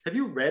Have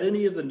you read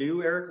any of the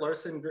new Eric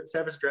Larson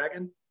Savage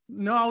Dragon?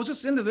 No, I was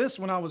just into this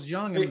when I was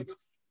young, and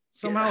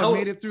somehow How it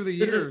made it through the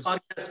is years. this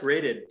podcast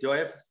rated? Do I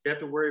have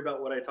to worry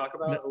about what I talk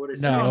about or what I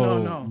say?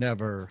 No,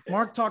 never.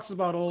 Mark talks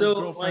about old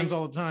girlfriends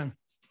all the time.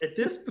 At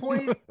this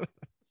point,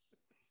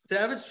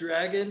 Savage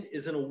Dragon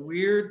is in a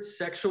weird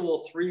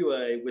sexual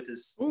three-way with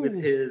his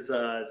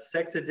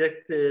sex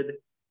addicted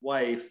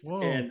wife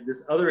and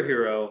this other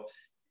hero,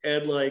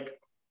 and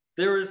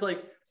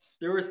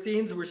there were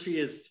scenes where she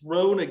is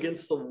thrown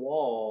against the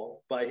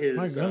wall by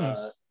his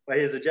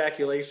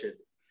ejaculation.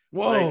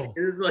 Whoa!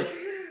 It is like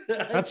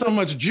that's how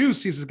much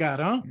juice he's got,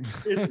 huh?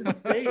 It's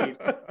insane.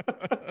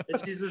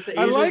 And she's just Asian,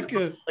 I like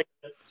it.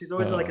 She's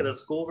always in a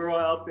schoolgirl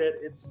outfit.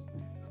 It's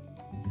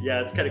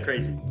kind of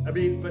crazy. I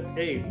mean, but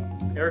hey,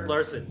 Eric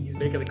Larson, he's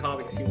making the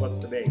comics he wants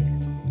to make.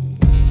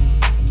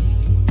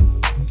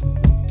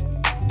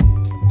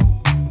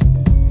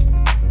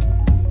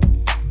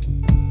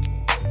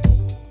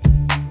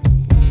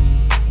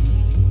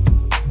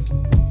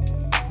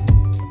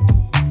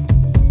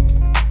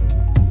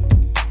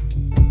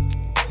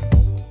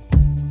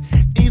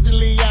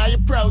 Easily I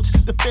approach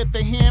the fifth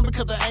of him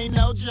because there ain't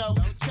no joke.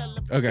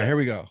 Okay, here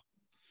we go.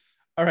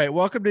 All right,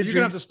 welcome to. You're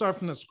gonna have to start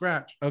from the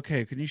scratch.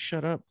 Okay, can you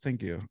shut up?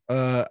 Thank you.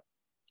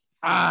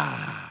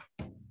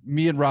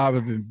 Me and Rob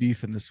have been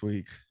beefing this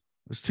week.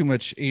 There's too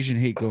much Asian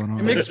hate going on.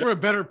 It makes for a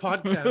better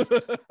podcast.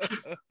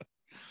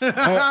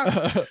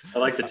 I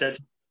like the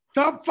tension.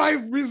 Top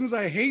 5 reasons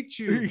I hate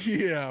you.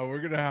 Yeah, we're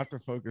gonna have to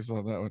focus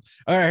on that one.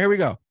 All right, here we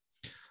go.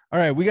 All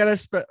right, we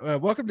got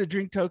welcome to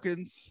Drink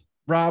Tokens.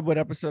 Rob, what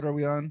episode are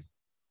we on?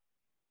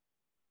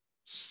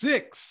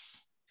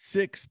 6,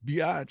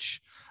 biatch.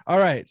 All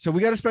right, so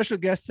we got a special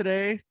guest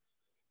today.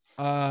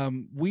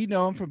 We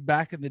know him from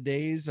back in the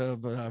days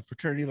of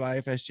fraternity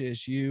life,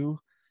 SJSU,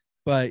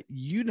 but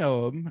you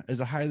know him as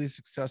a highly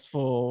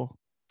successful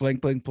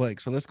blank, blank, blank.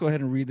 So let's go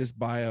ahead and read this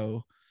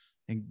bio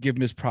and give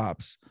him his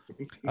props.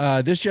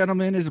 This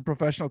gentleman is a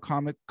professional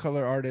comic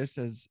color artist,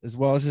 as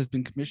well as has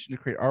been commissioned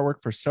to create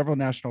artwork for several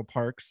national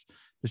parks,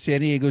 the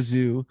San Diego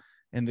Zoo,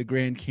 and the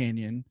Grand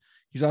Canyon.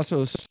 He's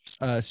also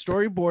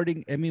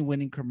storyboarding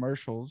Emmy-winning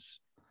commercials.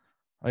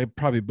 I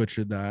probably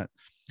butchered that,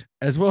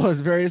 as well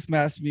as various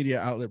mass media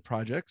outlet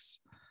projects.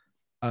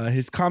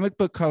 His comic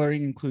book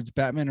coloring includes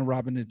Batman and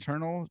Robin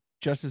Eternal,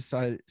 Justice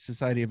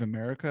Society of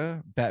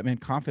America, Batman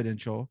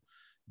Confidential,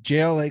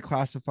 JLA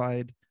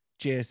Classified,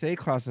 JSA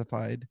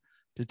Classified,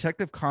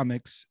 Detective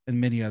Comics, and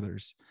many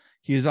others.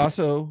 He is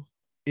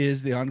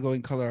the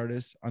ongoing color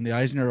artist on the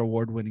Eisner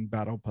Award-winning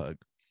Battle Pug.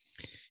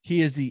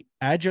 He is the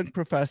adjunct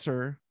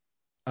professor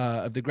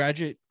of the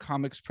graduate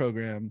comics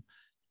program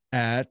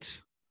at.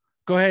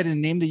 Go ahead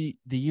and name the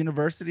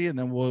university, and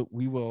then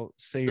we will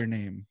say your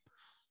name.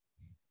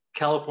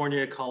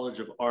 California College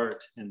of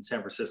Art in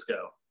San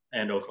Francisco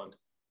and Oakland.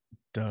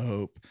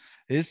 Dope.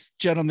 This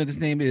gentleman's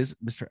name is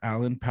Mr.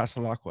 Alan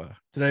Passalaqua.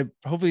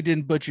 Hopefully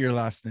didn't butcher your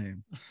last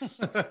name?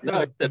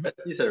 No,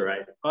 you said it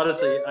right.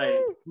 Honestly,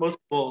 most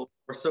people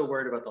are so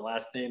worried about the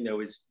last name, they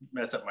always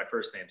mess up my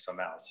first name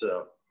somehow.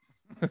 So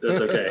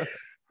that's okay.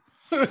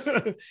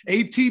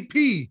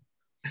 ATP.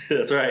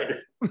 That's right.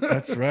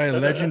 That's right.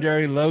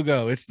 Legendary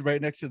logo. It's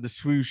right next to the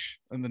swoosh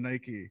on the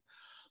Nike.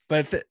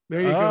 But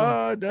there you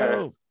go.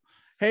 No.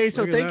 Hey,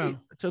 so thank you.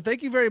 So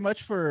thank you very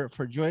much for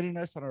joining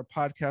us on our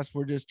podcast.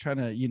 We're just trying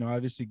to,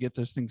 obviously get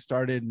this thing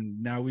started,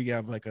 and now we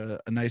have like a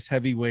nice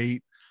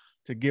heavyweight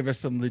to give us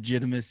some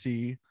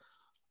legitimacy.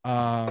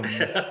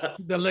 The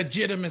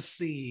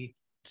legitimacy.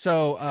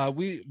 So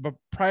but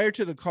prior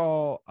to the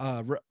call,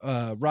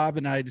 Rob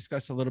and I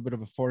discussed a little bit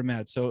of a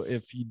format. So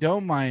if you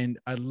don't mind,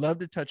 I'd love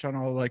to touch on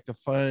all like the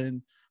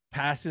fun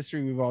past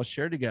history we've all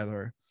shared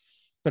together.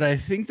 But I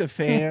think the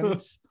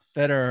fans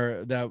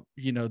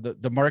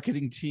the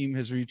marketing team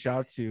has reached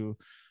out to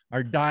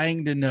are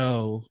dying to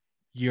know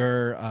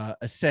your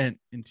ascent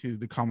into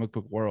the comic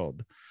book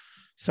world.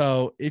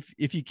 So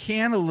if you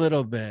can a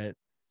little bit,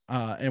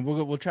 and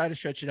we'll try to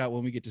stretch it out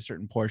when we get to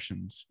certain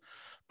portions.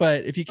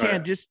 But if you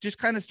can, just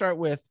kind of start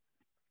with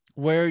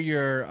where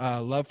your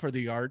love for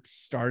the arts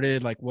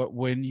started, like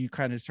when you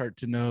kind of start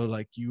to know,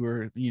 like you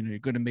were, you're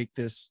going to make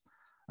this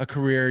a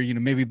career,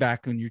 maybe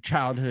back in your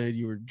childhood,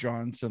 you were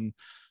drawing some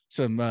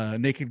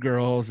naked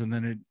girls, and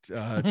then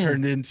it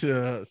turned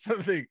into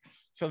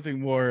something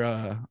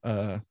more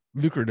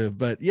lucrative.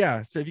 But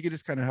yeah, so if you could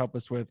just kind of help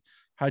us with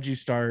how'd you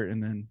start,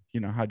 and then,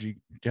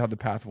 how the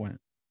path went.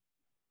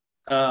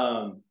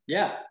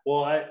 Yeah,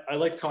 well, I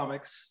liked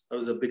comics. I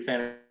was a big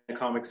fan of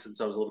comics since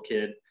I was a little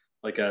kid.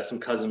 Like some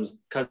cousins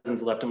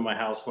left them in my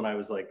house when I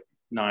was like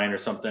 9 or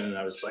something, and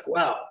I was like,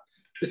 wow,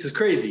 this is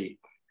crazy.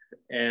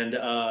 And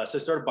so I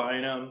started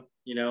buying them,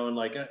 and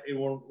like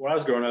when I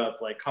was growing up,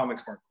 like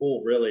comics weren't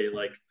cool really.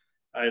 Like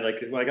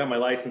when I got my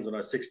license when I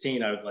was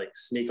 16, I would like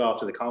sneak off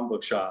to the comic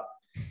book shop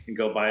and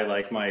go buy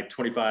like my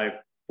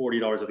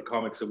 $25-$40 of the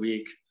comics a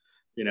week.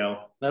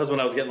 That was when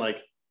I was getting like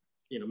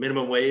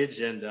minimum wage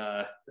and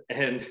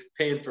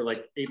paying for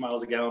like 8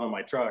 miles a gallon on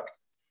my truck.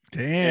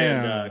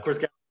 Damn. And of course,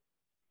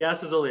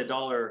 gas was only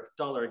 $1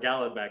 a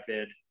gallon back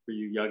then. for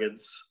you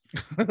youngins.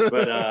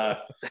 But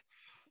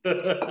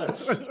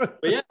but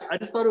yeah, I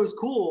just thought it was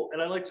cool,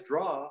 and I like to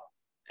draw,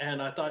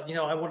 and I thought,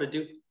 I want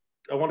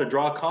to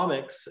draw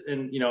comics,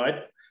 and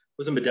I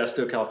was in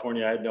Modesto,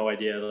 California. I had no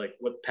idea like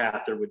what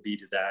path there would be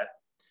to that,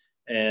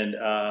 and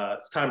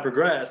as time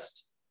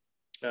progressed,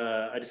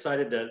 I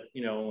decided that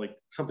like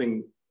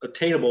something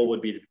attainable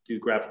would be to do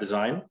graphic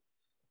design,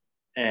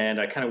 and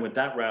I kind of went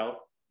that route,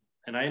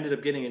 and I ended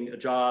up getting a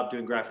job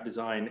doing graphic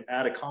design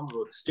at a comic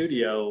book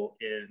studio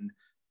in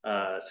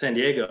San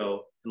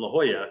Diego, in La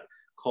Jolla,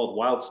 called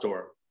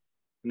Wildstorm.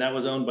 And that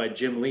was owned by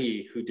Jim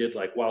Lee, who did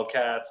like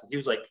Wildcats. He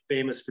was like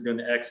famous for doing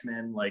the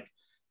X-Men, like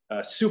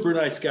super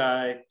nice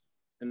guy.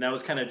 And that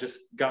was kind of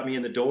just got me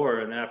in the door.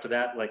 And after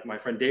that, like my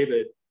friend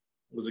David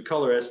was a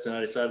colorist, and I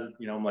decided,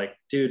 I'm like,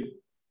 dude,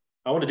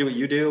 I want to do what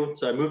you do.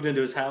 So I moved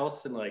into his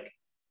house and like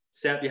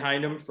sat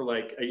behind him for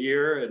like a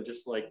year and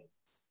just like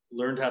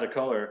learned how to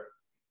color.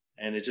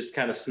 And it just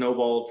kind of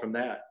snowballed from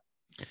that.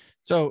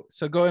 So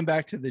going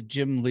back to the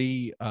Jim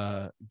Lee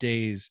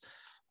days,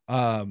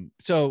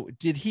 so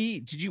did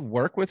you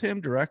work with him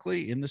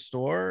directly in the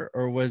store,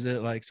 or was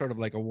it like sort of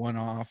like a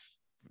one-off?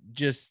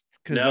 Just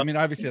because No. I mean,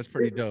 obviously that's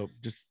pretty dope.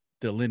 Just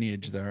the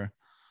lineage there.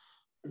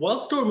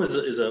 Wildstorm was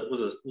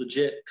a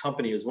legit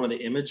company. It was one of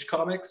the Image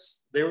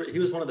comics. He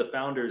was one of the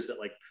founders that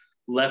like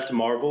left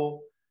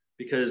Marvel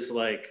because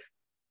like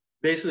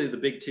basically the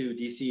big two,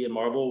 DC and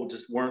Marvel,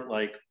 just weren't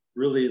like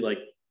really like,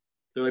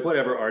 they're like,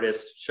 whatever,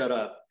 artist, shut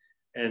up.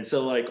 And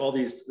so like all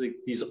these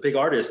big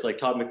artists like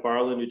Todd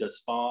McFarlane, who does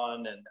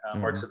Spawn,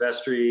 and Mark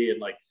Silvestri, and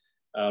like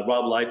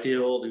Rob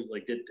Liefeld, who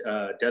like did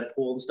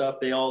Deadpool and stuff,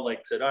 they all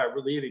like said, all right,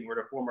 we're leaving, we're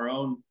gonna form our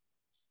own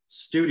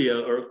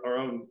studio or our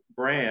own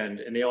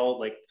brand. And they all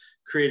like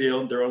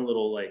created their own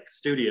little like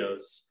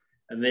studios,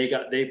 and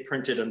they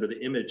printed under the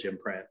Image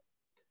imprint.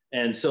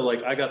 And so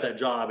like I got that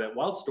job at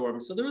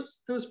Wildstorm. So there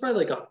was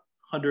probably like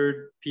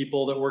 100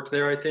 people that worked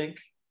there, I think.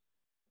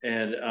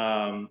 And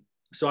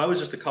so I was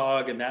just a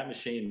cog in that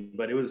machine,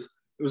 but it was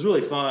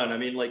really fun. I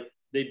mean, like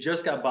they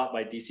just got bought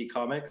by DC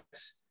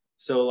Comics.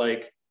 So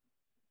like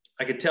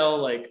I could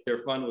tell like their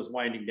fun was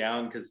winding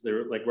down because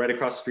they're like right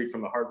across the street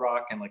from the Hard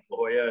Rock and like La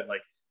Jolla, and like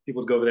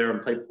people would go over there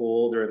and play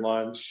pool during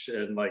lunch.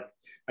 And like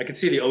I could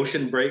see the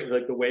ocean break,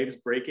 like the waves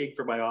breaking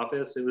from my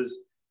office. It was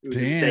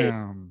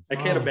insane. I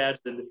can't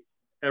imagine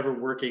ever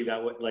working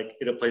that way, like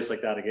in a place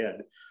like that again.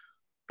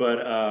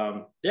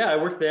 But yeah, I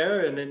worked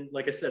there, and then,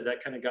 like I said,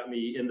 that kind of got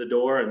me in the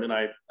door, and then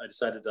I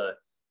decided to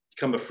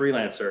become a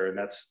freelancer, and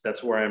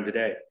that's where I am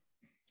today.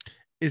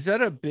 Is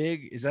that a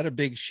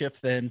big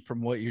shift then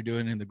from what you're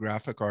doing in the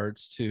graphic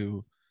arts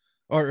to,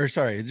 or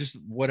sorry, just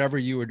whatever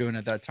you were doing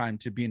at that time,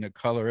 to being a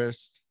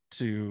colorist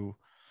to,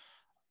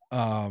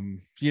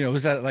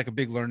 is that like a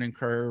big learning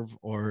curve,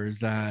 or is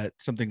that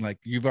something like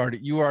you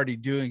were already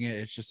doing it?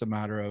 It's just a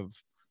matter of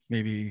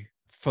maybe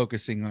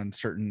focusing on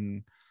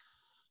certain.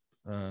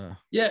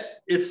 Yeah,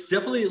 it's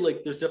definitely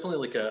like there's definitely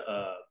like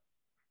a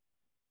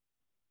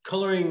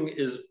coloring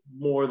is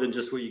more than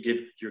just what you give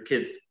your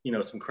kids,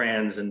 some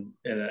crayons and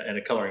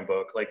a coloring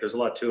book. Like there's a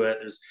lot to it.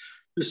 There's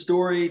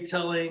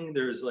storytelling,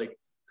 there's like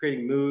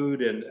creating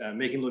mood and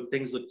making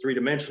things look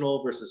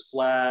three-dimensional versus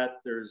flat.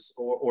 There's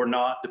or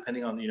not,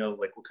 depending on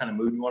like what kind of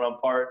mood you want on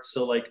parts.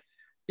 So like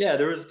yeah,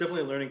 there was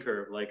definitely a learning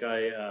curve. Like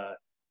I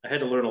had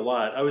to learn a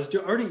lot. I was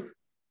already,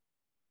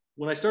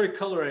 when I started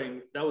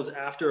coloring, that was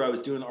after I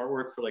was doing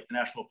artwork for like the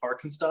national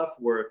parks and stuff,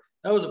 where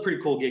that was a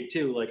pretty cool gig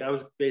too. Like I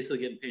was basically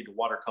getting paid to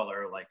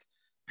watercolor like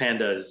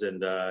pandas,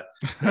 and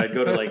I'd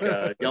go to like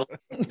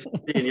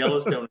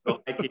Yellowstone and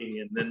go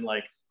hiking, and then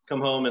like come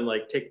home and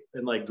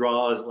like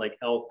draw like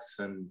elks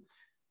and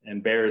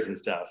bears and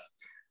stuff.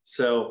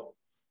 So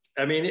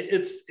I mean,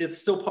 it's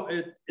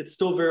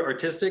still very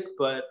artistic,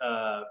 but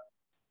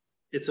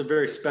it's a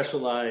very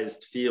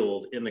specialized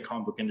field in the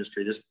comic book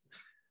industry.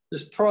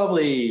 There's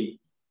probably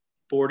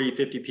 40,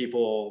 50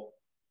 people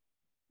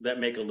that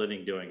make a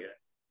living doing it.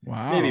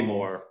 Wow. Maybe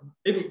more,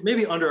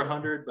 maybe under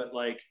 100, but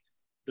like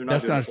they're not.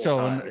 That's not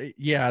still,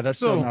 that's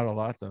still not a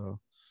lot though.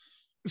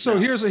 So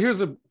here's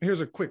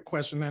a quick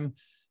question then.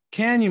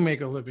 Can you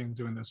make a living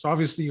doing this?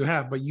 Obviously you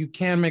have, but you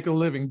can make a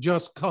living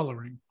just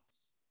coloring.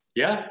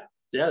 Yeah.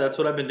 That's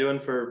what I've been doing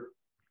for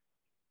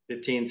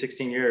 15,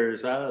 16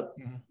 years,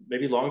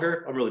 maybe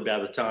longer. I'm really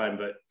bad with time,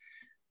 but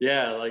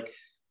yeah, like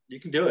you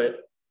can do it.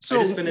 So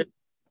I just finished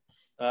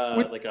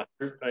like an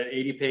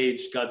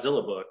 80-page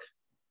Godzilla book.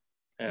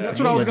 That's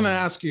what I was going to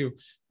ask you.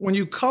 When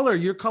you color,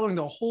 you're coloring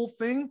the whole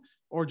thing,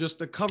 or just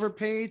the cover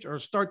page, or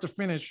start to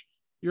finish,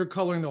 you're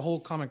coloring the whole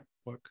comic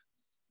book?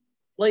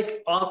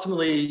 Like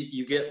ultimately,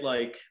 you get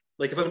like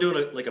if I'm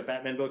doing a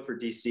Batman book for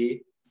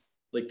DC,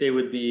 like they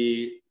would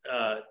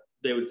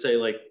say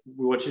like,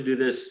 we want you to do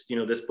this,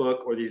 this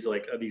book or these a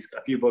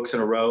few books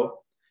in a row,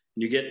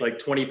 and you get like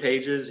 20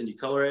 pages and you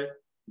color it,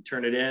 you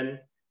turn it in, and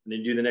then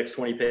you do the next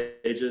 20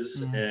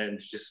 pages and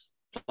just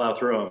plow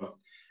through them.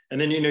 And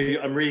then,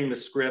 I'm reading the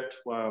script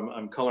while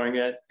I'm coloring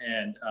it,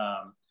 and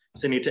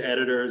sending it to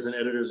editors, and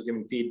editors are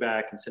giving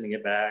feedback and sending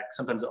it back.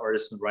 Sometimes the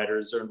artists and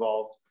writers are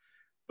involved,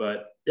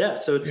 but yeah,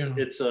 so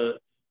it's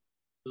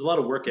there's a lot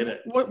of work in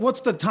it.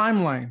 What's the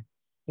timeline?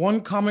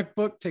 One comic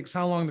book takes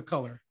how long to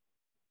color?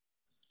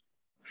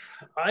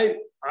 I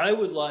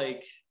would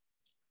like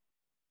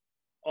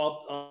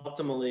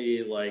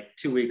optimally like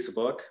 2 weeks a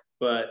book,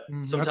 but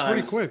sometimes that's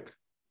pretty quick.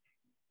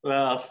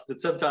 Well, but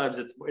sometimes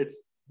it's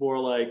more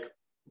like,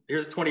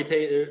 here's 20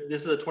 page.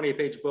 This is a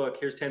 20-page book.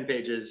 Here's 10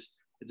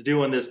 pages. It's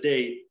due on this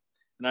date,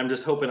 and I'm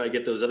just hoping I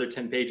get those other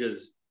 10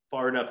 pages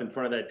far enough in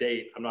front of that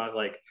date. I'm not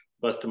like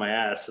busting my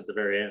ass at the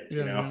very end.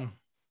 You know,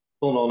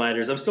 pulling all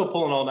nighters. I'm still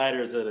pulling all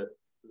nighters at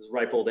this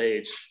ripe old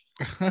age.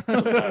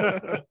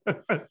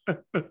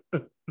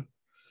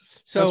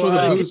 So that's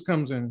where the booze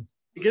comes in.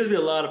 It gives me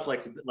a lot of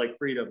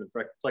freedom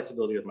and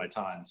flexibility with my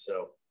time.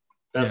 So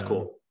that's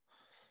cool.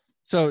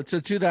 So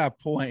to that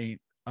point,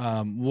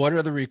 what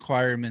are the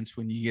requirements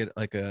when you get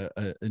like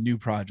a new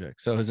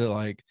project? So is it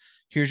like,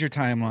 here's your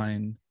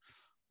timeline?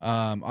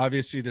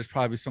 Obviously there's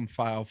probably some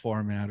file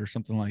format or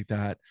something like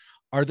that.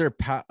 Are there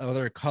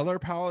color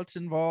palettes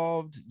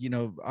involved? You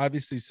know,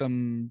 obviously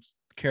some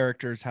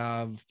characters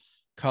have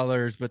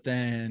colors, but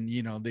then,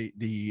 you know,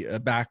 the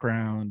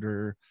background,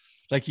 or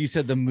like you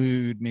said, the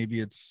mood, maybe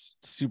it's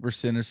super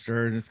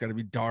sinister and it's got to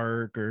be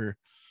dark, or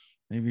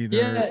maybe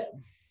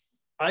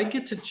I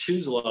get to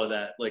choose a lot of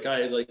that.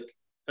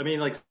 I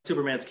mean,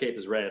 Superman's cape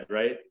is red,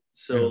 right?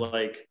 So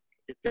like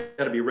it's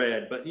got to be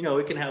red, but you know,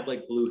 it can have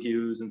like blue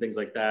hues and things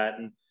like that.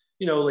 And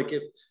you know, like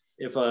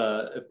if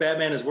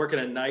Batman is working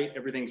at night,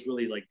 everything's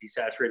really like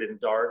desaturated and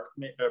dark,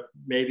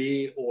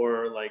 maybe,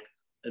 or like,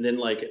 and then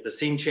like the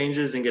scene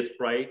changes and gets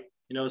bright,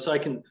 you know. So I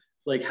can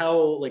like how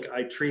like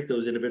I treat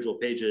those individual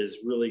pages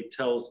really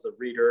tells the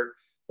reader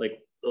like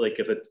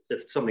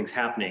if something's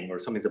happening or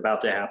something's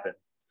about to happen.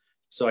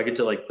 So I get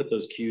to like put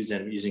those cues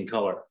in using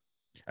color.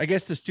 I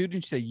guess the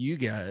students that you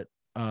get,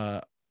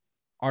 are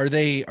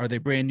they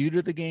brand new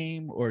to the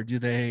game, or do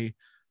they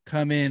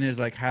come in as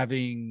like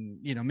having,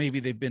 you know, maybe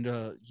they've been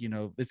to, you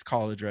know, it's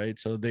college, right?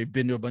 So they've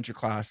been to a bunch of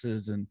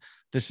classes and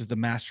this is the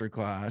master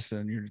class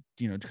and you're,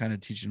 you know, kind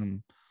of teaching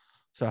them.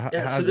 So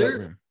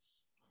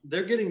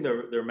they're getting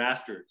their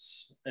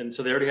masters, and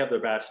so they already have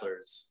their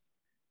bachelors.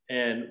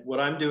 And what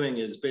I'm doing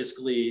is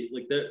basically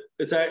like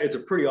it's a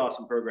pretty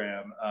awesome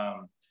program.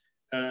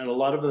 And a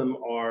lot of them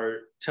are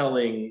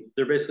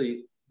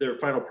their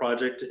final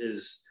project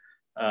is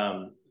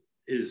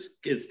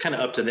it's kind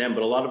of up to them,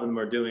 but a lot of them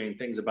are doing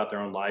things about their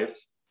own life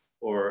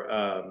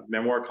or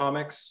memoir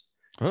comics.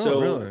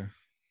 Oh, really?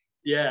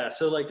 Yeah.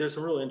 So like there's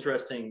some real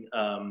interesting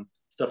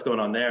stuff going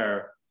on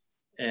there.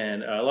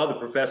 And a lot of the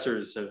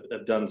professors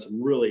have done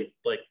some really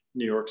like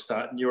New York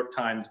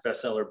Times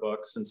bestseller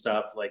books and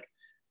stuff. Like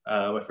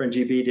my friend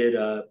GB did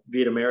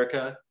Viet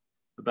America,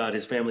 about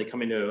his family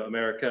coming to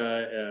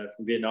America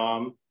from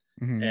Vietnam.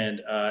 Mm-hmm.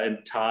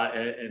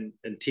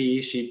 And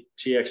T,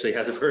 she actually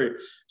has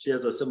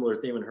a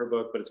similar theme in her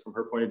book, but it's from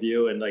her point of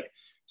view. And like,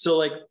 so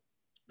like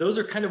those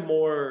are kind of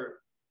more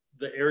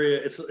the area.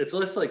 It's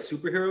less like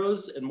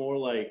superheroes and more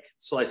like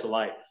slice of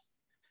life.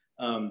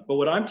 But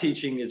what I'm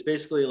teaching is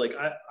basically like,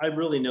 I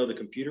really know the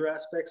computer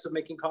aspects of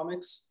making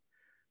comics.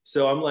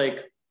 So I'm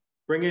like,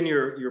 bring in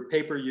your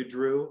paper you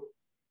drew,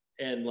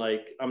 and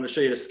like, I'm going to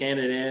show you to scan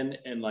it in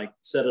and like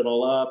set it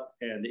all up,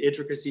 and the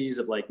intricacies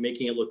of like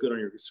making it look good on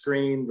your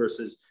screen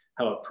versus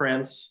how it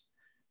prints.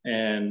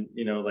 And,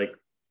 you know, like,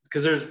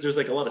 cause there's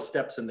like a lot of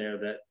steps in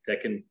there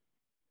that can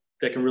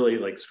really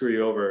like screw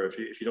you over if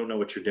you don't know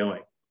what you're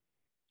doing.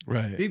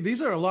 Right.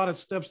 These are a lot of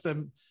steps that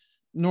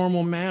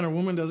normal man or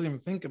woman doesn't even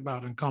think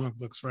about in comic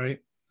books, right?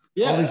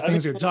 Yeah. All these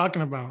things you're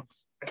talking about.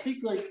 I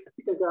think I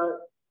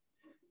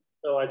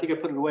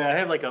put it away. I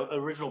have like an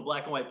original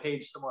black and white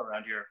page somewhere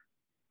around here.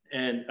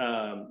 And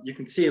you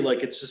can see like,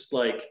 it's just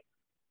like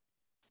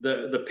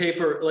the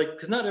paper, like,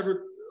 cause a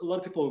lot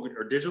of people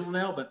are digital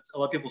now, but a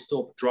lot of people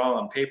still draw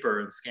on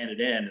paper and scan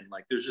it in. And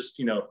like, there's just,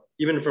 you know,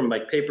 even from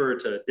like paper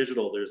to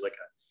digital, there's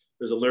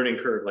a learning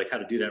curve, like how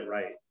to do that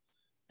right.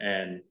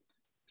 And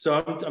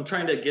so I'm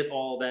trying to get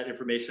all that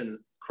information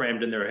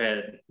crammed in their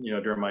head, you know,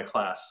 during my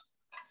class.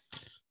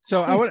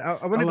 So I want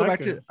to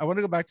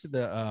go back to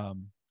the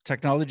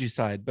technology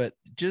side, but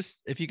just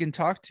if you can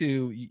talk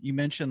to, you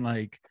mentioned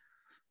like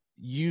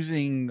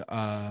using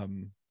I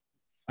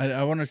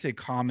want to say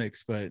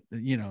comics, but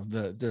you know,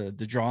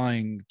 the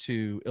drawing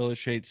to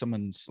illustrate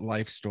someone's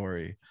life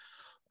story.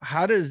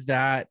 How does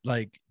that,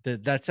 like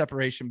that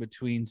separation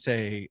between,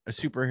 say, a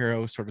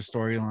superhero sort of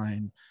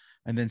storyline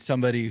and then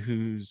somebody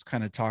who's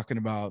kind of talking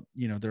about,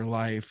 you know, their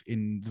life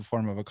in the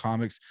form of a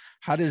comics,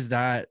 how does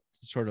that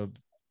sort of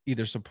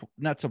either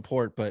not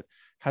support, but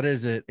how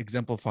does it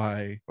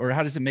exemplify, or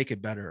how does it make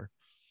it better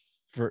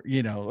for,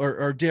 you know,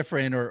 or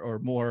different or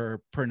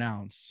more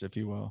pronounced, if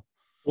you will?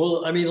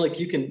 Well, I mean, like,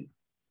 you can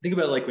think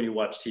about like when you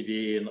watch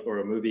TV or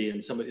a movie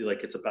and somebody,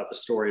 like, it's about the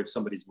story of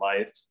somebody's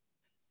life,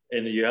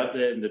 and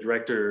and the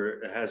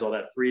director has all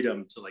that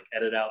freedom to like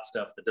edit out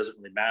stuff that doesn't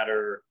really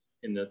matter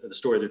in the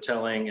story they're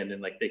telling, and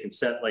then like they can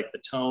set like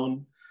the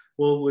tone.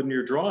 Well, when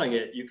you're drawing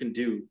it, you can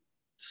do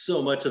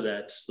so much of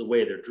that, just the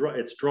way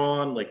it's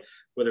drawn, like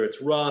whether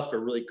it's rough or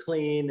really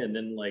clean, and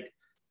then like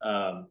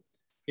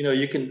you know,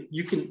 you can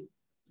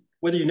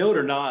whether you know it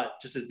or not,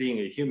 just as being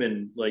a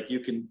human, like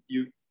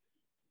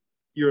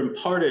you're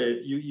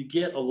imparted, you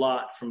get a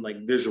lot from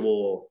like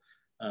visual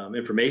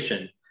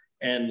information.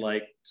 And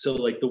like, so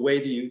like the way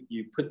that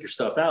you put your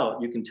stuff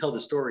out, you can tell the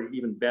story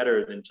even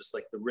better than just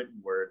like the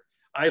written word.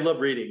 I love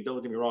reading,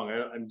 don't get me wrong.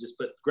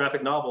 But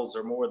graphic novels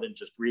are more than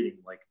just reading.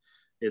 Like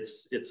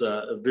it's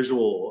a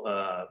visual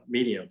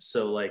medium.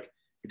 So like,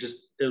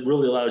 it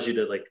really allows you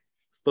to like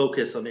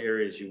focus on the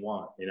areas you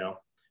want, you know?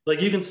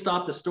 Like you can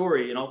stop the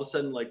story and all of a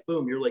sudden like,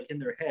 boom, you're like in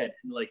their head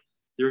and like,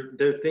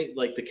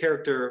 like the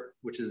character,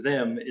 which is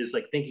them, is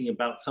like thinking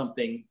about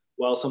something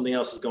while something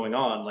else is going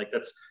on. Like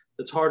that's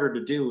harder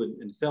to do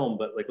in film,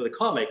 but like with a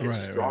comic, it's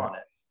just drawing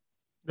it.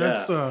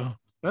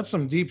 That's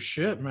some deep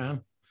shit,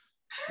 man.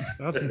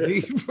 That's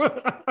deep.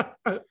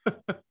 But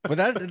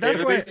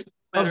that's why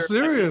I'm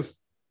serious.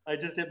 I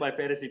just did my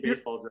fantasy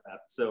baseball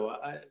draft, so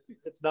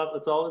it's not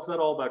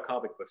all about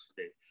comic books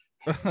for me.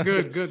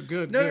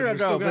 Good. No.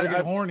 Still gotta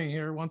get horny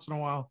here once in a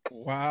while.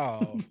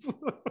 Wow.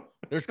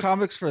 There's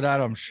comics for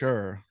that, I'm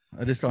sure.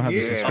 I just don't have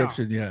the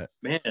subscription yet.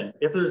 Man,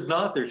 if there's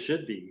not, there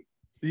should be.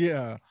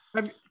 Yeah.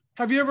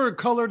 Have you ever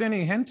colored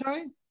any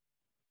hentai?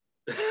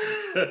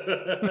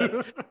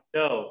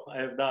 No, I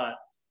have not.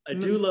 I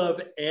do love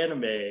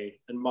anime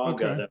and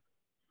manga. Okay.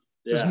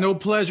 Yeah. There's no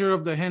pleasure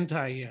of the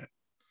hentai yet.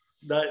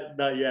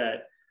 Not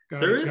yet.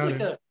 There's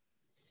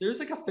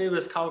like a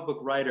famous comic book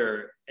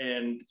writer,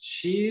 and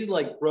she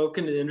like broke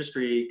into the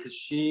industry because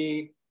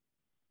she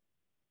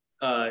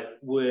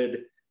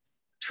would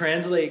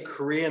translate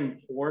Korean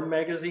porn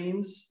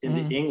magazines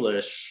into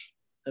English,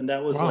 and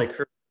that was like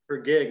her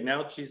gig.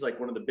 Now she's like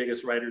one of the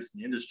biggest writers in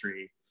the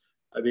industry.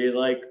 I mean,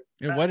 like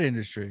in what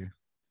industry?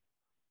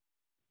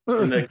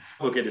 In the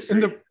book industry.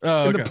 In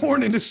the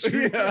porn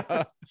industry.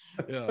 Yeah.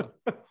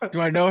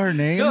 Do I know her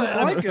name? No,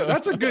 I like it.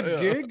 That's a good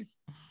gig.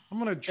 I'm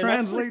gonna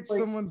translate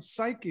someone's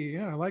psyche.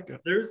 Yeah, I like it.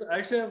 I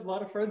actually have a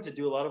lot of friends that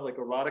do a lot of like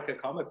erotica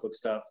comic book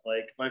stuff.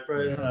 Like my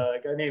friend,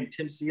 a guy named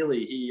Tim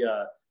Seeley, he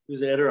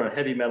was an editor on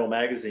Heavy Metal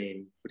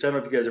magazine, which I don't know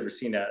if you guys ever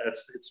seen that.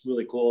 It's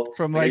really cool.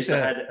 From like I used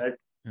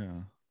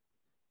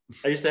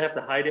to have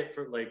to hide it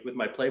with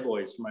my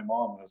Playboys from my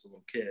mom when I was a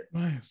little kid.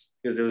 Nice.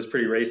 Because it was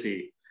pretty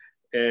racy.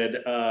 And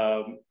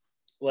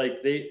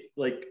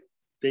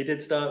they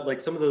did stuff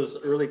like some of those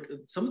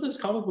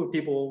comic book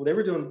people, they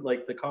were doing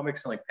like the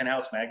comics in like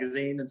Penthouse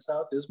magazine and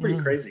stuff. It was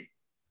pretty crazy.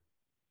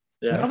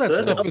 Yeah. Now that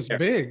stuff is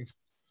big.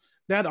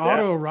 That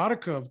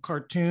autoerotica of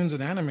cartoons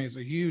and anime is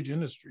a huge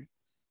industry.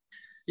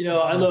 You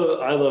know, I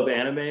love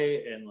anime,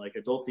 and like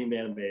adult themed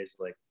anime is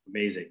like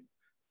amazing.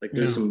 Like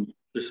there's some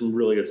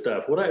really good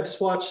stuff. What I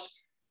just watched,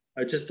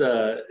 it's just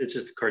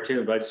a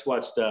cartoon, but I just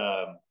watched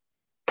what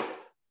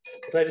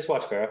did I just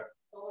watch, Farrah?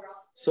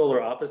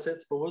 Solar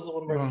Opposites. But what was the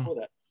one right before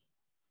that?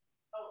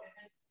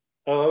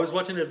 Oh, I was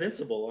watching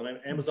Invincible on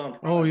Amazon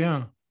Prime. Oh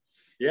yeah.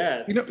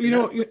 Yeah. You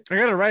know, I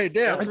gotta write it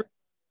down.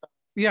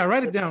 Yeah,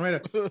 write it down.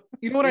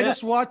 You know what I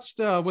just watched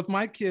with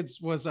my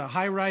kids was a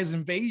High Rise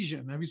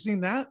Invasion. Have you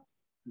seen that?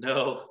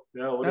 No.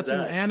 What is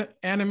that? That's an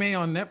anime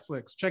on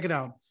Netflix. Check it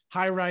out.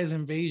 High Rise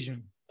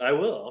Invasion. I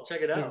will. I'll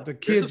check it out. The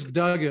kids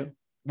dug it.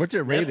 What's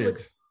it rated?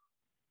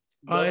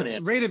 It's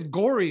rated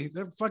gory.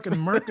 They're fucking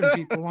murking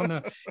people on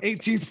the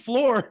 18th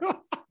floor.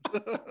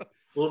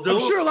 Well, I'm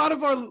sure a lot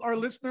of our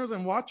listeners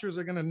and watchers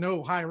are gonna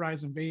know High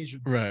Rise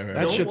Invasion. Right.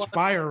 That shit's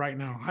fire right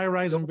now. High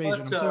Rise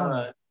Invasion.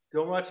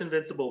 Don't watch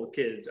Invincible with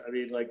kids. I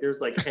mean, like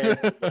there's like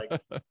heads like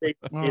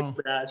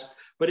bashed.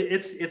 But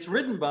it's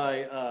written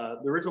by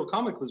the original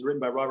comic was written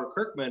by Robert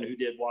Kirkman, who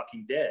did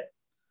Walking Dead.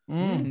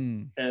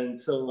 And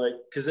so like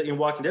because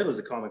Walking Dead was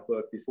a comic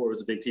book before it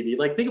was a big TV.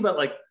 Like think about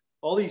like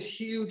all these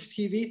huge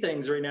TV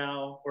things right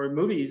now or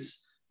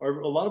movies,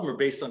 or a lot of them are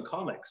based on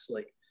comics.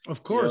 Like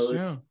of course,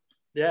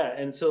 yeah,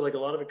 and so like a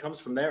lot of it comes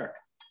from there.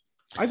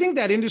 I think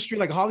that industry,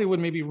 like Hollywood,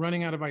 may be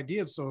running out of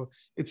ideas, so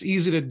it's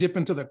easy to dip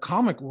into the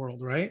comic world,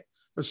 right?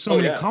 There's so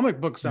many comic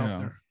books out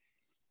there.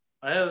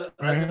 I've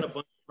got a bunch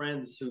of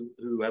friends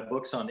who have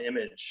books on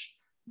Image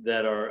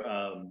that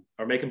are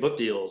making book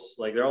deals.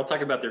 Like they're all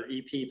talking about their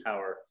EP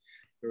power.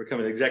 They're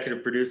becoming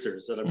executive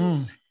producers, and I'm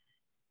just.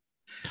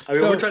 I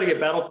mean, we're trying to get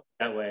Battle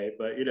that way,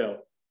 but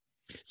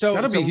so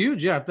that'd be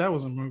huge, if that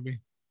was a movie.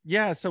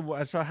 Yeah. So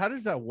how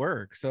does that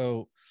work?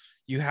 So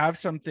you have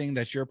something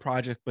that's your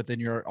project, but then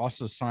you're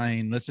also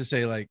signed. Let's just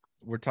say, like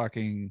we're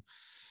talking,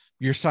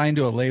 you're signed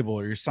to a label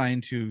or you're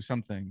signed to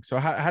something. So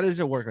how does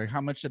it work? Like how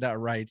much of that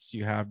rights do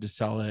you have to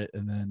sell it,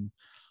 and then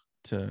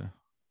to?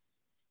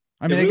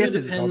 I mean, I guess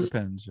it all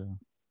depends. Yeah.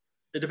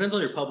 It depends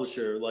on your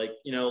publisher.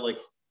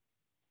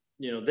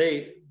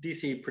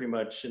 DC pretty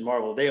much in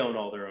Marvel, they own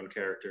all their own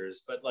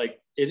characters, but like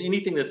in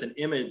anything that's an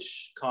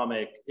Image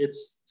comic,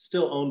 it's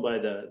still owned by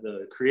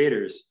the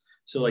creators.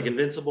 So like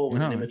Invincible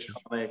was an Image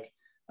comic,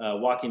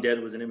 Walking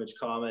Dead was an Image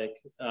comic.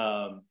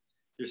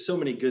 There's so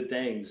many good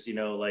things,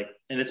 and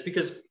it's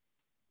because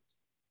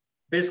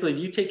basically if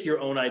you take your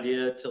own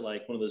idea to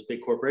like one of those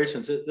big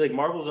corporations, like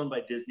Marvel's owned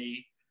by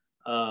Disney,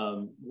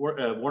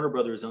 Warner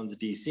Brothers owns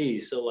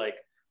DC. So like,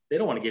 they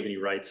don't want to give any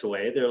rights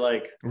away. They're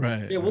like,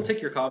 right, we'll take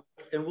your comic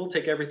and we'll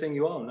take everything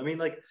you own. I mean,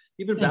 like,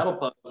 even Battle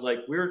Pub, like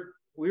we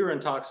were in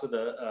talks with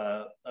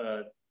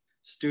a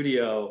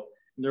studio,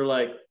 and they're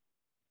like,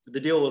 the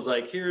deal was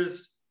like,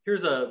 here's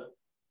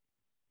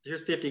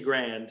 50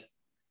 grand,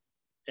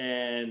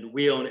 and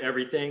we own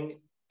everything,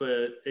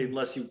 but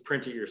unless you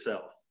print it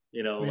yourself,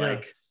 you know,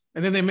 like.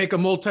 And then they make a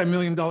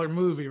multi-million-dollar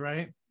movie,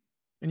 right?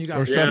 And you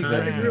got or something.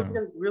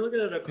 We're looking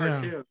at a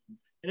cartoon,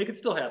 and it could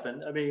still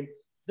happen. I mean,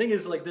 the thing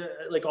is,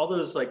 like all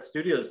those like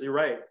studios, you're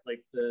right,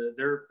 like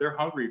they're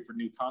hungry for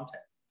new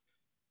content.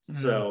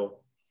 So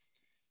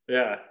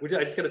yeah, we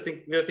just gotta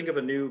think of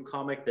a new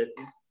comic that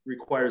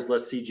requires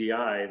less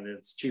CGI and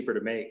it's cheaper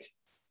to make,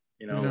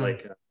 you know,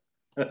 like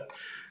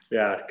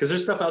yeah, because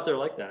there's stuff out there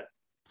like that.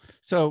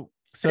 So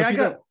hey, I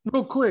got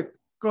real quick.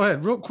 Go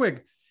ahead, real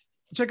quick.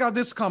 Check out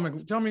this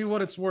comic. Tell me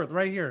what it's worth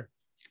right here.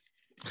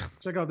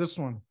 Check out this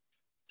one.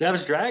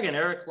 Savage Dragon,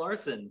 Eric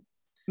Larson.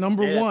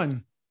 Number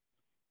one,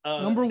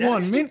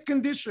 actually, mint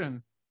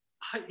condition.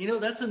 You know,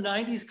 that's a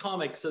 90s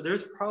comic, so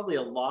there's probably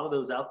a lot of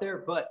those out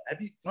there. But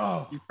have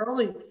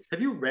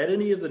you read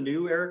any of the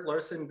new Eric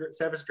Larson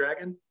Savage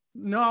Dragon?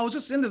 No, I was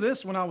just into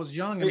this when I was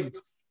young, and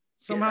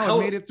somehow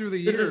it made it through the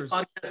years. Is this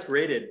podcast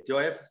rated? Do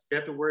I have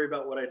to worry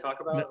about what I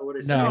talk about or what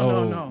I say?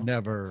 No,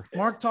 never.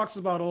 Mark talks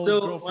about old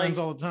girlfriends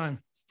all the time.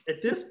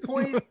 At this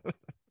point,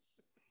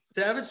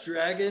 Savage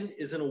Dragon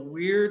is in a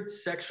weird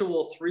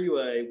sexual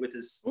three-way with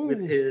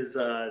his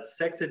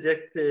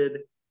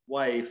sex-addicted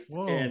wife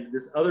and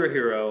this other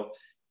hero,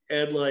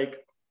 and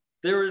like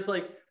there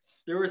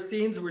were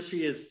scenes where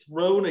she is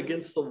thrown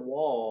against the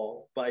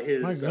wall by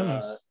his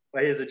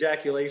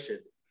ejaculation.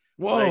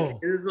 Whoa! Like,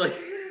 it is like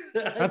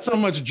that's how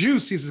much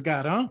juice he's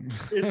got, huh?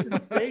 It's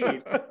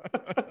insane.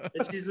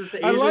 And she's just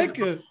Asian, I like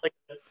it. Like,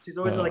 she's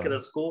always like in a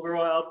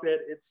schoolgirl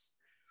outfit. It's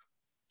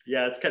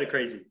kind of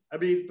crazy. I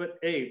mean, but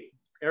hey,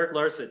 Eric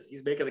Larson,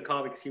 he's making the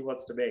comics he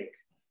wants to make.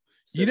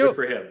 So good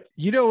for him.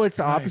 You know what's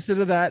the opposite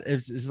of that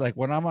is like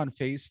when I'm on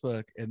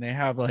Facebook and they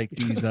have like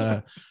these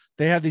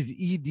they have these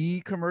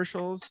ED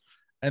commercials,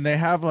 and they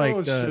have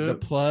like the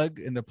plug,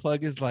 and the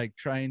plug is like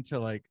trying to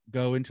like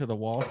go into the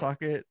wall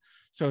socket.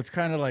 So it's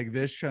kind of like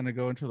this trying to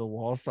go into the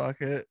wall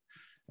socket.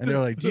 And they're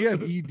like, do you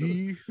have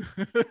ED?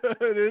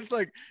 And it's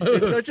like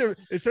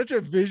it's such a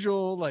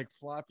visual, like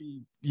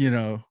floppy, you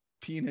know,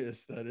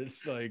 penis that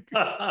it's like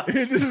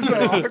this is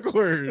so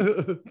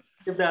awkward.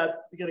 You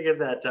gotta give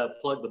that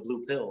plug the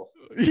blue pill.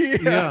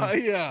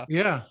 Yeah.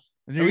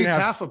 And at least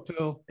half a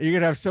pill. You're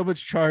gonna have so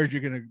much charge,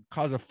 you're gonna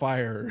cause a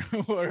fire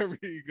wherever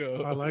you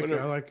go. I like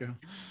it.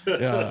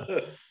 Yeah.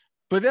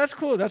 But that's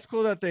cool. That's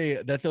cool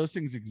that those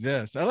things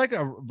exist. I like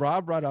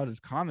Rob brought out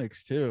his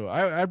comics too.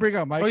 I bring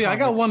out my comics. I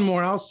got one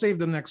more. I'll save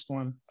the next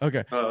one.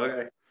 Okay. Oh,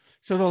 okay.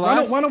 So the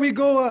last why don't we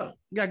go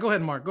go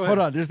ahead, Mark. Go ahead.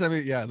 Hold on, just let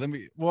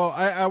me well,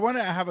 I want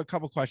to have a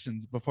couple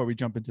questions before we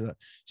jump into that.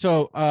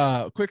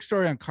 So quick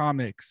story on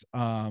comics.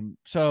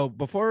 So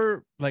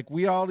before, like,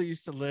 we all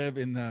used to live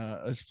in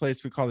this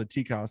place we call the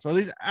Teak House. Well, at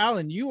least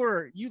Alan, you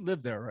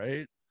lived there,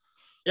 right?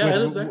 Yeah, I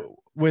lived there.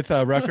 With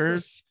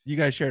Rutgers. You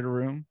guys shared a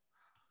room.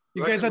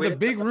 You guys had the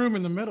big room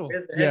in the middle.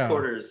 The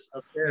headquarters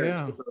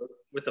upstairs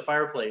with the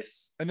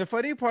fireplace. And the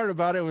funny part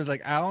about it was,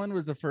 like, Alan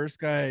was the first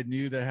guy I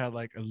knew that had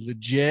like a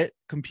legit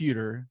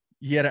computer.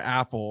 He had an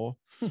Apple.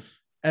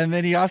 And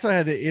then he also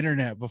had the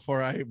internet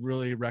before I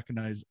really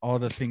recognized all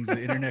the things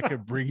the internet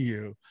could bring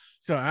you.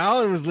 So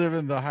Alan was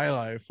living the high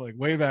life, like,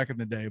 way back in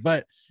the day.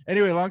 But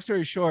anyway, long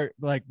story short,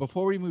 like,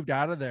 before we moved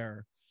out of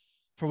there,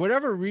 for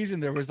whatever reason,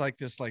 there was like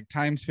this like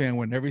time span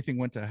when everything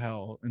went to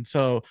hell. And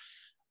so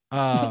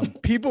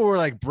people were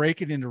like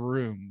breaking into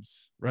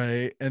rooms,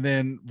 right? And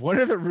then one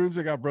of the rooms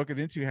that got broken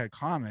into had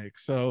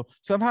comics. So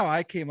somehow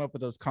I came up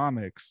with those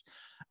comics.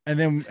 And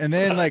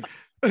then like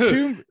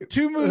two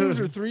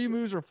moves or 3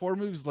 moves or 4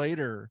 moves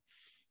later,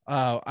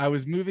 I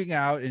was moving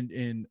out,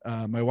 and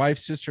my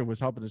wife's sister was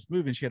helping us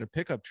move, and she had a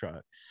pickup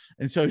truck.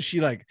 And so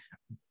she like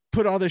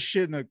put all this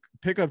shit in the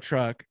pickup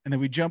truck, and then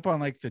we jump on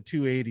like the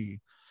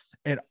 280.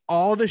 And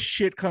all the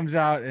shit comes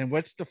out, and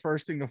what's the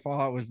first thing to fall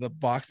out was the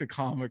box of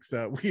comics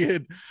that we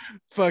had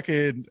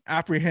fucking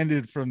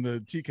apprehended from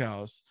the Teak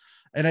House.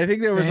 And I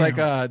think there was like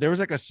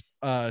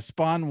a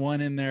Spawn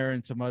 1 in there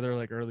and some other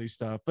like early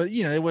stuff, but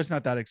you know, it was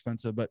not that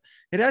expensive, but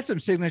it had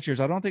some signatures.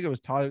 I don't think it was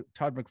Todd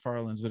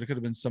McFarlane's, but it could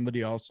have been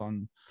somebody else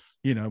on,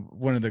 you know,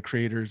 one of the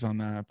creators on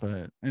that.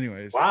 But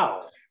anyways,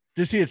 wow.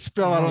 To see it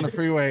spill out on the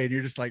freeway, and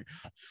you're just like,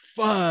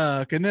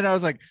 fuck. And then I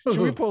was like, should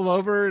we pull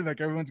over? And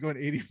like everyone's going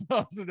 80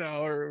 miles an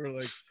hour. We're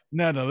like,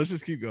 no, let's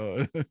just keep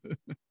going.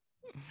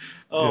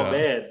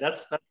 Man,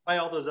 that's why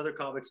all those other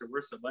comics are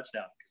worth so much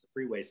now, because the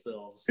freeway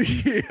spills.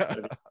 Yeah.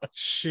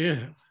 Shit.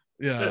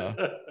 Yeah.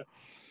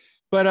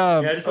 But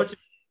I just want you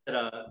to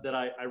know that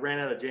I ran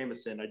out of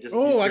Jameson. I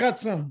got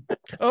some.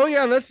 Oh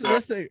yeah, let's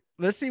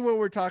see what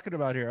we're talking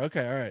about here.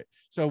 Okay, all right.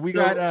 So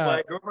got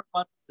my girlfriend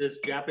wants this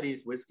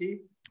Japanese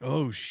whiskey.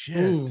 Oh shit.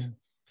 Ooh.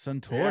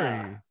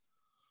 Suntory.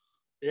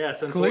 Yeah,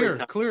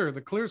 Suntory. Clear,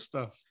 the clear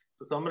stuff.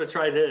 So I'm gonna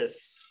try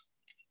this.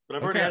 But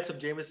I've already had some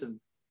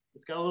Jameson.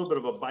 It's got a little bit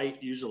of a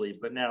bite usually,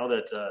 but now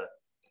that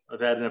I've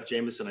had enough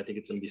Jameson, I think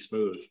it's gonna be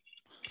smooth.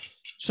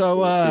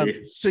 So,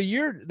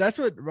 that's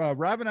what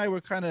Rob and I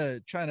were kind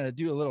of trying to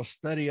do a little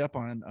study up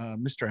on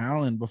Mr.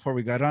 Allen before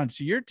we got on.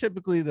 So you're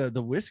typically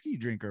the whiskey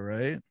drinker,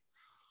 right?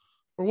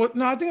 Or what?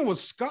 No, I think it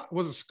was Scotch.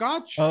 Was it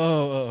Scotch?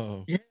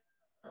 Oh. Yeah.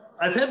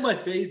 I've had my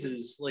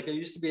phases. Like I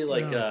used to be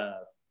like,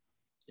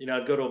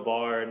 I'd go to a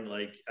bar and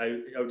like I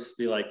would just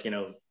be like,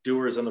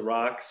 Doers on the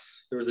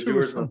Rocks. There was a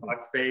Doers on the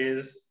Rocks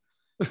phase.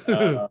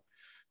 Then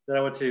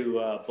I went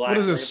to Black. What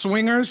is it,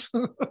 swingers?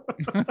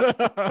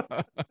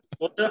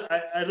 Well,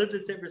 I lived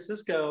in San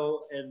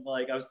Francisco, and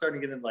like I was starting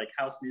to get in like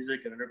house music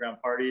and underground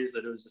parties,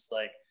 and it was just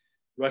like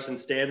Russian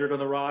Standard on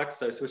the rocks.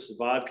 So I switched to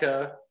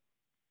vodka,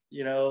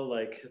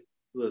 like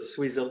the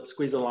squeeze of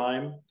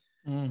lime.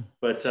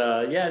 But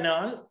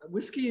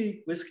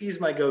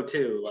whiskey's my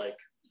go-to. Like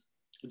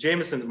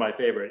Jameson's my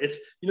favorite. It's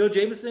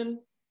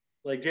Jameson.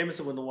 Like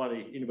Jameson wouldn't want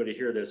anybody to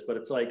hear this, but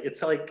it's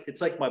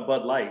like my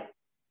Bud Light,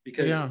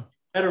 because no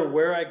matter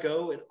where I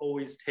go, it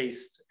always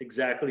tastes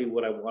exactly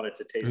what I want it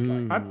to taste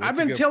like. I've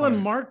been telling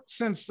Mark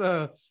since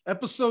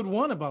episode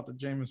 1 about the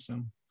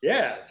Jameson.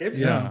 Yeah,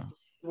 Jameson.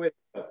 Yeah.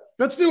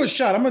 Let's do a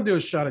shot. I'm gonna do a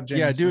shot at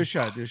Jameson. Yeah, do a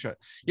shot.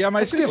 Yeah,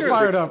 my sister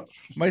fired up.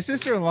 My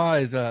sister-in-law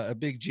is a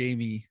big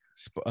Jamie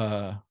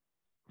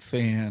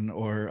fan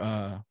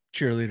or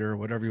cheerleader or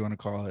whatever you want to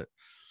call it.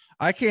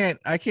 I can't.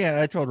 I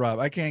told Rob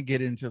I can't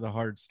get into the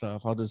hard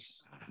stuff. I'll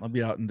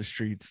be out in the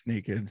streets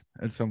naked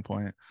at some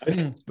point. I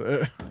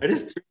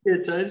just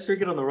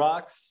drink it on the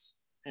rocks,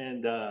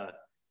 and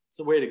it's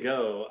the way to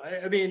go.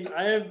 I mean,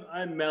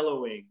 I'm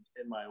mellowing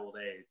in my old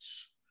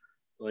age.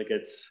 Like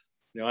it's,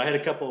 I had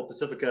a couple of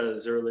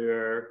Pacificas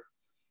earlier.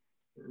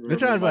 This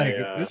sounds like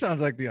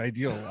the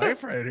ideal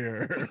life right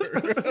here.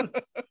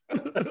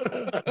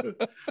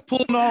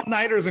 Pulling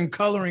all-nighters and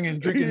coloring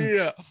and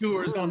drinking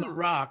Doers on the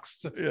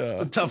rocks. Yeah,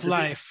 it's a tough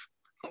life.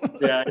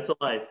 Yeah, it's a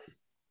life.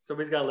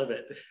 Somebody's got to live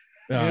it.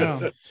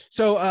 Yeah.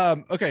 So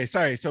okay,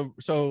 sorry. So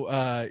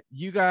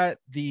you got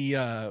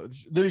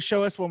the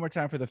show us one more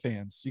time for the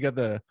fans. You got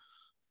the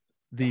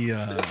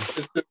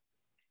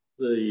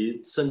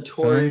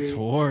Suntory.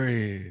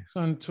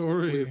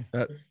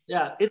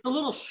 Yeah, it's a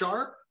little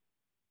sharp.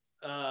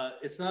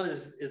 It's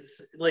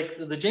like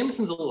the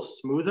Jameson's a little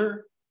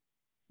smoother,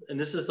 and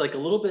this is like a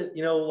little bit,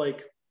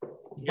 like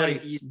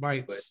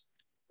bites.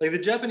 Like the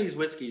Japanese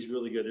whiskey is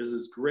really good. There's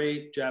this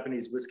great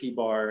Japanese whiskey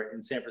bar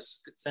in San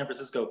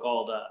Francisco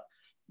called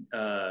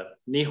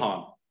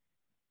Nihon,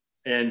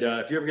 and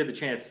if you ever get the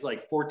chance, it's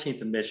like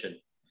 14th and Mission,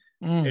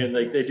 and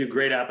like they do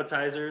great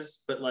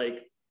appetizers, but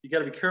like you got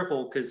to be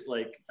careful because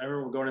like I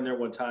remember going in there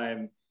one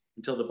time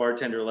until the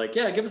bartender like,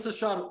 yeah, give us a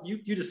shot,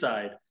 you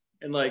decide,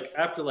 and like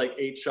after like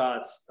 8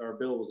 shots, our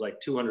bill was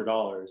like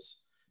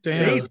 $200.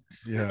 Damn.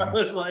 Yeah. I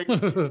was like,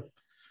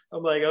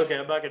 I'm like, okay,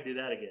 I'm not gonna do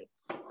that again.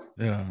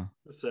 Yeah.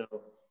 So.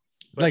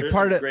 Like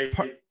part of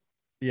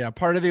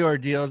the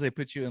ordeal is they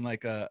put you in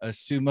like a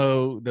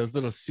sumo, those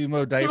little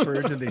sumo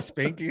diapers, and they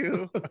spank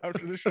you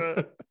after the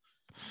shot.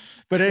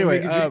 But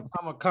anyway,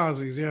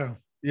 kamikazes,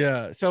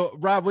 yeah. So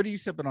Rob, what are you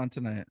sipping on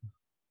tonight?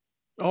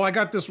 Oh, I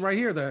got this right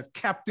here, the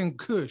Captain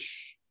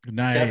Kush.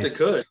 Nice. Captain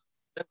Kush.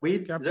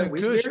 Captain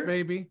Kush,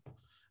 baby.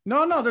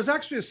 No, there's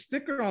actually a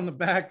sticker on the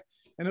back,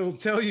 and it will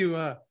tell you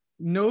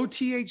no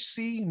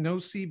THC, no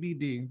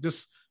CBD.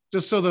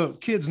 Just so the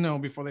kids know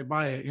before they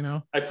buy it,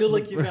 I feel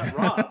like you got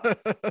robbed.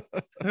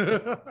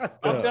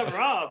 I've got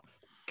robbed.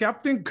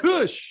 Captain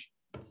Kush.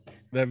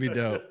 That'd be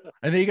dope.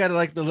 And then you got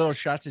like the little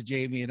shots of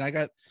Jamie, and I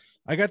got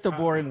the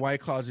boring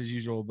White Claws as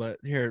usual. But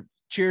here,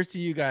 cheers to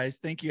you guys.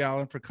 Thank you,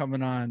 Alan, for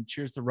coming on.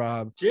 Cheers to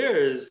Rob.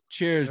 Cheers.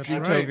 Drew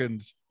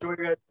Tokens.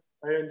 I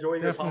enjoy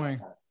your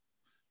podcast.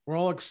 We're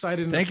all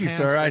excited. Thank you,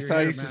 sir. I saw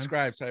you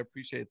subscribe, so I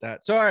appreciate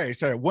that. Sorry.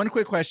 One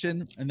quick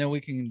question, and then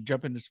we can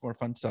jump into some more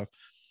fun stuff.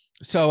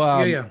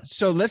 So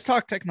so let's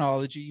talk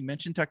technology. You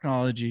mentioned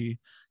technology.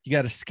 You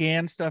got to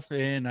scan stuff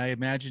in, I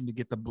imagine, to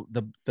get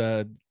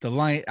the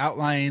line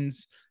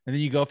outlines, and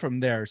then you go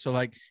from there. So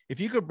like if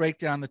you could break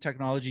down the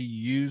technology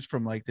you use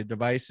from like the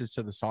devices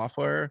to the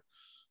software,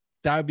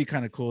 that would be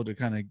kind of cool to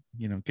kind of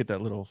get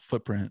that little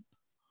footprint.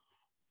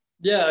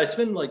 Yeah, I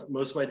spend like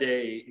most of my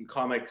day in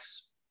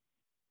comics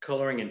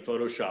coloring in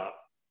Photoshop,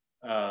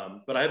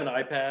 but I have an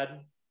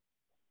iPad,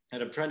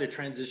 and I'm trying to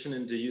transition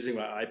into using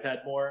my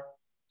iPad more.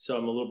 So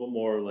I'm a little bit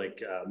more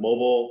like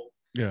mobile.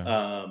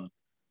 Yeah.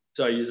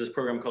 So I use this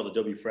program called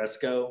Adobe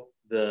Fresco.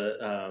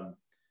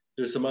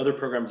 There's some other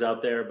programs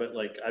out there, but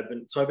like I've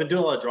been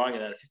doing a lot of drawing in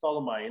that. If you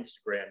follow my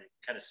Instagram, you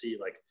can kind of see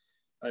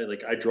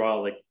I draw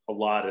like a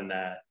lot in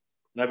that.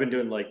 And I've been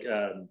doing like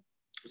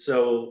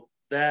so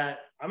that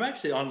I'm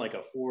actually on like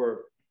a 4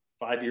 or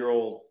 5 year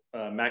old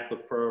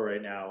MacBook Pro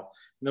right now.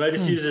 And then I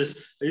just use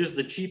this. I use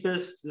the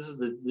cheapest. This is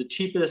the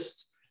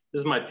cheapest.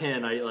 This is my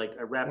pen. I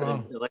wrap it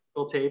in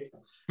electrical tape.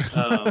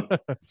 Thought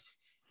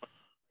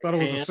it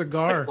was a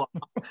cigar.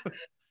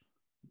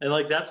 And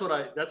like that's what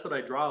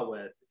I draw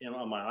with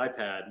on my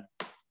iPad.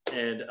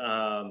 And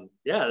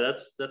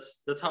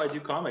that's how I do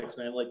comics,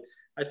 man. Like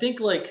I think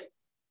like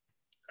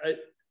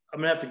I'm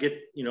gonna have to get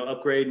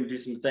upgrade and do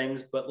some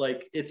things, but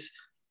like it's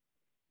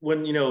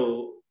when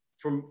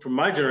from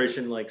my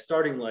generation, like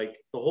starting like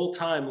the whole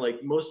time,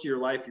 like most of your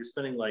life, you're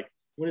spending like,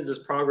 when is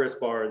this progress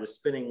bar, the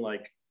spinning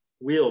like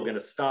wheel going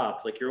to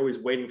stop? Like you're always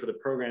waiting for the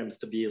programs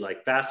to be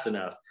like fast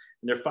enough,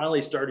 and they're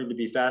finally starting to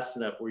be fast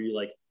enough where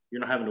you're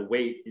not having to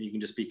wait, and you can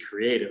just be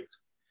creative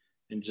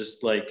and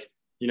just like,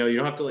 you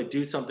don't have to like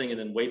do something and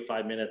then wait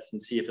 5 minutes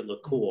and see if it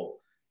looked cool.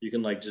 You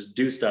can like just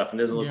do stuff, and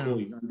it doesn't look cool,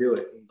 you can do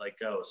it and like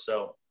go.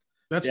 So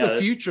that's the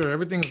future.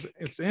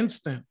 It's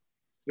instant.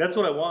 That's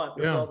what I want.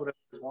 That's all what I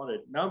always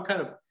wanted. Now I'm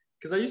kind of,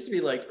 because I used to be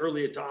like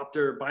early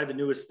adopter, buy the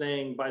newest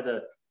thing,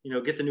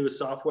 get the newest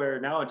software.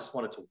 Now I just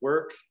want it to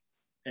work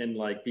and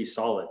like be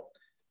solid,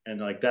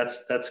 and like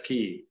that's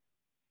key.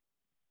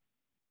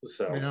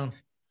 So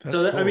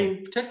cool. I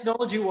mean,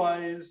 technology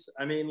wise,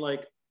 I mean,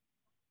 like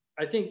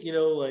I think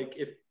like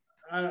if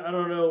I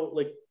don't know,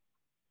 like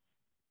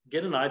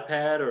get an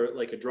iPad or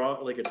like a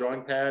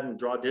drawing pad and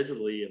draw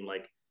digitally, and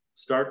like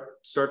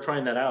start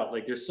trying that out.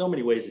 Like there's so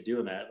many ways of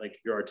doing that. Like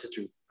if you're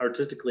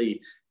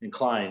artistically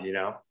inclined,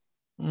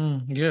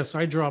 Yes,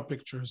 I draw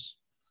pictures.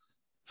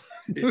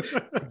 I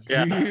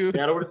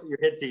don't want to see your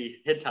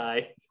head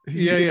tie.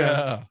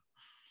 Yeah.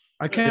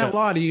 I can't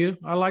lie to you.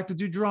 I like to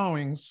do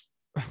drawings.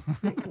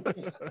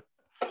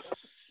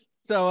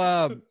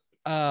 So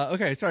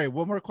okay, sorry,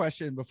 one more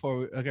question before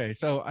we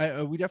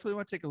definitely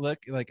want to take a look.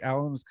 Like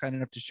Alan was kind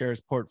enough to share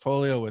his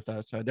portfolio with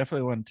us, so I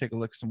definitely want to take a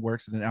look at some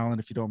works. And then Alan,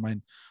 if you don't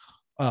mind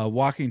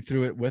walking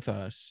through it with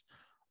us.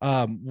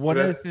 One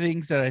of the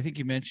things that I think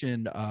you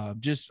mentioned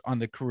just on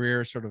the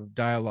career sort of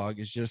dialogue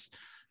is just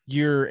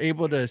you're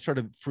able to sort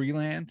of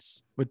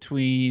freelance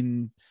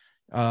between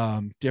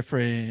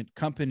different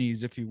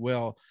companies, if you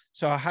will.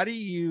 So how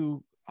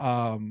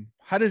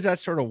does that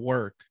sort of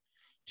work?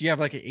 Do you have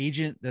like an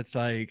agent that's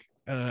like,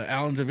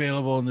 Alan's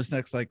available in this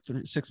next like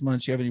 6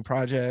 months? Do you have any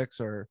projects,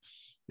 or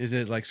is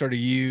it like sort of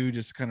you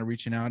just kind of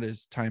reaching out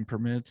as time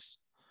permits?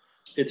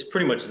 It's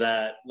pretty much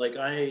that. Like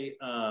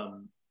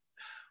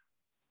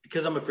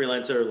because I'm a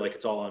freelancer, like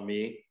it's all on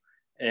me.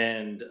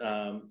 And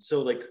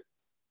so like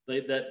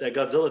that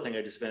Godzilla thing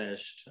I just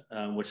finished,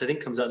 which I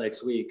think comes out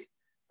next week.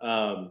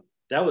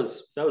 That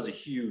was a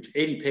huge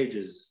 80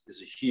 pages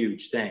is a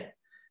huge thing.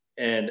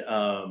 And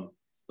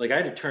like I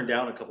had to turn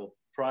down a couple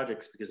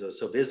projects because I was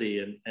so busy.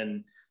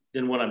 And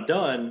then when I'm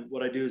done,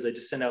 what I do is I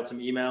just send out some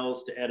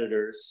emails to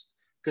editors.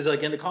 Because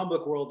like in the comic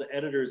book world, the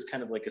editors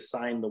kind of like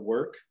assign the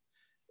work.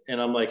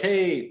 And I'm like,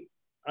 hey,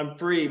 I'm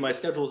free. My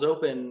schedule's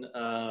open.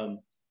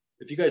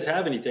 If you guys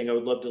have anything, I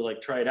would love to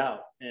like try it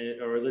out,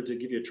 or I'd love to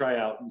give you a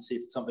tryout and see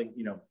if it's something,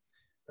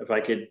 if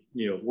I could,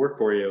 work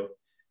for you.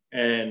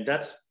 And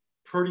that's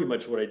pretty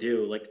much what I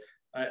do. Like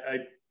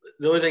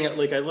the only thing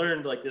like I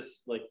learned like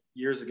this, like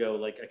years ago,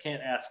 like I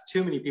can't ask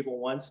too many people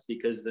once,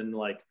 because then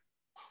like,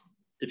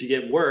 if you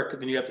get work,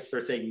 then you have to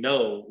start saying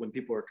no when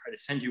people are trying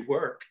to send you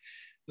work.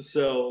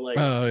 So like,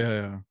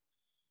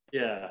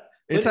 yeah.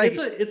 It's like,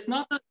 it's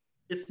not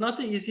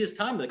the easiest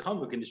time in the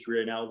comic book industry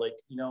right now. Like,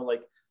 like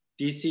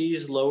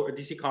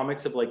DC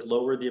Comics have like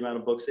lowered the amount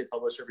of books they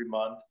publish every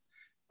month.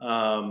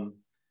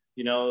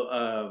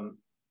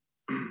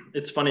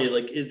 It's funny,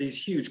 like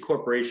these huge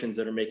corporations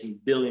that are making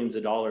billions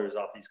of dollars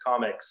off these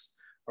comics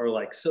are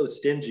like so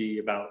stingy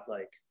about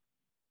like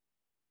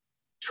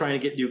trying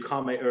to get new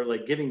comic, or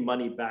like giving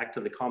money back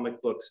to the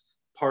comic books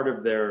part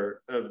of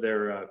their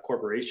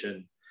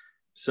corporation.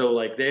 So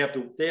like they have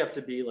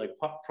to be like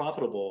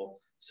profitable.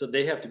 So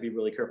they have to be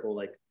really careful,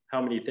 like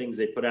how many things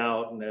they put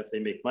out and if they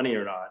make money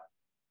or not,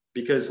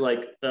 because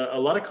like a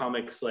lot of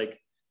comics,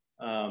 like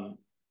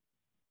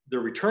they're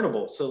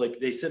returnable. So like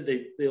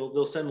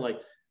they'll send like,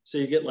 so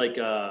you get like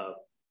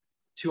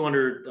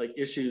 200 like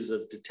issues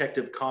of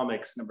Detective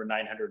Comics number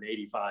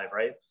 985,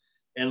 right?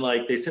 And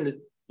like they send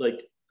it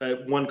like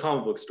at one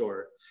comic book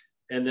store,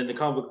 and then the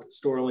comic book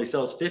store only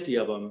sells 50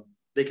 of them.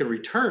 They can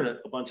return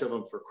a bunch of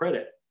them for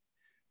credit.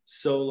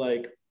 So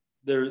like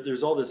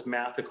there's all this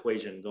math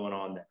equation going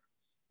on there.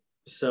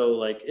 So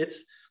like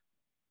it's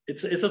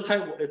a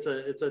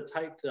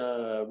tight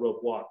rope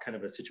walk kind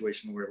of a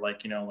situation where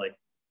like, like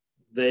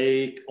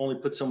they only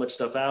put so much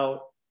stuff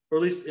out, or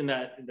at least in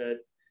that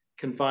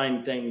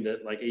confined thing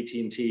that like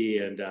AT&T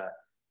and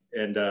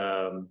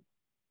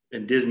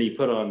Disney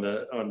put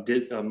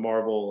on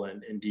Marvel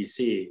and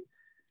DC.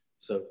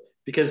 So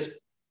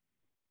because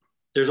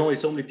there's only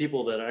so many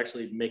people that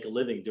actually make a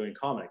living doing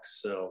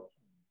comics, so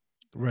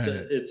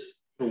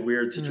it's a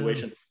weird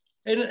situation.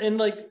 And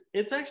like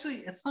it's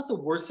not the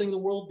worst thing in the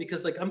world,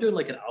 because like I'm doing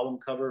like an album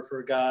cover for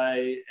a guy,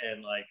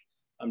 and like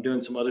I'm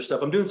doing some other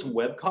stuff. I'm doing some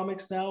web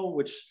comics now,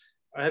 which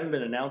I haven't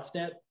been announced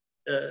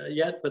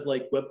yet, but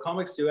like web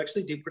comics do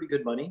pretty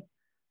good money,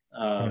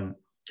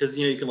 because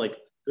you can like,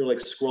 they're like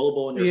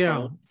scrollable in your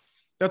phone.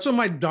 That's what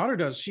my daughter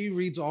does. She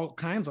reads all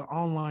kinds of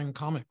online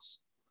comics.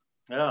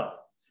 Yeah,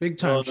 big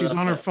time. Well, she's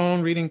on her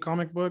phone reading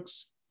comic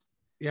books.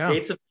 Yeah,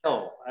 Gates of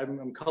Hell.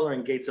 I'm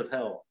coloring Gates of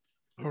Hell.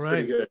 It's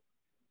pretty good.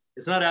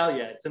 It's not out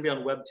yet. It's gonna be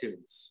on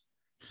Webtoons.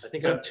 I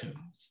think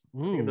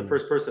I'm the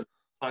first person to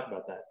talk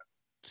about that.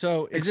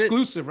 So is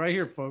exclusive right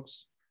here,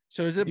 folks.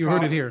 So is it? You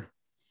heard it here.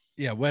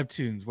 Yeah,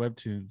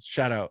 Webtoons.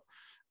 Shout out.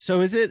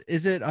 So is it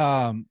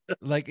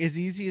like as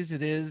easy as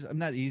it is? I'm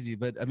not easy,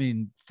 but I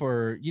mean,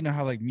 for you know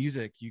how like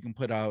music, you can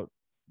put out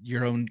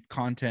your own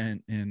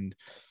content and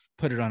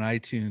put it on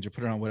iTunes or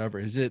put it on whatever.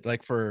 Is it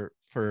like for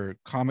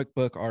comic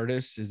book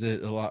artists? Is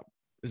it a lot?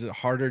 Is it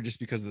harder just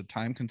because of the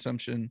time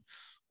consumption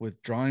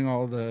with drawing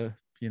all the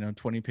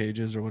 20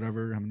 pages or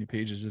whatever, how many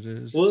pages it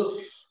is? Well,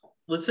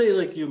 let's say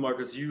like you,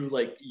 Marcus, you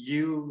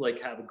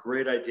have a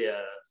great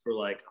idea for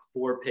like a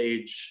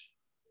 4-page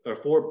or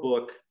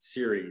 4-book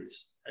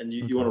series, and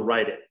you want to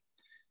write it.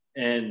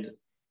 And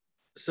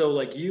so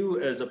like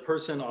you as a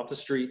person off the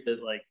street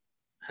that like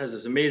has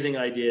this amazing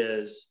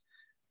ideas,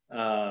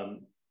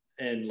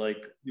 and like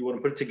you want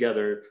to put it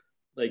together,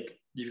 like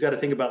you've got to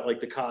think about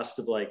like the cost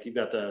of like you've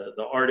got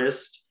the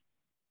artist,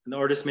 and the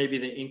artist may be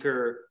the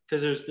inker,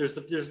 because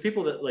there's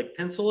people that like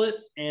pencil it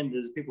and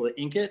there's people that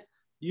ink it.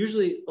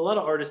 Usually a lot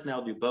of artists now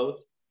do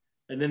both.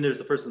 And then there's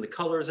the person that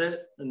colors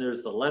it, and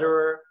there's the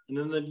letterer, and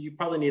then you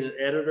probably need an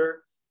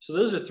editor. So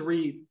those are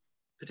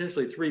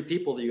potentially three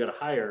people that you got to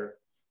hire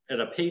at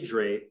a page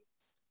rate.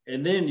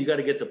 And then you got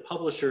to get the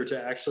publisher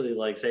to actually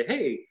like say,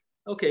 hey,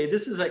 okay,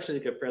 this is actually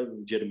like a fairly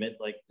legitimate,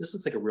 like this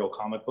looks like a real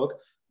comic book.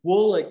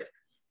 Well,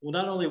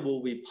 not only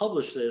will we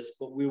publish this,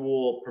 but we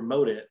will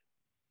promote it.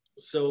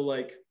 So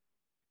like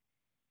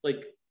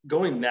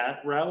going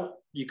that route,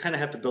 you kind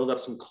of have to build up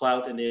some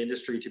clout in the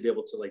industry to be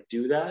able to like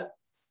do that.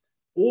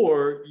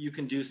 Or you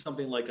can do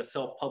something like a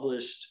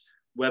self-published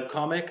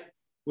webcomic,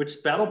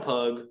 which Battle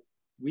Pug,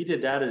 we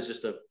did that as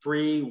just a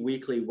free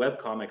weekly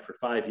webcomic for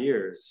 5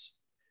 years.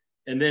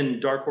 And then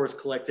Dark Horse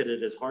collected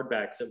it as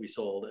hardbacks that we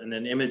sold. And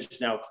then Image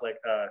now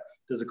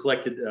does a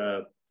collected,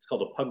 it's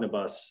called a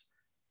Pugnabus.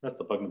 That's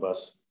the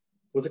Pugnabus.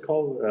 What's it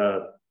called?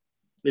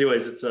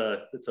 Anyways, it's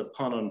a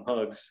pun on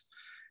pugs.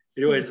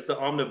 Anyways, it's an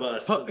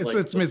omnibus.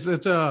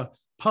 It's a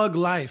pug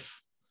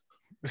life.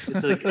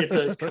 It's a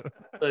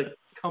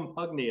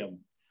compugnium.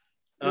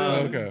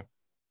 Okay.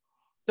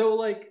 So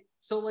like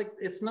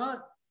it's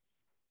not.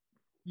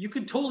 You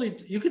could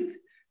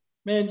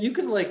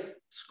like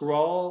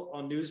scrawl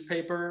on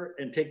newspaper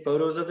and take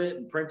photos of it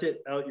and print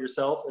it out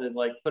yourself and then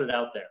like put it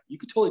out there. You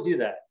could totally do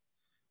that.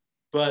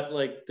 But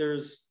like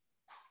there's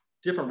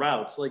different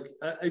routes. Like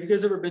have you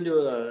guys ever been to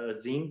a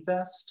zine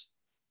fest?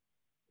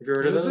 Have you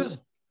heard of those?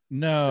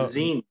 No.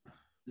 Zine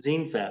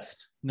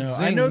fest. No,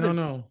 Zine, I know that.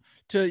 No.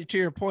 To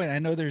your point, I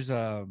know there's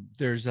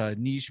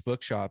niche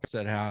bookshops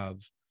that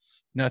have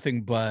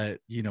nothing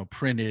but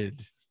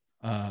printed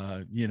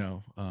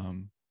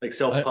like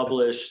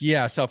self-published.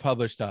 Yeah,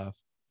 self-published stuff.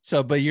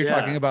 So, but you're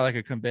talking about like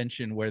a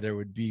convention where there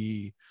would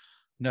be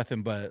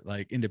nothing but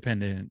like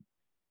independent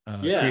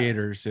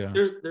creators. Yeah.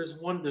 There's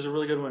a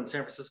really good one in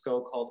San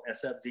Francisco called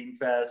SF Zine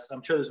Fest.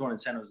 I'm sure there's one in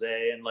San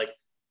Jose,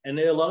 and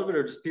a lot of it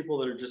are just people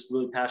that are just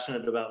really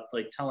passionate about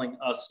like telling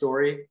a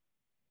story,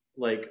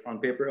 like on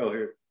paper. Oh,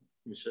 here,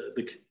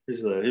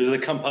 here's the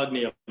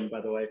compugnium,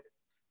 by the way.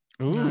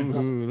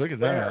 Ooh, look at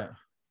that.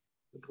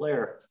 The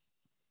glare.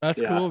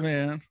 That's cool,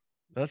 man.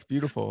 That's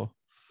beautiful.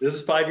 This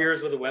is 5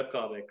 years with the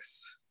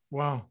webcomics.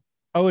 Wow.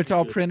 Oh, it's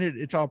all printed.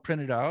 It's all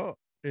printed out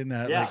in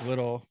that like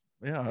little.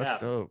 Yeah,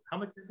 that's dope. How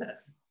much is that?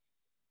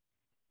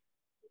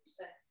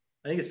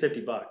 I think it's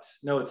 $50.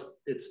 No,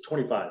 it's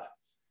 25.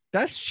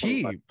 That's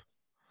cheap. 25.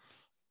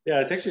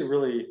 Yeah, it's actually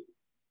really.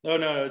 Oh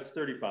no, it's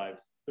 35.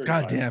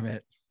 God damn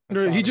it!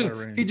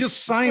 He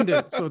just signed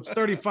it, so it's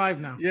 35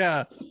 now.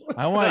 Yeah,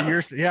 I want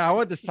I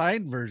want the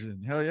signed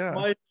version. Hell yeah.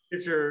 My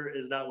signature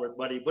is not worth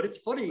money, but it's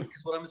funny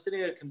because when I'm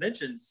sitting at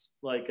conventions,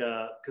 like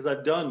because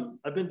I've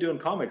been doing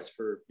comics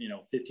for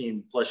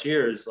 15 plus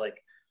years,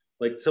 like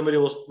somebody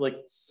will like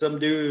some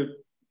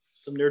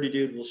nerdy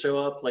dude will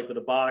show up like with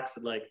a box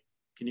and like,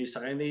 can you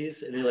sign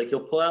these? And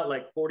he'll pull out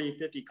like 40,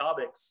 50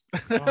 comics.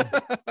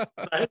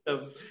 Sign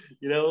them,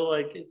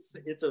 like it's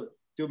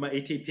doing my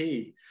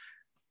ATP.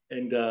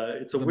 And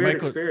it's a weird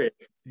experience.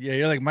 Yeah,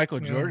 you're like Michael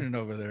Jordan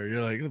over there.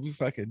 You're like, let me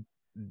fucking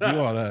do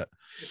all that.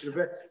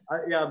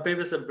 I'm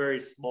famous in a very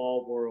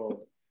small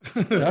world.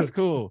 That's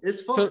cool.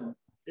 It's fun.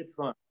 It's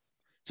fun.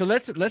 So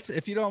let's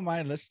if you don't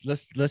mind,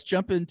 let's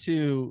jump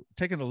into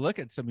taking a look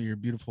at some of your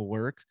beautiful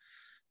work.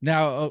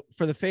 Now,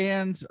 for the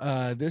fans,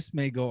 this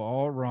may go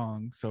all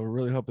wrong, so we're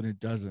really hoping it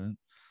doesn't.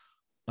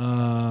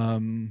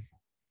 Holy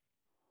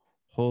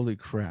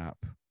crap.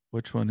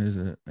 Which one is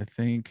it? I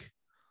think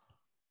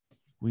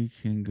we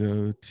can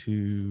go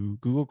to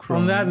Google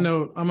Chrome. On that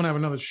note, I'm going to have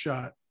another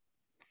shot.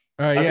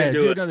 All right, yeah,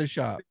 do another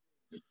shot.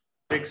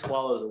 Big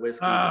swallows of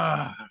whiskey.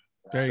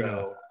 There you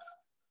go.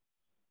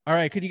 All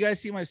right, can you guys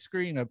see my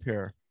screen up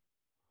here?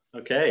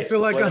 Okay. I feel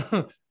like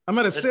I'm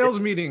at a sales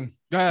meeting.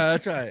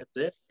 That's right.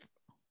 That's it.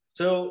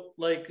 So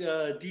like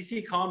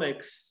DC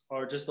Comics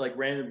are just like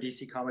random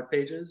DC comic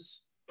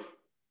pages.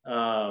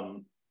 I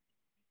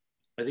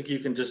think you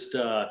can just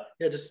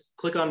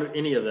click on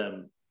any of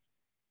them.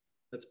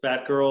 That's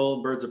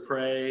Batgirl, Birds of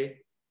Prey.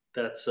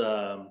 That's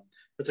a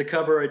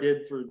cover I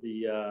did for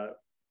it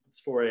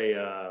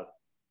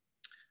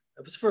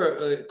was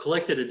for a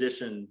collected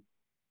edition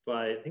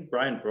by I think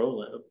Brian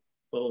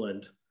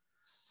Boland.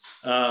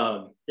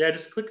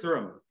 Just click through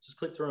them.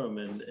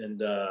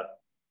 And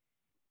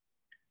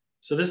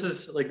So this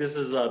is this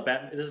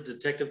is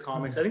Detective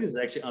Comics. I think this is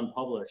actually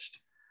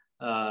unpublished.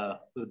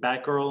 With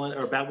Batgirl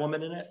or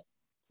Batwoman in it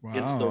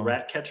against the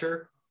Rat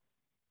Catcher.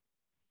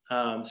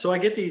 So I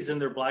get these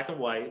and they're black and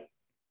white.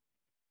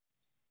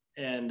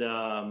 And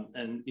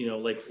you know,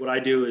 like what I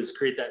do is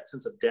create that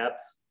sense of depth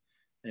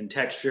and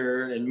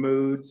texture and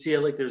mood. See,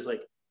 like there's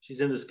like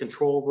she's in this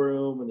control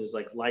room and there's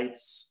like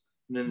lights,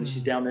 and then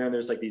she's down there and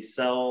there's like these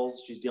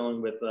cells. She's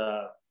dealing with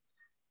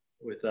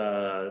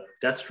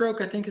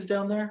Deathstroke, I think, is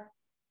down there.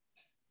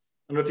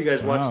 I don't know if you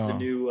guys watched the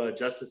new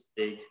Justice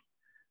League.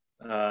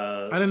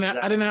 I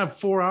didn't have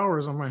 4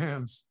 hours on my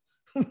hands.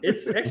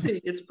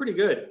 it's pretty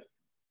good.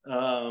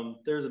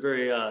 There's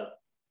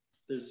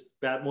there's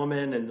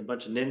Batwoman and a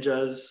bunch of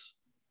ninjas.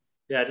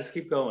 Yeah, just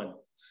keep going.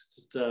 It's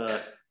just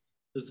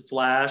there's the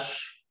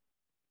Flash,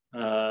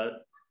 the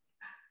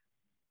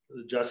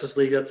Justice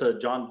League. That's a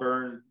John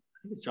Byrne. I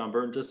think it's John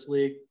Byrne Justice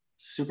League.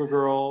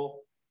 Supergirl.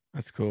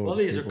 That's cool. All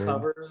these are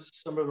covers.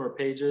 Some of them are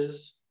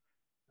pages.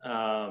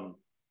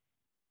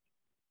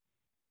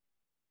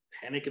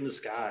 Panic in the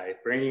Sky,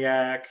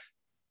 Brainiac.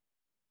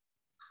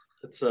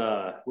 That's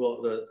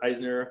the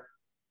Eisner.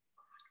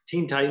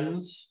 Teen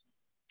Titans.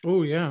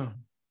 Oh yeah.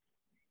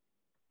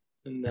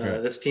 And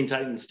that's Teen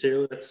Titans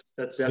too. That's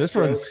this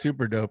one's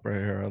super dope right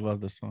here. I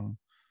love this one.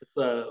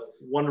 It's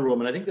Wonder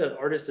Woman. I think the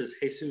artist is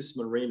Jesus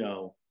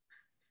Moreno.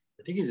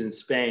 I think he's in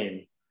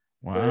Spain.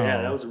 Wow. But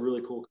yeah, that was a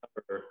really cool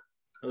cover.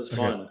 That was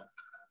fun.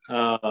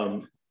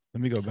 Let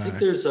me go back. I think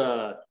there's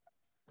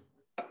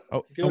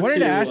I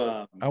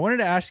wanted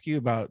to ask you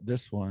about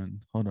this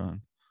one. Hold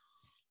on.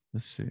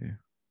 Let's see.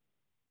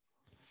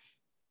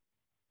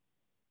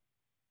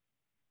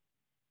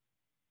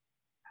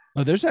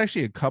 Oh, there's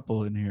actually a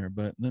couple in here,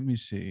 but let me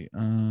see.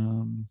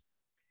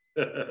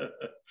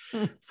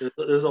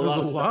 there's a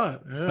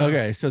lot. Yeah.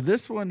 Okay, so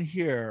this one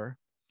here.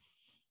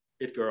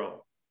 It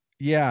Girl.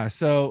 Yeah,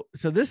 so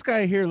this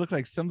guy here looked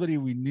like somebody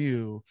we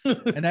knew,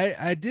 and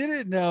I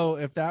didn't know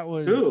if that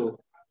was who.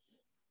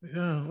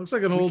 Yeah, looks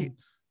like an old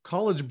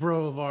college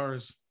bro of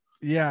ours.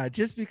 Yeah,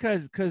 just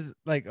because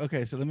like,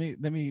 okay, so let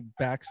me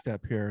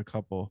backstep here a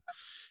couple.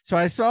 So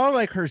I saw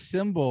like her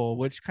symbol,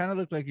 which kind of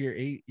looked like your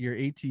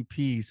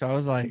ATP. So I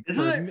was like,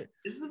 isn't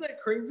that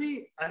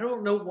crazy? I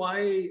don't know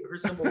why her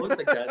symbol looks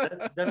like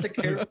that. That's a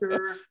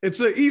character. It's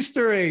an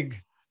Easter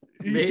egg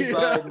made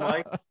by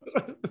Mike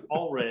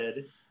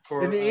Allred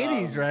in the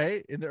 80s,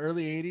 right? In the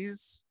early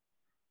 80s.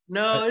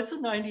 No, it's a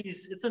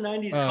 90s. It's a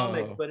 90s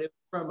comic, but it's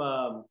from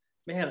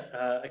I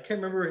can't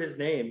remember his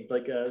name,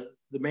 like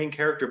the main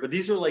character. But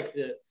these are like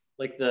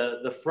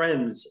the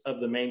friends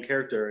of the main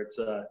character. It's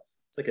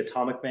like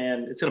Atomic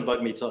Man. It's gonna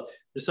bug me till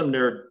there's some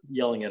nerd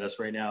yelling at us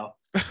right now.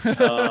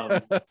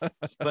 But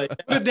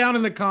put it down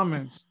in the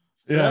comments.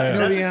 Yeah, I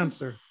know the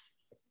answer.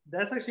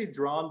 That's actually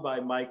drawn by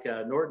Mike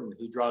Norton,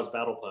 who draws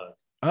Battle Plug.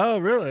 Oh,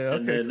 really?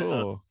 Okay,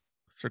 cool.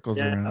 Circles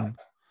around.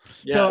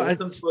 Yeah, so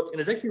this book, and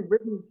it's actually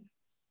written.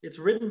 It's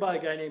written by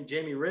a guy named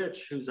Jamie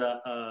Rich, who's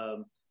a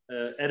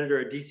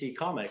editor at DC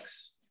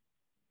Comics.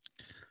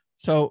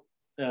 So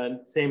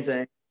same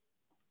thing.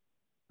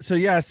 So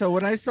yeah, so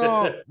when I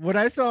saw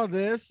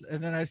this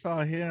and then I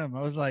saw him,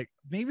 I was like,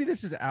 maybe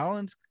this is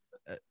Alan's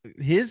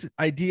his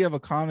idea of a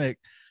comic,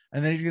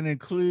 and then he's gonna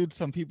include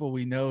some people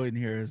we know in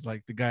here as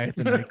like the guy at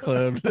the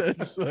nightclub.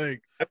 It's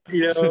like,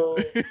 you know,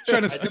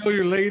 trying to steal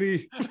your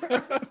lady.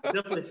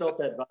 Definitely felt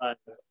that vibe.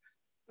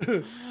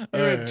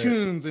 You're at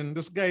Tunes and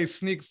this guy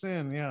sneaks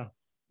in. Yeah,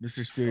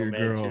 Mr. Steal Your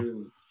Girl.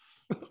 Tunes.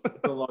 It's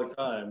been a long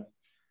time.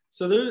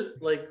 So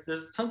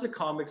there's tons of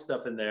comic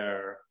stuff in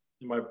there.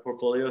 In my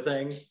portfolio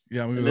thing.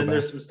 Yeah, and then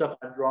there's some stuff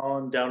I've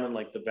drawn down in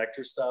like the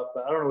vector stuff,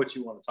 but I don't know what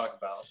you want to talk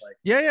about. Like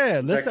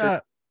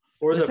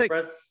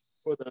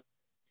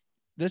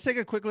let's take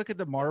a quick look at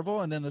the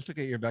Marvel and then let's look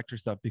at your vector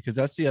stuff, because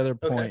that's the other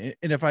point. Okay.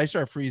 And if I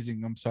start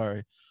freezing, I'm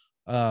sorry.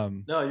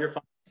 No, you're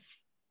fine.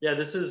 Yeah,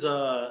 this is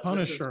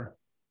Punisher.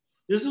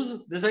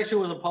 This actually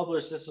wasn't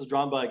published. This was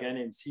drawn by a guy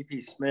named C.P.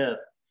 Smith,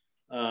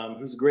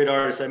 who's a great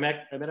artist. I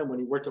met him when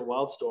he worked at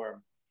Wildstorm.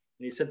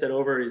 And he sent that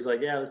over. He's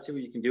like, yeah, let's see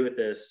what you can do with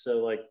this.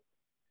 So like,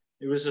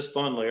 it was just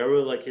fun. Like, I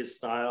really like his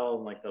style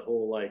and like the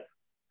whole like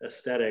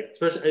aesthetic.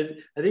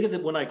 Especially, I think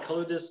that when I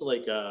colored this,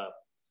 like I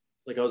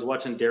was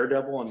watching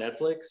Daredevil on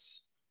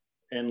Netflix,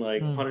 and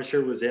like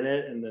Punisher was in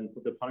it, and then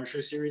the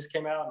Punisher series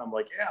came out, and I'm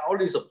like, yeah, I'll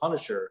do some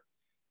Punisher.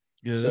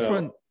 Yeah,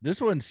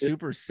 this one's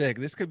super sick.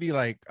 This could be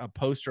like a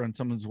poster on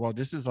someone's wall.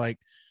 This is like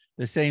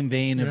the same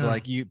vein of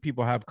like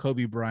people have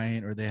Kobe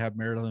Bryant or they have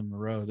Marilyn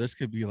Monroe. This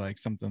could be like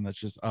something that's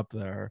just up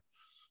there.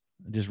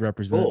 Just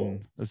representing. Cool.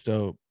 That's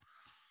dope.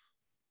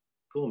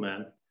 Cool, man.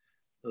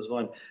 That was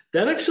fun.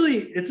 That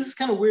actually, this is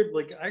kind of weird.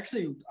 Like,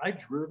 actually, I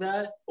drew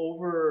that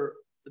over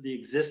the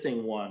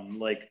existing one,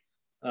 like,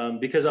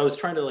 because I was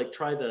trying to like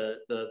try the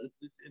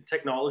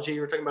technology you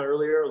were talking about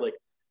earlier. Like,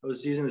 I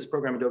was using this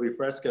program Adobe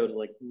Fresco to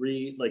like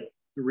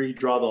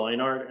redraw the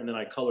line art, and then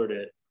I colored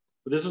it.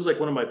 But this was like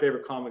one of my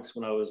favorite comics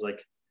when I was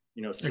like,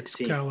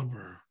 16.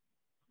 Excalibur.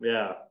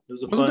 Yeah, it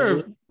was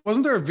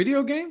wasn't there a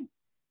video game?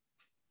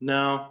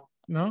 No.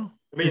 No,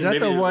 is that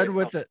the one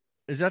with the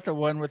Is that the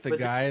one with the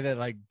guy that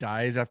like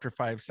dies after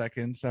 5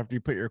 seconds after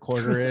you put your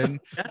quarter in?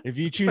 If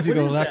you choose to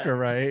go left or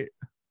right.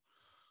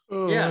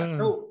 Oh, yeah,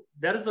 no,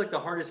 that is like the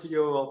hardest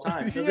video of all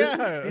time. So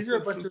these are a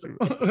bunch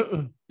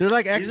of they're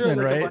like X-Men,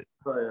 right?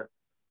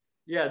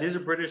 Yeah, these are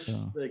British,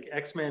 like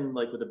X-Men,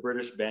 like with a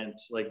British bent.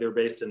 Like they're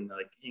based in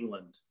like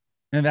England.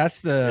 And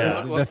that's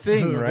the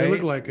thing, right? They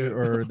look like it.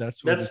 Or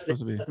that's what it's supposed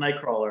to be. That's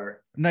Nightcrawler.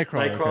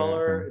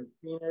 Nightcrawler, and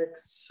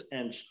Phoenix,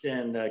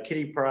 and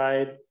Kitty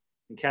Pryde,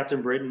 and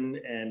Captain Britain,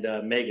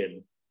 and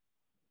Megan,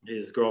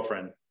 his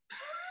girlfriend.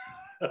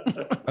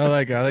 I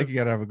like you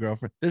gotta have a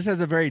girlfriend. This has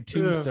a very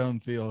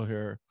Tombstone feel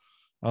here.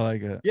 I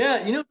like it.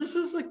 Yeah, you know, this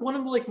is like one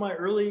of like my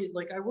early,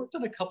 like I worked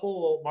on a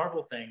couple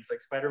Marvel things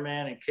like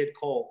Spider-Man and Kid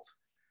Colt.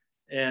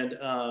 And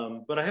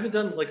but I haven't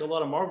done like a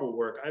lot of Marvel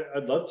work.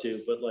 I'd love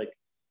to, but like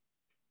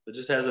it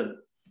just hasn't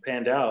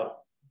panned out.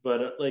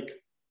 But like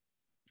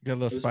got a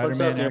little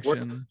Spider-Man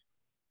action.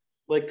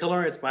 Like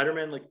coloring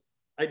Spider-Man. Like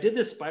I did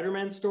this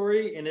Spider-Man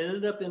story and it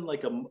ended up in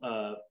like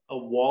a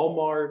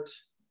Walmart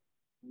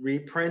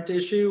reprint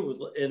issue,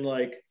 and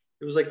like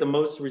it was like the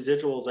most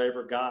residuals I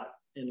ever got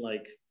in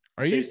like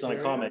based on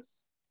a comic.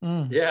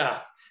 Yeah.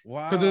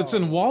 Wow. Because it's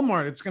in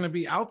Walmart, it's gonna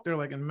be out there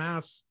like in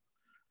mass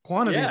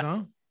quantities,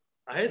 huh?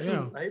 I had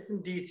some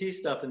DC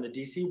stuff in the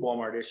DC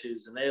Walmart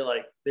issues, and they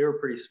were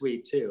pretty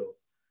sweet too.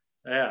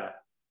 Yeah,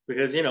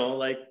 because you know,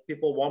 like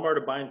people Walmart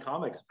are buying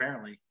comics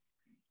apparently.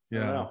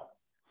 Yeah.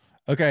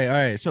 Okay. All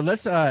right. So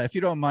let's, if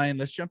you don't mind,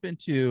 let's jump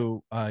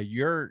into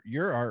your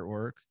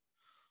artwork.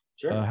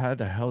 Sure. How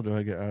the hell do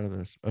I get out of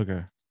this?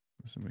 Okay.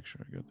 Let's make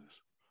sure I get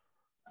this.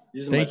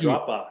 Using my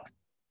Dropbox,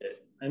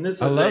 and this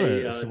is I love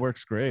it. It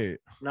works great.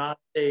 Not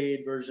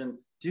paid version.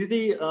 Do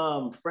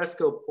the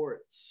fresco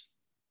ports.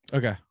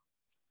 Okay.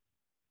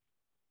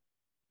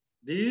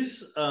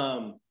 These,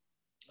 I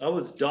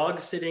was dog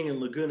sitting in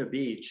Laguna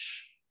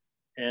Beach,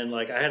 and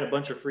like I had a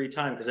bunch of free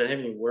time because I didn't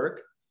have any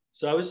work.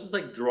 So I was just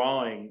like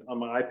drawing on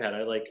my iPad.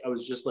 I'm like,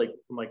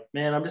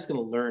 man, I'm just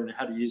gonna learn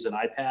how to use an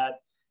iPad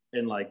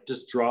and like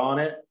just draw on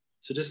it.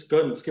 So just go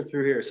ahead and skip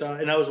through here. So,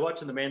 and I was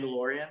watching The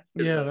Mandalorian.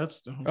 Yeah,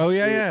 that's. Oh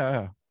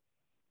yeah.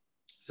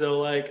 So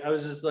like I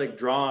was just like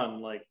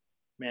drawing like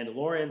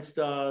Mandalorian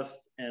stuff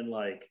and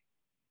like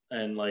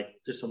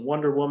there's some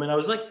Wonder Woman. I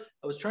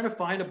was trying to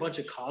find a bunch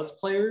of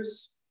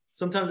cosplayers.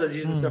 Sometimes I was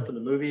using stuff from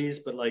the movies,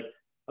 but like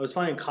I was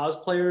finding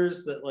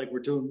cosplayers that like were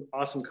doing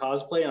awesome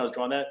cosplay, and I was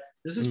drawing that.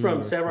 This is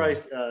from Samurai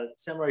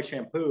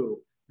Shampoo.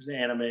 It's an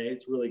anime.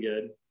 It's really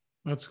good.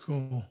 That's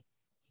cool.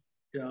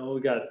 You know,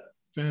 we got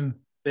Finn.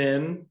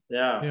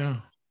 Yeah.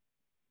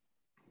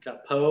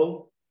 Got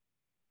Poe.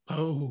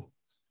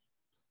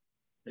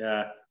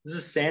 Yeah. This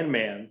is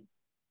Sandman.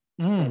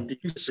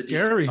 He's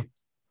scary.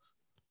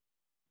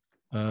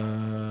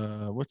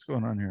 What's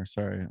going on here?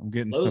 Sorry, I'm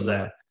getting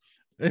some.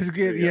 It's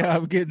good. Yeah,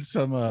 I'm getting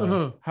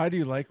some. How do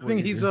you like? I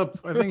think he's up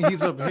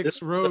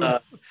Hicks Road.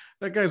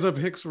 That guy's up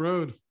Hicks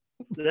Road.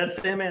 That's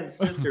Sandman's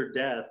sister,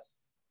 Death.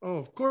 Oh,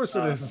 of course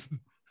it is.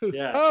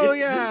 Yeah. Oh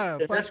yeah,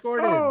 Flash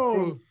Gordon.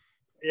 Oh,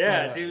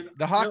 yeah, dude.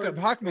 The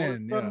Hawkman.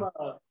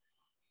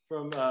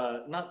 From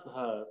not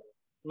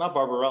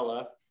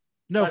Barbarella.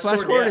 No,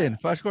 Flash Gordon.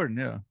 Flash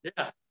Gordon.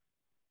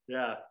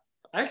 Yeah.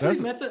 I actually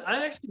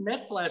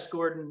met Flash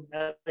Gordon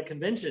at a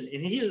convention,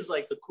 and he is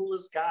like the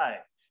coolest guy.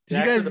 Did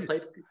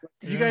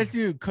you guys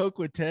do Coke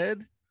with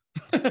Ted?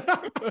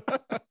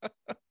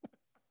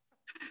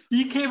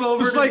 He came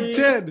over just like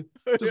Ted,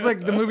 just like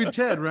the movie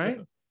Ted,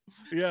 right?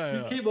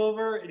 Yeah. He came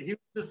over and he was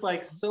just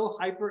like so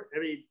hyper. I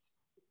mean,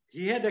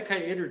 he had that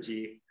kind of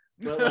energy,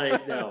 but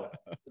like no.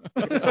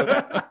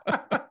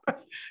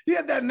 He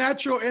had that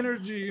natural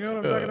energy. You know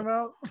what I'm talking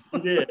about? He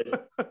did.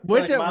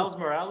 What's like Miles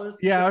Morales?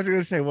 Yeah, I was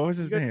gonna say, what was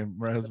his name?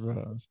 Miles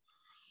Morales.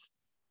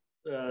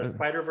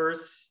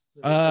 Spider-Verse.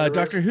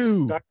 Doctor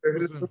Who.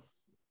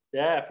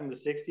 Yeah, from the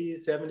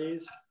 60s,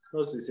 70s,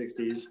 mostly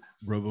 60s.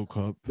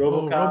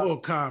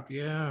 RoboCop.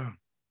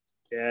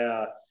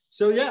 Yeah.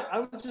 So yeah, I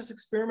was just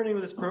experimenting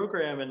with this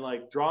program and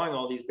like drawing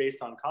all these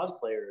based on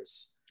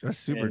cosplayers. That's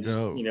super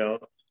dope. You know,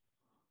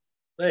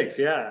 thanks.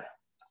 Yeah.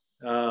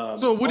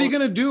 So what are you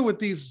gonna do with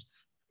these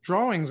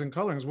drawings and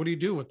colorings? What do you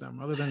do with them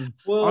other than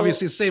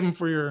obviously save them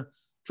for your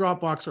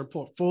Dropbox or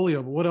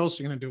portfolio? But what else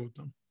are you gonna do with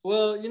them?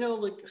 Well, you know,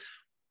 like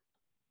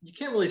you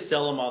can't really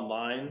sell them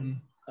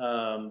online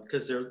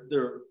because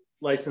they're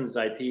licensed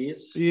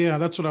IPs. Yeah,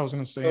 that's what I was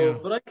gonna say. So,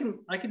 but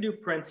I can do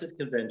prints at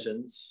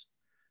conventions.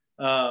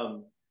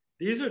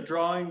 These are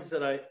drawings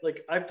that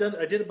I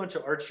did a bunch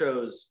of art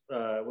shows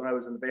when I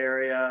was in the Bay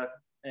Area,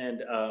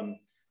 and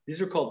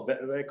these are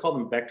I call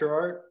them vector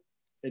art,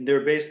 and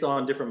they're based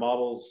on different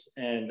models,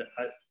 and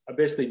I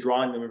basically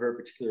drawing them in a very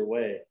particular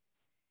way.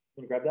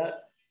 Want to grab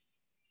that?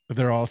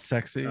 They're all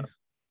sexy.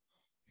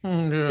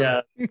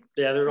 Yeah,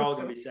 they're all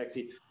gonna be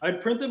sexy.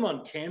 I'd print them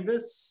on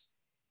canvas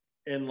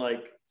and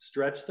like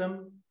stretch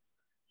them.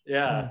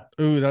 Yeah.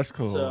 Ooh, that's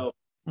cool. So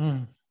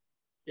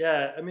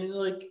yeah, I mean,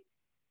 like,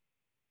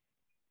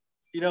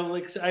 you know,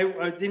 like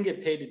I didn't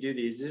get paid to do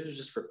these. This was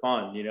just for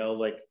fun, you know,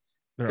 like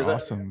they're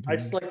awesome. I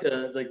just like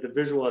the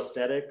visual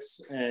aesthetics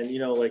and, you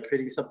know, like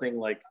creating something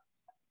like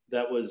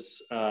that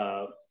was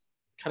kind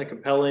of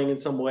compelling in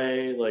some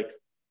way. Like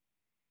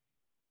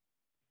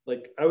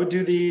I would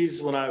do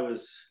these when I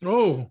was.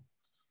 Oh,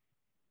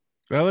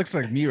 that looks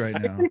like me right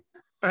now.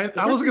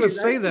 I was gonna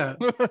say that.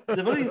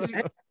 The funny is,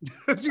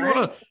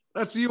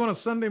 that's you on a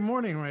Sunday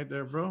morning right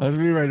there, bro. That's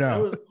me right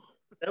now.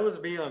 That was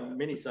me on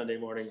many Sunday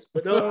mornings.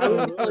 But no, I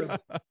would like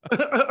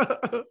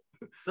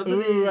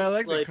Ooh, I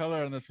like the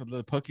color on this one,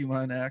 the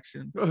Pokemon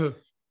action.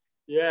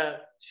 Yeah,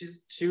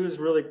 she's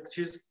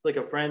like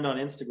a friend on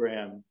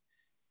Instagram.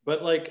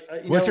 But like,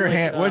 what's her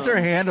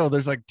handle?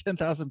 There's like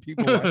 10,000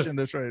 people watching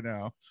this right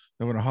now.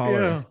 They want to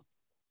holler.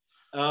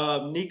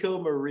 Yeah.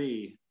 Nico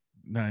Marie.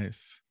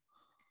 Nice.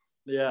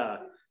 Yeah,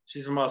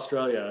 she's from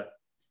Australia.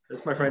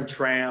 That's my friend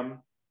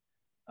Tram.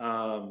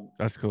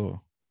 That's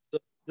cool. So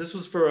this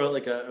was for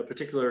a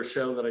particular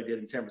show that I did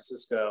in San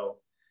Francisco.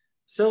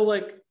 So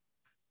like,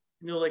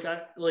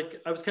 I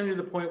was kind of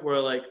to the point where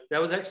like that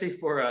was actually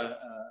for a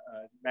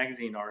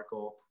magazine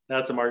article.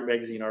 That's a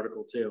magazine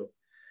article too.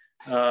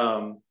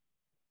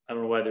 I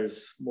don't know why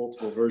there's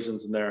multiple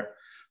versions in there,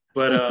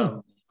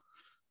 but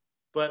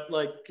but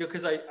like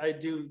because I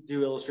do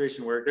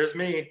illustration work. There's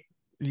me.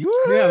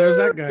 Yeah, there's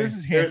that guy. This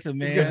is handsome,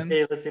 man.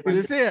 Hey, let's see if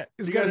this it.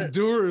 This guy's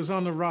doer is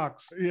on the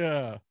rocks.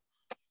 Yeah.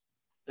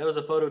 That was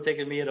a photo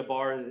taken me at a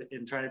bar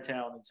in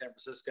Chinatown in San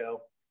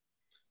Francisco.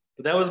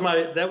 But that was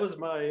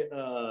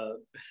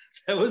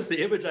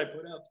the image I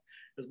put up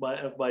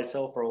of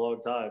myself for a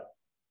long time.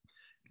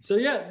 So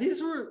yeah,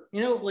 these were,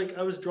 like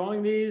I was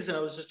drawing these and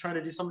I was just trying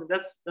to do something.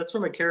 That's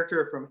from a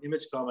character from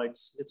Image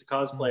Comics. It's a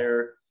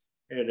cosplayer,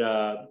 and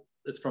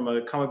it's from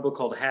a comic book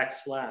called Hack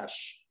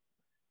Slash.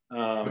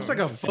 Looks like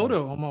a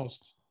photo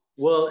almost.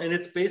 Well, and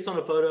it's based on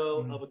a photo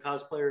of a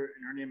cosplayer,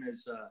 and her name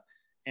is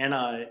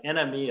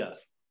Anna Mia.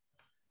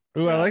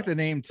 Ooh, I like the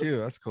name too.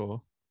 That's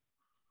cool.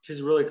 She's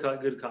a really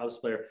good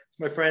cosplayer. It's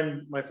my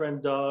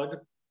friend Dog,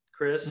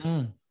 Chris,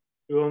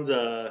 who owns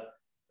a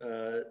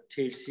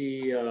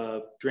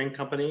THC drink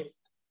company.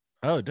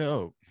 Oh,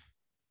 dope.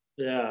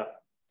 Yeah.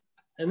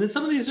 And then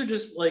some of these are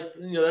just like,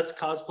 that's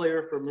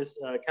cosplayer for Miss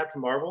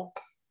Captain Marvel.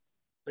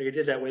 Like I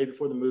did that way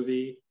before the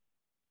movie.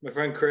 My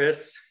friend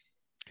Chris.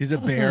 He's a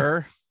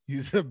bear.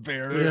 He's a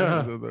bear.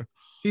 Yeah.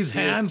 He's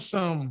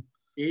handsome.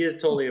 He is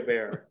totally a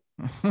bear.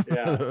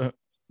 Yeah.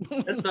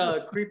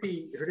 That's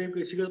creepy. Her name,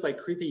 she goes by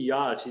Creepy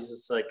Yacht. She's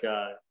just like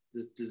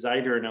this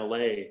designer in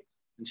LA.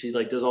 And she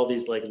like does all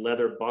these like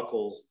leather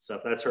buckles and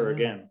stuff. That's her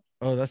again.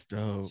 Oh, that's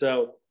dope.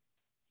 So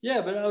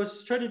yeah, but I was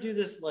just trying to do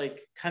this like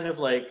kind of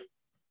like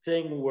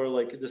thing where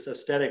like this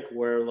aesthetic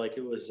where like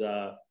it was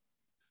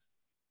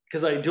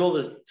because I do all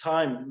this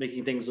time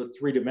making things look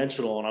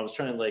three-dimensional, and I was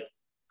trying to like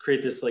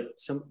create this like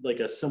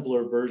a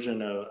simpler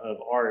version of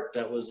art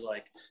that was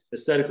like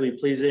aesthetically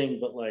pleasing,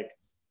 but like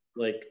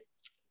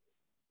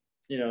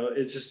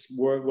it's just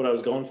what I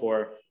was going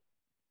for.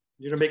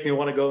 You're gonna make me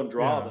want to go and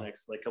draw the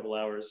next like couple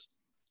hours.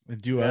 And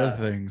do other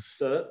things.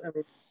 So I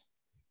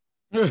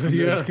mean,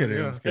 just kidding.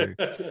 Yeah. Just kidding.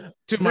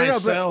 To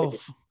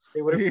myself.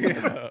 Hey, whatever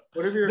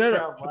your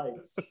crowd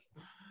likes.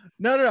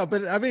 No.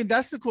 But I mean,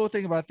 that's the cool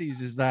thing about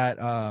these is that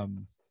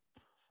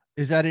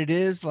it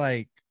is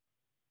like,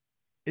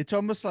 it's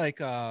almost like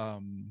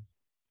going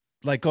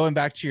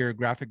back to your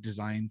graphic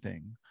design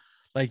thing.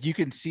 Like you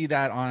can see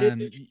that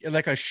on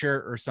like a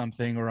shirt or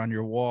something or on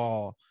your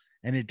wall,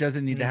 and it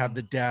doesn't need to have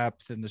the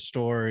depth and the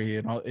story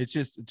and all. It's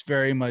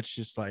very much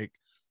just like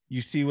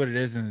you see what it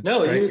is, and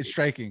it's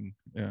striking.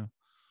 Yeah.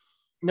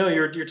 No,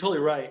 you're totally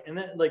right. And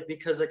then like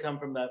because I come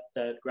from that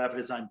graphic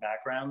design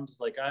background,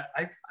 like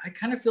I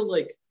kind of feel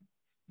like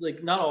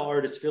not all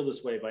artists feel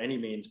this way by any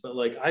means, but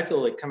like I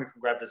feel like coming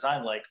from graphic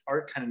design, like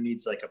art kind of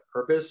needs like a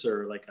purpose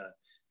or like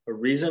a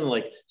reason.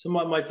 Like some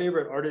of my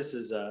favorite artists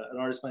is an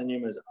artist by the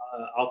name is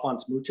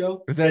Alphonse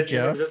Mucho. Is that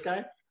Jeff? This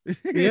guy?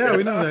 Yeah,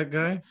 we know that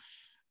guy.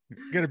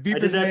 Gotta beep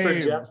his name.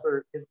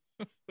 For Jeff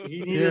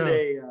he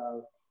needed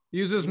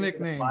use his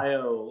nickname.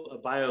 A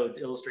bio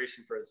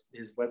illustration for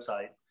his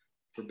website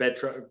for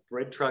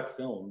Bread Truck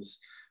Films.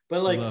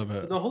 But like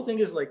the whole thing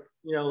is like,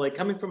 like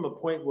coming from a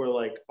point where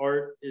like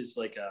art is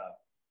like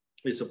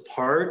is a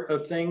part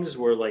of things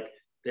where like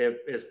they have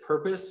as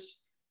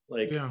purpose.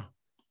 Like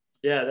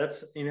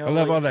that's I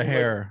love all the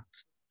hair.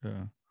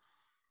 Yeah.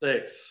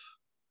 Thanks.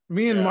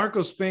 Me and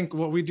Marcos think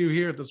what we do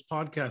here at this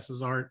podcast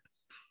is art.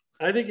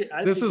 I think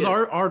this is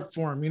our art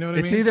form. You know what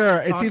I mean?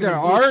 It's either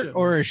art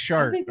or a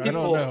shark. I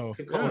don't know.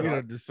 I'm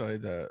gonna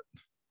decide that.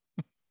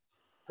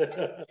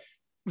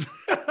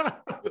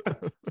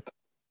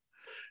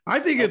 I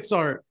think it's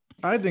art.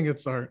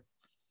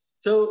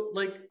 So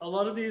like a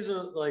lot of these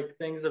are like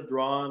things I've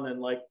drawn and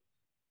like,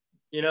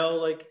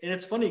 like, and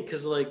it's funny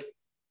because like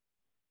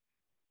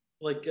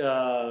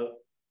I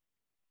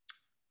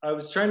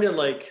was trying to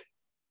like,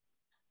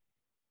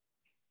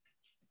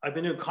 I've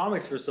been doing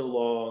comics for so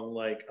long,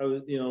 like I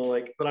was,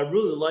 but I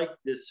really like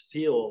this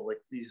feel, like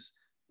these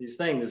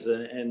things,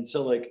 and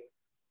so like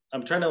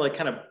I'm trying to like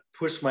kind of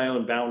push my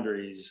own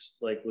boundaries,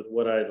 like with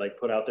what I like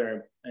put out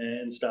there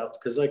and stuff,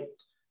 because like,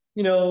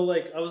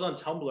 like I was on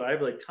Tumblr, I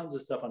have like tons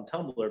of stuff on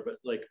Tumblr, but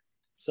like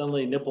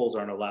suddenly nipples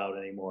aren't allowed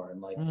anymore,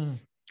 and like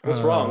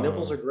What's wrong?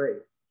 Nipples are great,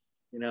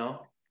 you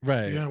know?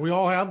 Right. Yeah, we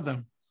all have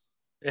them.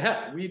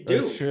 Yeah, we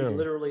do. That's true. We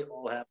literally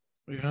all have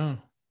them. Yeah.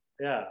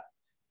 Yeah.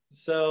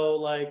 So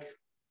like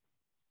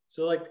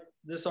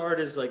this art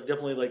is like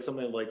definitely like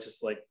something like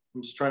just like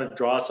I'm just trying to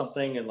draw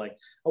something and like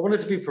I want it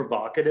to be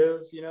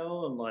provocative, you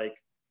know, and like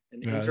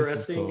and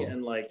interesting cool.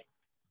 and like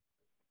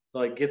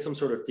get some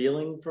sort of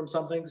feeling from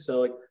something.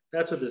 So like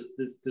that's what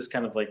this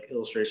kind of like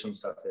illustration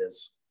stuff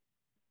is.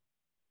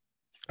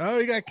 Oh,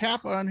 you got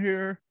Cap on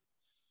here.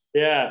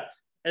 Yeah.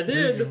 And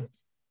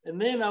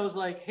then I was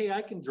like, hey,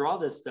 I can draw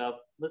this stuff.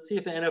 Let's see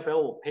if the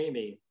NFL will pay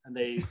me. And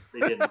they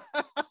didn't.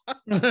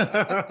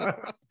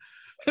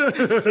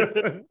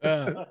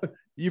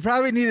 You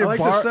probably needed like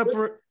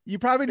you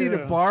probably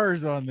needed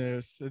bars on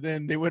this, and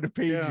then they would have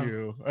paid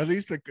you. At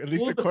least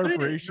the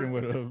corporation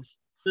would have.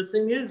 The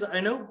thing is, I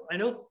know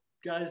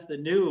guys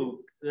that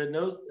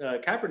knows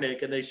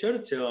Kaepernick, and they showed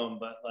it to him,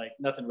 but like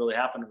nothing really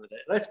happened with it.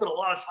 And I spent a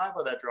lot of time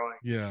on that drawing.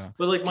 Yeah.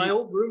 But like my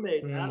old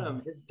roommate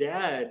Adam, his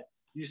dad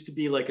used to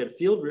be like a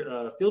field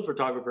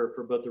photographer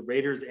for both the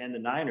Raiders and the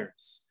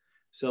Niners.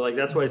 So like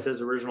that's why it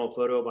says original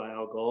photo by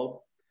Al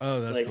Gold. Oh,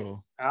 that's like,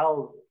 cool.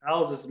 Al's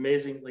this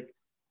amazing.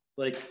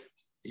 Like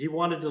he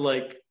wanted to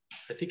like.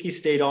 I think he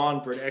stayed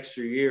on for an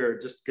extra year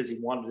just because he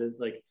wanted to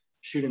like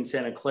shoot in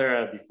Santa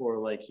Clara before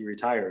like he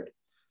retired.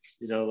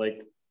 You know,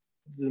 like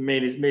the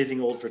amazing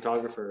old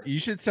photographer. You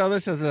should sell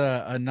this as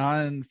a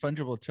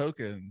non-fungible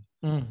token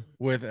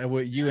with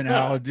what you and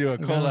Al do a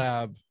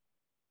collab.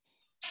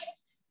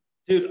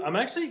 Dude, I'm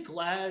actually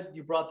glad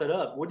you brought that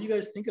up. What do you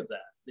guys think of that?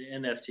 The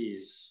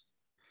NFTs.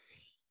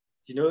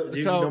 Do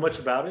you know much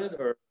about it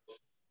or?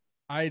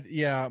 My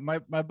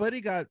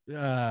buddy got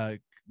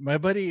my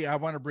buddy I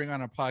want to bring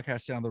on a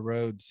podcast down the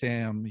road,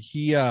 Sam.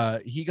 He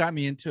got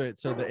me into it.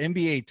 So the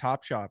NBA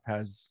Top Shop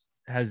has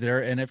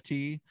their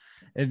NFT,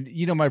 and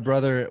you know my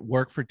brother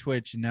worked for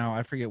Twitch, and now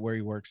I forget where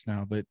he works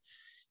now, but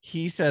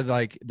he said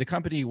like the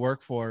company he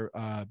worked for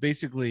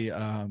basically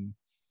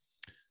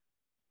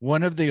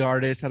one of the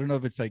artists, I don't know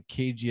if it's like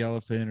KG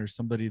Elephant or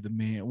somebody, the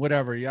main,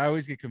 whatever. I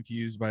always get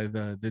confused by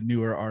the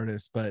newer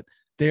artists, but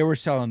they were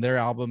selling their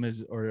album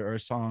or a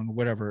song,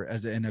 whatever,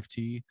 as an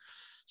NFT.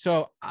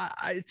 So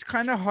it's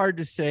kind of hard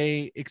to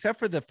say, except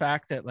for the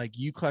fact that like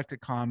you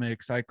collected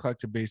comics, I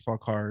collected baseball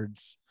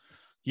cards.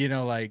 You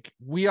know, like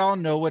we all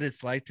know what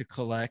it's like to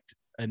collect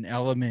an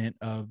element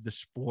of the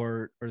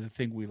sport or the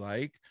thing we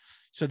like.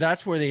 So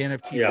that's where the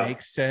NFT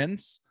makes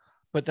sense.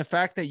 But the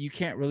fact that you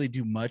can't really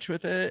do much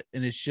with it,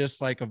 and it's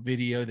just like a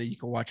video that you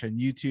can watch on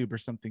YouTube or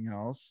something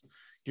else,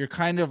 you're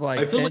kind of like,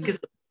 I feel like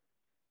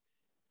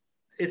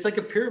it's like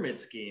a pyramid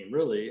scheme,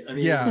 really. I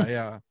mean,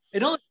 yeah.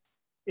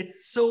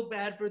 It's so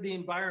bad for the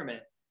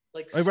environment.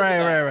 Like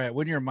right.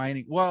 When you're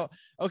mining. Well,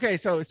 okay.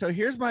 So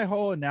here's my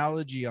whole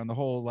analogy on the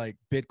whole like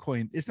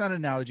Bitcoin. It's not an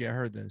analogy. I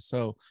heard this.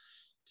 So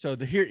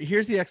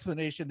here's the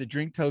explanation, the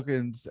drink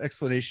tokens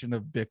explanation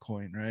of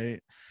Bitcoin,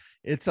 right?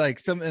 It's like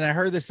and I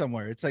heard this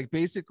somewhere. It's like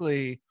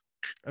basically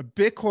a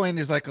Bitcoin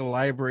is like a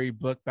library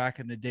book back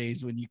in the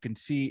days when you can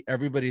see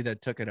everybody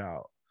that took it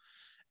out.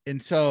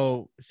 And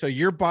so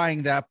you're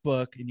buying that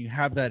book and you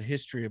have that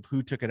history of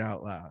who took it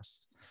out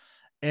last.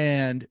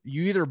 And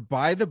you either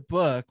buy the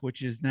book,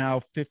 which is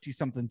now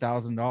 $50-something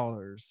thousand,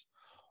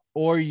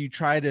 or you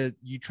try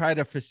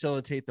to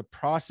facilitate the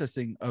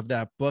processing of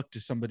that book to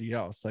somebody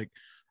else. Like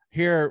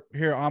here,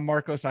 I'm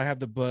Marcos. I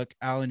have the book.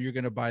 Alan, you're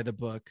going to buy the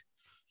book.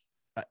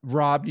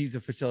 Rob needs to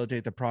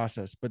facilitate the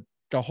process, but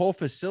the whole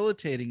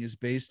facilitating is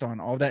based on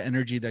all that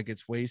energy that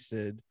gets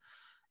wasted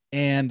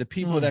and the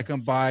people that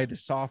can buy the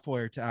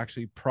software to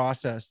actually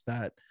process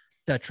that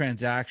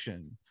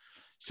transaction.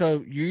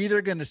 So you're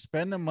either going to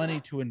spend the money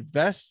to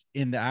invest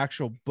in the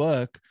actual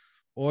book,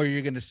 or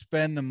you're going to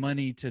spend the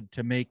money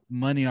to make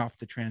money off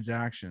the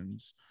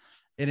transactions.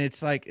 And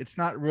it's like, it's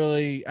not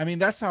really, I mean,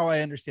 that's how I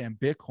understand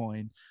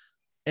Bitcoin.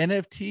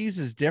 NFTs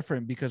is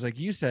different because like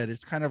you said,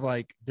 it's kind of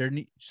like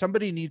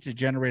somebody needs to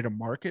generate a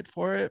market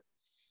for it.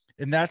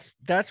 And that's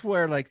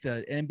where like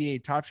the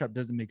NBA Top Shop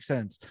doesn't make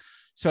sense.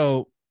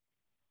 So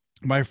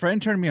my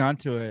friend turned me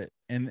onto it,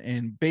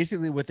 and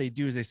basically what they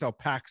do is they sell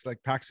packs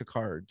of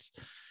cards.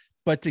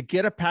 But to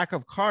get a pack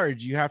of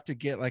cards, you have to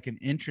get like an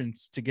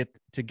entrance to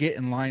get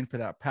in line for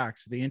that pack.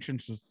 So the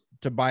entrance was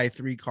to buy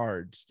 3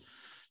 cards.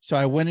 So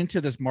I went into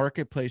this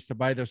marketplace to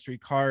buy those 3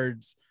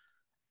 cards.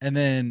 And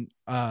then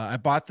I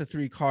bought the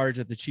 3 cards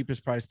at the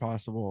cheapest price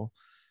possible.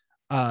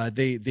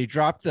 They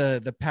dropped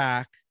the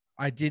pack.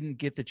 I didn't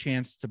get the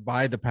chance to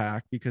buy the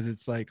pack because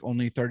it's like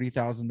only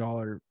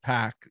 $30,000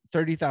 pack,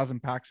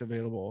 30,000 packs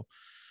available.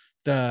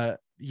 There's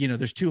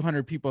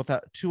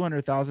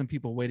 200,000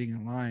 people waiting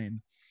in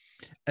line.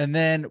 And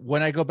then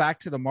when I go back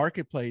to the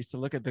marketplace to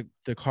look at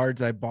the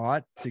cards I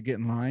bought to get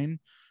in line,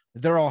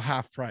 they're all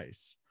half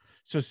price.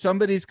 So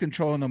somebody's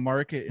controlling the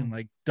market and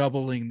like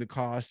doubling the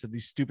cost of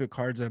these stupid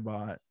cards I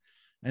bought.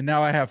 And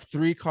now I have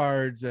 3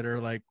 cards that are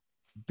like,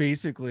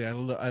 basically I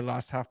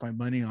lost half my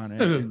money on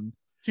it. And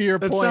to your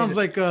point, sounds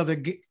like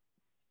it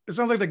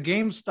sounds like the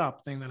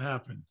GameStop thing that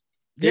happened.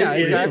 Yeah,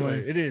 exactly.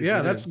 It is.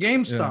 Yeah, that's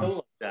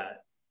GameStop.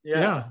 That.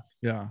 Yeah.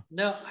 Yeah.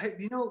 No,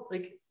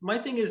 like my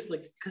thing is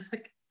like, because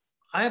like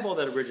I have all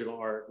that original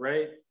art,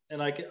 right?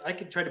 And I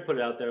could try to put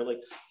it out there.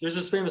 Like there's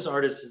this famous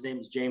artist, his name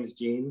is James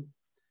Jean.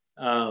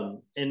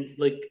 And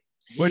like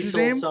he What's his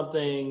sold name?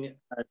 something,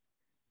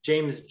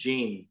 James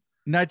Jean.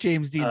 Not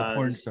James Dean, the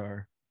porn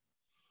star.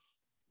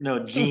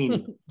 No,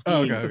 Gene.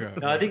 Oh, Gene. okay.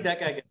 No, I think that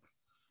guy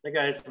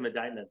has some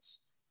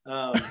indictments.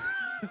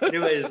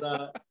 Anyways,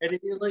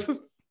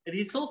 and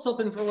he sold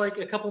something for like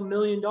a couple $1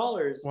 million.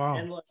 Wow.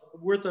 And like,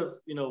 worth of,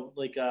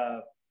 like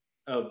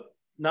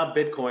not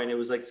Bitcoin. It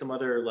was like some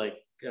other like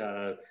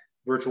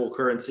virtual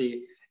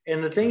currency.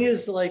 And the thing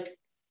is like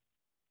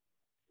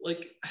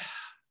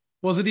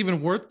was it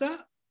even worth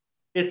that?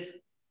 it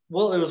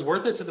was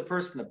worth it to the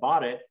person that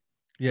bought it.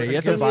 Yeah, you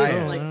have to buy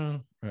it. Like,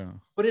 yeah.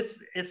 But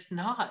it's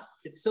not.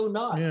 It's so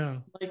not. Yeah.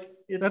 Like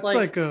it's that's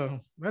like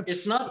that's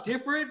it's not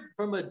different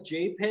from a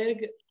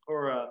JPEG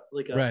or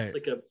like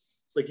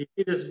you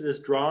see this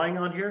drawing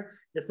on here.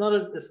 It's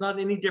not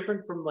any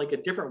different from like a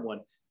different one.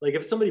 Like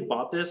if somebody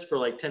bought this for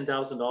like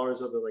 $10,000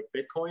 worth of like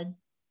Bitcoin,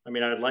 I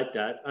mean, I'd like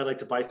that. I'd like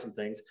to buy some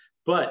things,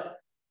 but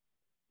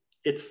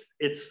it's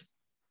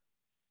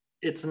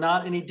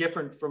not any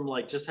different from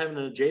like just having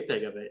a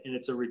JPEG of it, and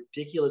it's a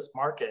ridiculous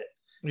market.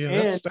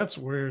 Yeah, that's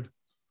weird.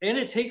 And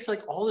it takes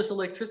like all this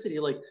electricity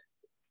like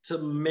to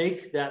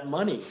make that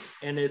money,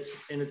 and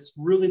it's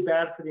really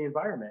bad for the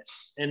environment.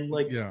 And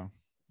like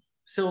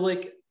so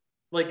like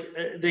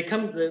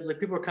the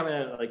people are coming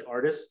at like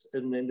artists,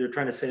 and then they're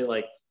trying to say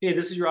like, hey,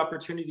 this is your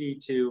opportunity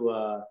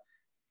to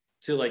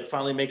like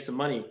finally make some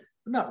money.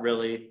 But not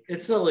really.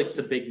 It's still like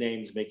the big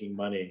names making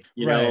money,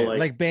 you know,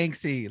 like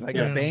Banksy. Like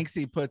if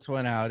Banksy puts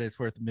one out, it's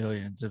worth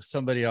millions. If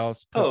somebody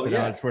else puts it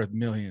out, it's worth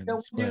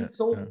millions. Dude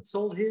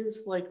sold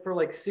his like for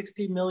like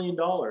 $60 million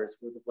worth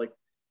of like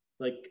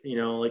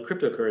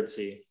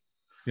cryptocurrency.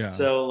 Yeah.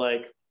 So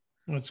like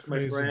that's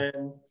crazy. My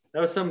friend, that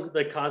was some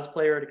like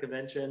cosplayer at a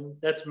convention.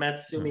 That's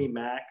Matsumi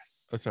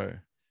Max. That's right.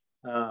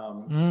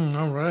 All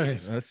right.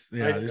 That's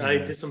I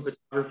did some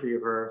photography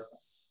of her.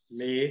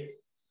 Me.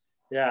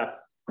 Yeah.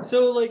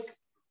 So like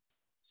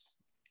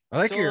I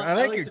like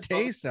your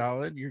taste,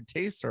 Alan. Your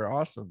tastes are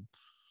awesome.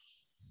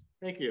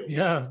 Thank you.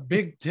 Yeah,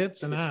 big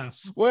tits and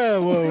ass.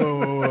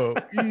 Whoa.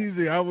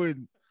 Easy. I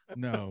would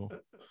no.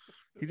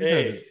 He just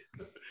has it.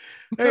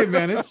 Hey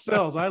man, it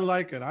sells. I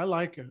like it. All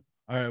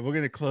right, we're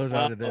gonna close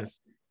out of this.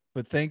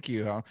 But thank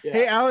you, Alan. Yeah.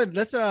 Hey Alan,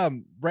 let's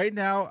right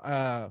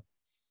now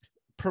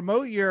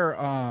promote your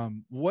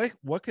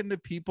what can the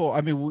people,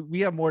 I mean, we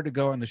have more to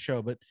go on the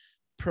show, but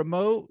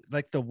promote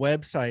like the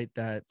website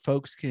that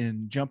folks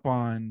can jump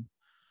on.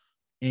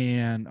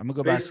 And I'm gonna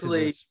go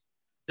basically back to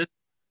this.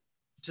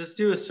 Just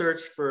do a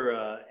search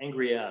for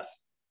Angry F,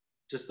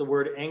 just the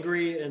word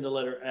angry and the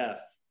letter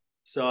F.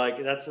 So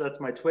that's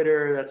my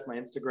Twitter, that's my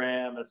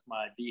Instagram, that's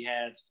my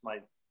Behance, it's my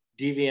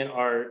Deviant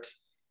Art.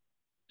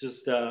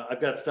 Just I've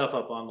got stuff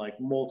up on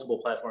like multiple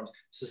platforms,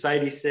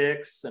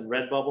 Society6 and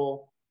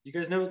Redbubble. You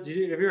guys know? Have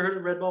you ever heard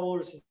of Redbubble or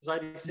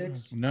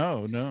Society6?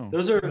 No.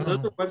 Those are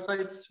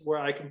websites where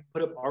I can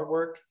put up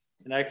artwork,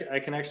 and I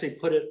can actually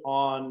put it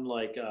on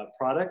like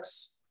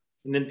products,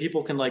 and then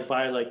people can like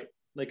buy like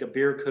a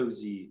beer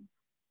cozy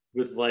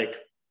with like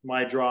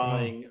my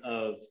drawing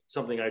of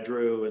something I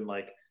drew and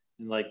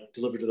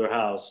delivered to their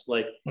house,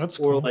 like that's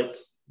cool. Or like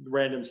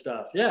random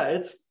stuff. Yeah,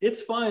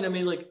 it's fine. I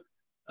mean, like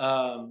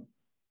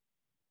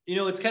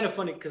it's kind of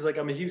funny because like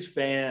I'm a huge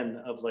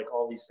fan of like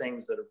all these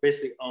things that are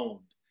basically owned.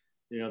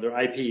 They're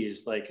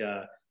IPs, like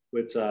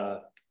with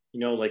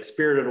like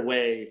Spirited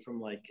Away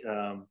from like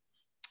I'm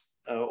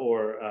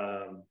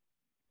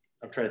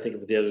trying to think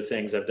of the other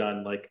things I've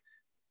done, like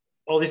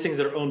all these things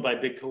that are owned by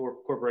big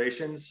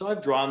corporations. So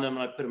I've drawn them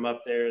and I put them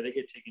up there. They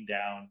get taken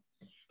down,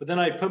 but then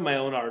I put my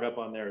own art up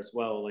on there as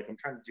well. Like I'm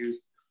trying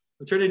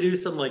to do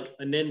some like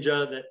a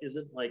ninja that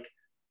isn't like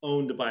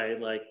owned by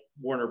like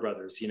Warner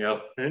Brothers,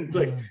 and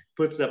like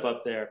put stuff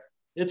up there.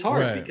 It's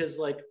hard because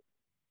like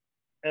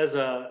as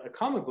a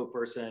comic book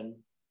person,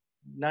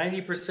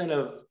 90%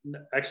 of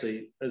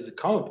as a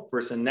comic book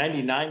person,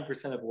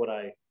 99% of what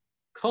I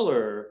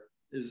color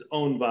is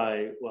owned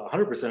by,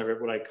 100% of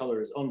it, what I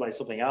color is owned by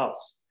something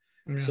else.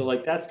 Yeah. So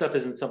like that stuff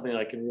isn't something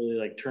I can really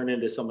like turn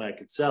into something I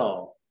could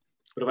sell.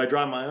 But if I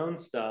draw my own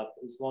stuff,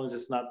 as long as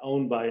it's not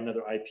owned by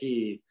another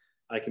IP,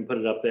 I can put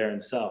it up there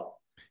and sell.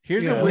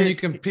 Here's a way you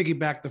can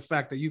piggyback the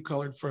fact that you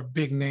colored for a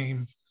big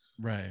name,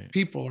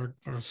 people or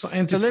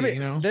entity,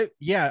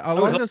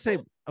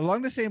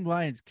 along the same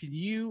lines. Can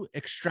you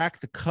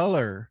extract the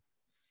color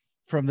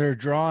from their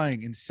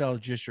drawing and sell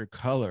just your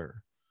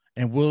color?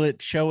 And will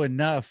it show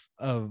enough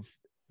of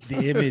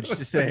the image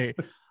to say,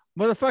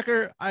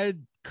 motherfucker, I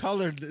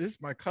colored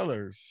this, my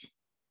colors?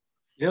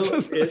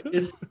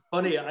 It's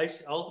funny.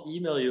 I'll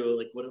email you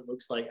like what it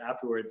looks like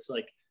afterwards.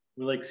 Like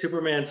when like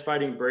Superman's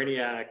fighting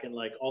Brainiac and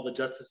like all the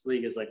Justice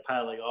League is like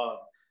piling on.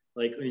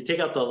 Like when you take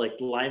out the like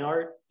line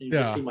art and you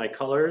just see my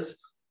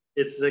colors,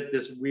 it's like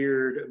this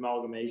weird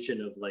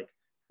amalgamation of like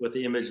what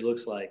the image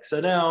looks like. So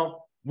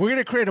now we're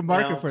gonna create a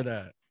market for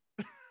that.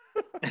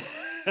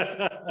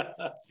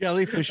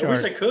 Jellyfish art. I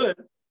wish I could.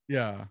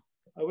 Yeah.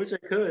 I wish I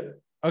could.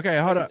 Okay,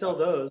 hold on. Sell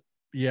those.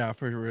 Yeah,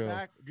 for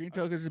real. Dream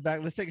tokens is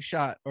back. Let's take a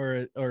shot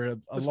or a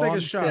Let's long take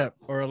a shot. sip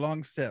or a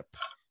long sip.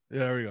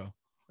 There we go.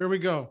 Here we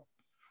go.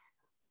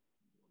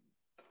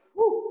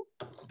 Woo.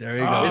 There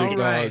you go. Big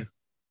right. dog.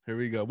 Here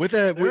we go. With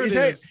a There it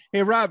is.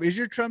 Hey Rob, is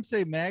your Trump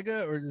say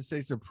MAGA or does it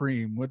say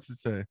Supreme? What's it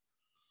say?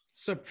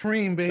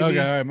 Supreme, baby. Okay,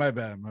 all right, my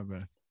bad.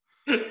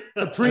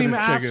 Supreme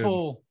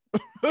asshole.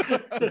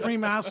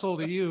 Supreme asshole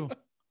to you,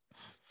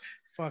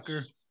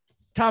 fucker.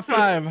 Top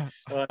 5.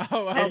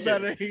 How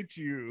bad I hate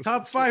you.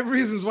 Top 5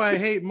 reasons why I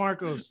hate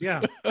Marcos.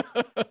 Yeah.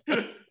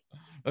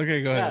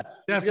 Okay, go ahead.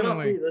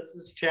 Definitely. Let's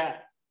just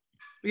chat.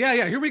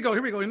 Yeah. Here we go.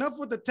 Enough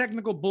with the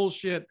technical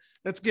bullshit.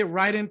 Let's get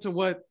right into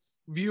what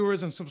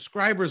viewers and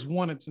subscribers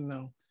wanted to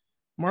know.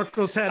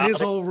 Marcos had his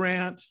whole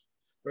rant.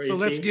 So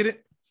let's get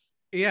it.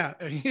 Yeah,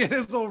 he had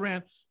his whole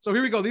rant. So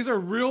here we go. These are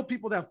real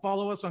people that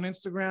follow us on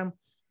Instagram.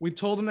 We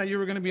told them that you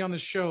were going to be on the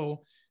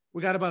show.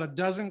 We got about a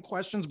dozen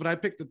questions, but I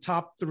picked the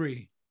top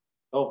 3.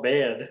 Oh,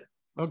 man.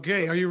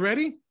 Okay, are you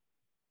ready?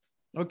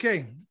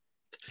 Okay.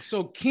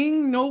 So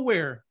King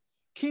Nowhere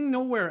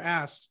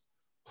asked,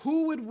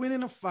 who would win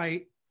in a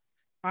fight,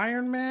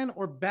 Iron Man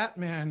or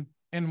Batman,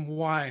 and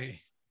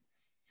why?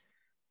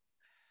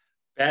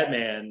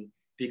 Batman,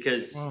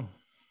 because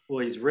well,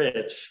 he's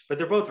rich, but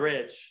they're both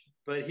rich,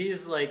 but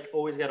he's like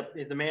always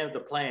he's the man of the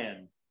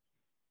plan.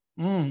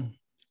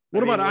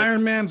 What about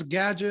Iron Man's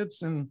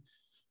gadgets and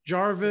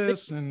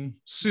Jarvis and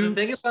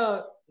suits?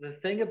 The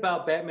thing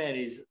about Batman,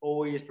 he's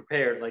always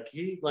prepared.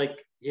 He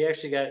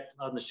actually got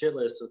on the shit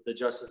list with the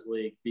Justice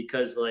League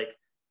because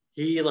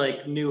he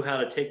knew how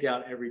to take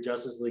down every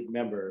Justice League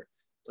member.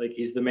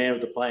 He's the man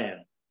of the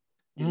plan.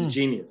 He's a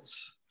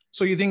genius.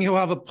 So you think he'll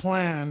have a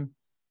plan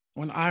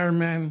when Iron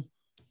Man?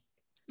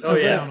 Oh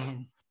yeah.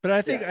 But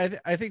I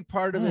think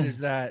part of it is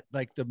that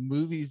the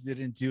movies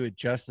didn't do it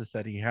justice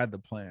that he had the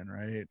plan,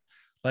 right?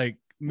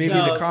 Maybe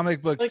the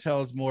comic book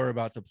tells more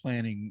about the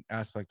planning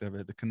aspect of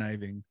it, the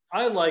conniving.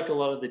 I like a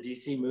lot of the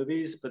DC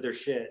movies, but they're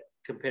shit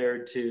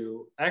compared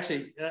to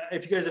actually.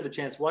 If you guys have a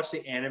chance, watch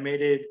the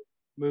animated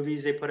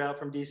movies they put out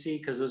from DC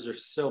because those are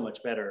so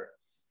much better.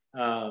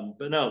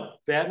 But no,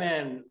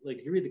 Batman.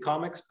 If you read the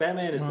comics,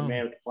 Batman is the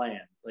man with the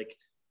plan.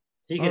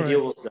 He can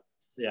deal with stuff.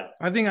 Yeah,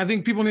 I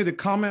think people need to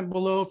comment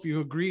below if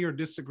you agree or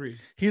disagree.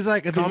 He's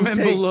like comment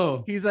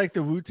below. He's like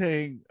the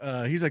Wu-Tang.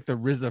 He's like the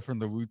RZA from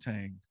the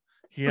Wu-Tang.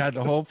 He had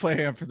the whole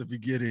plan from the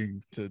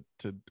beginning to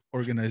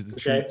organize the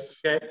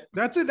troops. Okay.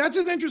 That's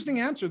an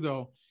interesting answer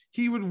though.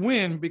 He would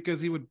win because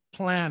he would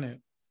plan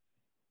it.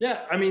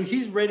 Yeah, I mean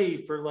he's ready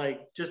for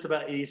just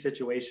about any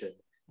situation.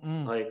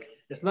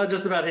 It's not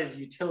just about his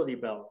utility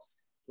belt.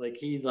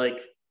 Tony's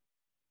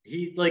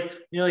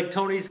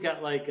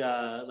got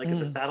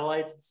the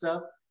satellites and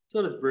stuff.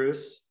 So does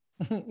Bruce.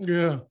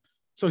 Yeah.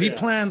 So he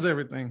plans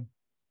everything.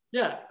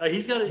 Yeah,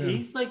 he's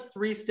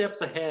 3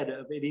 steps ahead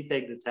of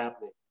anything that's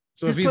happening.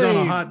 So if he's on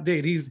a hot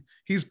date,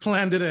 he's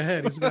planned it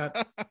ahead.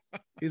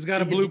 He's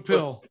got a blue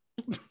pill.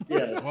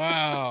 Yes.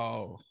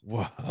 Wow.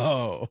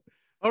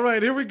 All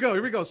right, here we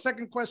go.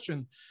 Second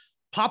question.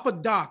 Papa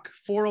Doc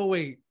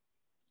 408.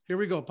 Here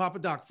we go. Papa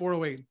Doc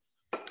 408.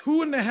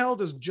 Who in the hell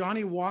does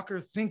Johnny Walker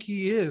think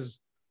he is?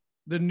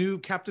 The new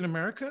Captain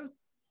America?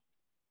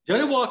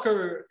 Johnny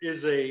Walker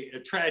is a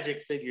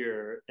tragic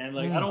figure, and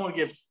I don't want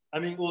to give. I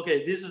mean,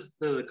 okay, this is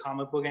a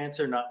comic book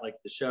answer, not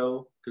the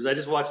show, because I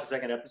just watched the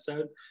second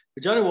episode.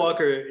 But Johnny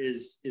Walker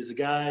is a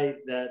guy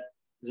that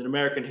is an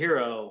American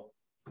hero,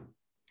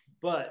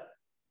 but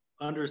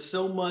under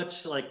so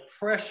much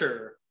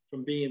pressure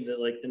from being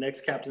the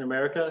next Captain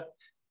America,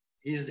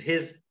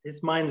 his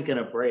mind's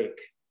gonna break.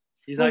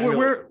 He's not.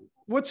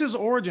 What's his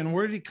origin?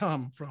 Where did he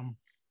come from?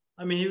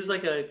 I mean, he was a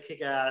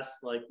kick-ass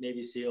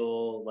Navy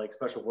SEAL,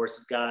 special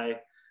forces guy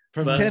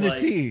from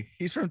Tennessee.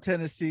 He's from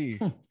Tennessee.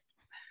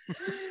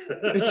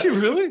 Is he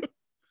really?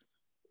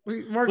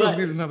 Marcos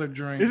needs another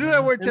drink. Isn't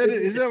that where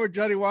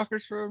Johnny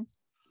Walker's from?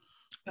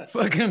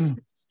 Fucking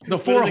the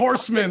Four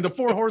Horsemen. The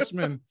Four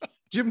Horsemen.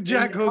 Jim,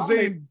 Jack,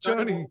 Jose, and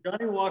Johnny.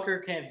 Johnny Walker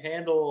can't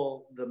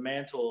handle the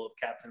mantle of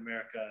Captain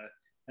America,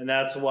 and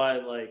that's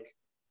why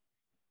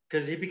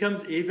because he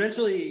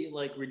eventually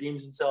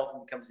redeems himself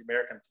and becomes the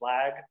American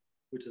flag,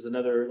 which is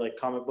another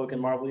comic book in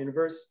Marvel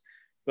Universe.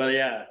 But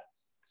yeah,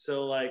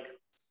 so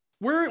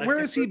where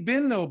has he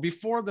been though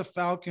before the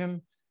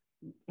Falcon?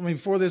 I mean,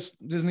 before this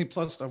Disney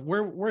Plus stuff,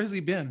 where has he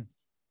been?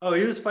 Oh,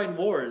 he was fighting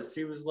wars.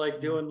 He was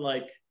doing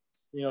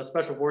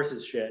special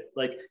forces shit.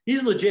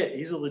 He's legit.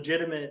 He's a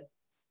legitimate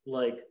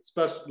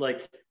special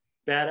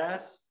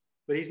badass,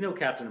 but he's no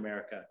Captain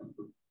America.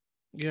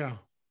 Yeah.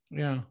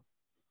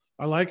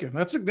 I like it.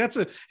 That's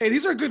a. Hey,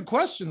 these are good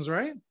questions,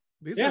 right?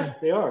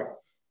 They are.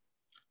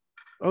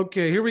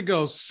 Okay, here we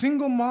go.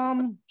 Single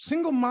Mama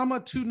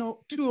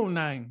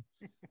 209.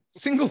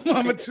 Single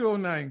Mama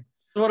 209.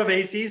 One of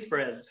AC's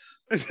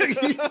friends. That's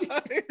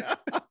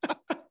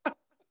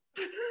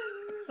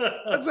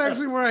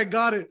actually where I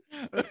got it.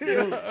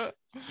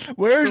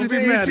 Where's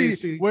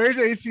AC? Where's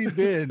AC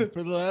been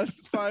for the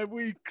last 5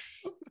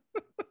 weeks?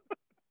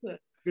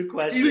 Good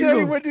question. He said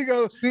he went to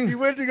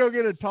go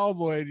get a tall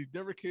boy and he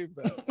never came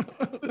back.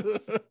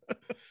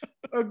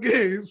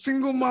 Okay,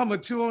 Single Mama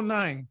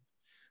 209.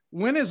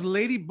 When is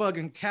Ladybug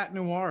and Cat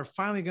Noir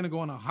finally going to go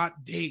on a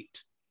hot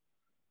date?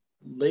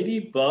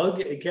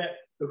 Ladybug?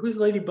 Who's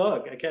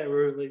Ladybug? I can't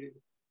remember.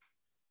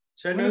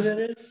 Should I know who that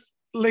is?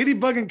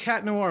 Ladybug and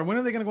Cat Noir. When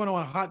are they going to go on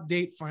a hot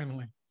date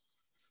finally?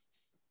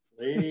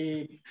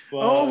 Ladybug.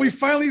 Oh, we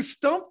finally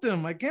stumped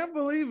him. I can't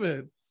believe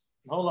it.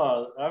 Hold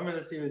on. I'm going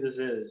to see who this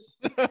is.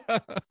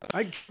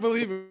 I can't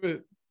believe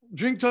it.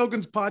 Drink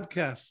Tokens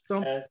podcast.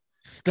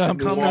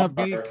 Stump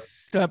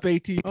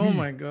ATP. Oh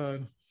my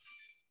God.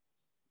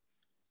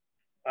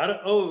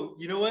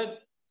 You know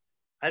what?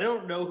 I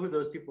don't know who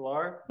those people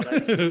are, but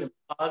I've seen them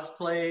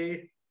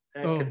cosplay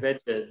at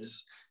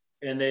conventions,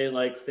 and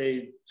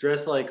they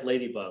dress like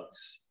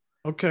ladybugs.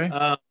 Okay.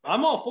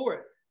 I'm all for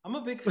it. I'm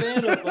a big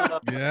fan of.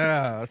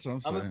 Yeah, that's what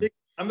I'm saying.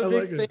 I'm a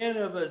big fan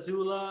of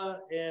Azula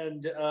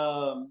and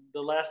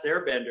the Last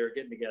Airbender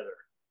getting together.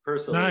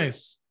 Personally,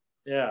 nice.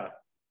 Yeah.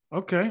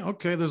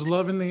 Okay. There's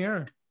love in the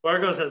air.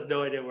 Marcos has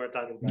no idea what we're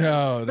talking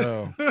about.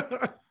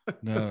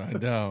 No, I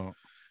don't.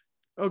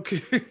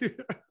 Okay.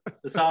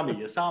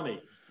 Asami.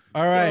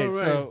 All right.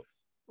 So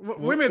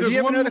wait a minute. Do you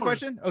have another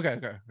question? Okay.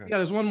 Yeah,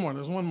 there's one more.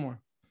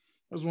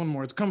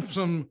 It's come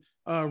from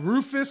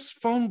Rufus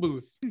Phone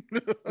Booth.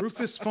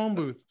 Rufus Phone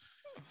Booth.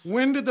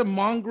 When did the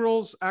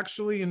mongrels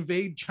actually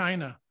invade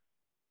China?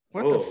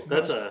 That's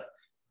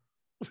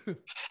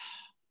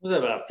was that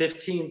about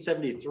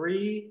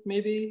 1573,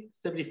 maybe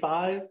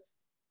 75?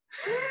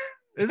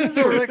 Isn't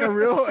there like a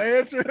real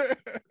answer?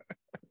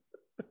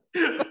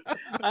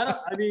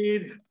 I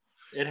mean,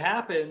 it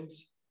happened.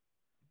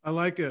 I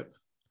like it.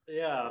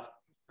 Yeah.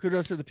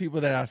 Kudos to the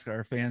people that ask,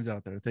 our fans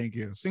out there. Thank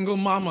you. Single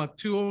Mama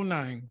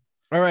 209.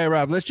 All right,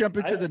 Rob, let's jump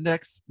into the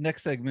next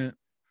segment.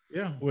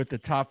 Yeah. With the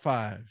top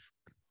 5.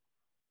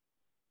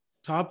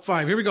 Top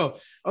 5. Here we go.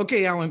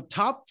 Okay, Alan,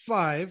 top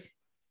 5.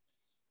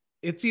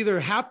 It's either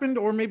happened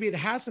or maybe it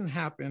hasn't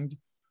happened.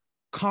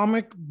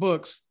 Comic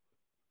books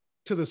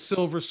to the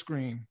silver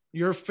screen.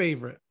 Your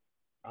favorite.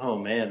 Oh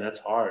man, that's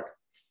hard.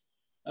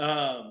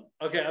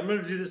 Okay, I'm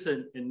gonna do this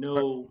in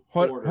no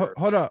order.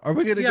 Hold on. Are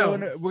we gonna go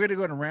in? We're gonna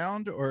go in a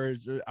round, or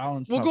is it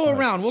Alan's? We'll go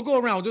around.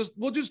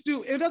 We'll just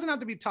do. It doesn't have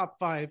to be top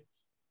 5.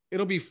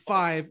 It'll be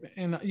 5,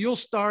 and you'll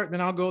start.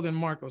 Then I'll go. Then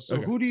Marco. So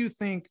who do you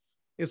think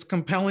is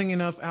compelling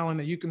enough, Alan,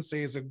 that you can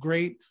say is a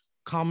great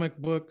comic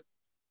book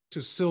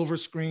to silver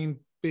screen,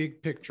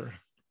 big picture?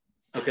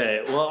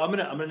 Okay. Well, I'm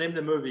gonna name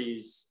the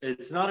movies.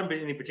 It's not in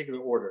any particular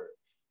order.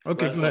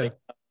 Okay, go ahead.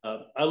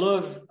 I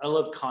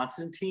love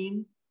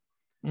Constantine.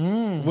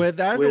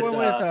 That's the one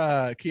with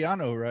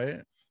Keanu,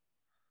 right?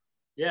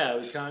 Yeah, it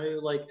was kind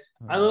of like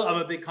I'm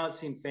a big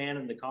Constantine fan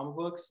in the comic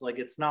books. Like,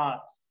 it's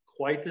not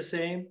quite the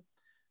same,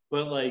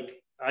 but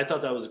like I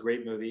thought that was a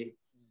great movie.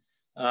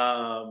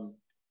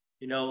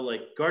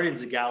 Like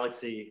Guardians of the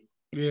Galaxy.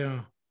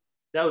 Yeah,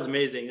 that was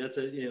amazing. That's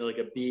like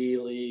a B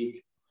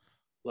league,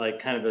 like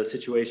kind of a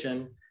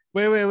situation.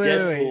 Wait.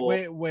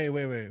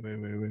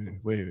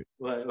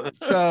 What?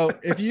 So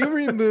if you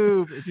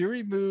remove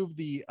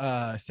the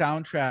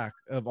soundtrack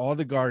of all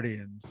the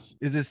Guardians,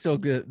 is it still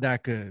good?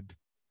 That good?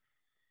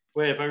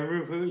 Wait, if I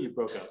remove who? You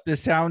broke up. The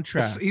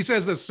soundtrack. He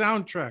says the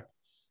soundtrack,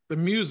 the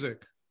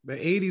music, the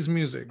 80s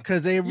music.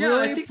 Because they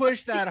really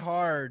pushed that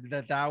hard.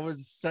 That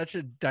was such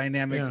a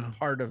dynamic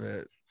part of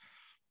it.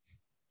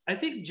 I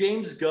think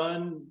James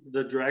Gunn,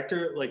 the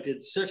director, like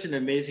did such an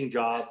amazing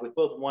job with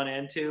both 1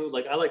 and 2.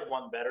 Like I like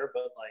 1 better,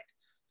 but like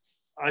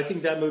I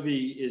think that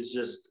movie is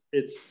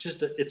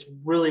it's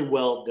really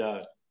well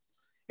done.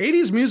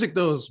 80s music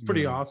though is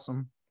pretty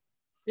awesome.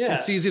 Yeah,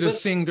 it's easy to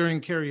sing during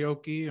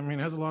karaoke. I mean,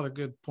 it has a lot of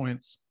good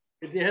points.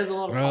 It has a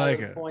lot of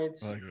positive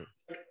points. I like it.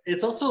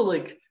 It's also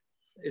like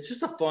it's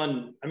just a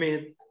fun. I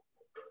mean,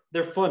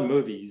 they're fun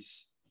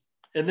movies.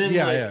 And then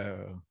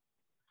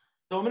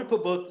so I'm gonna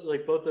put both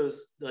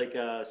those like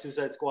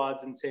Suicide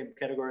Squads in the same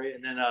category,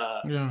 and then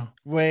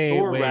wait.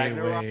 Thor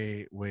Ragnarok.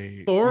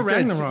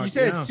 You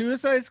said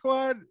Suicide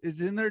Squad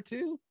is in there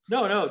too?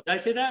 No. Did I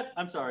say that?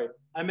 I'm sorry.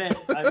 I'm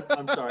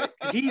sorry.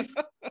 Because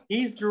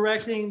he's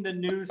directing the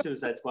new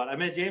Suicide Squad. I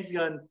meant James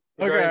Gunn,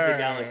 Guardians of the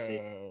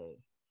Galaxy.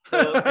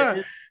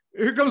 So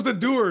here comes the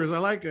doers. I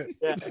like it.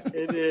 Yeah,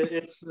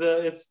 it's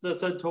the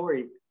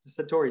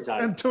Centauri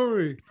time.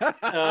 Centauri.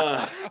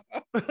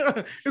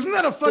 Isn't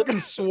that a fucking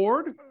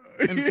sword?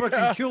 And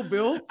fucking Kill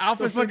Bill,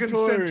 Alpha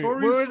Centauri. What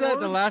was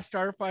that? The Last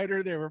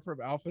Starfighter? They were from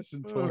Alpha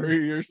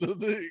Centauri or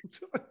something.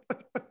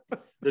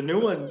 The new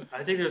one.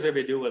 I think there's gonna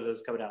be a new one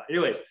that's coming out.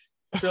 Anyways,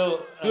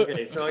 so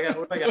okay, so I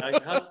got I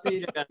got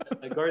Constantine, I got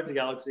Guardians of the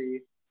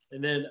Galaxy,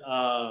 and then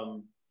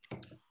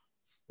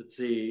let's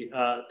see,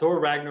 Thor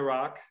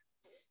Ragnarok.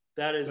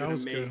 That is an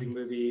amazing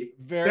movie.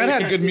 That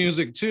had good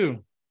music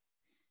too.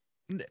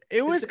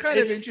 It was kind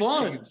of interesting.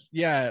 Fun.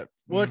 Yeah.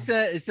 What's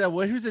that? Is that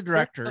who's the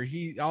director?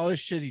 All his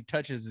shit he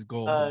touches is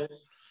gold.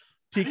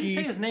 Tiki. How do you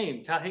say his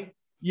name?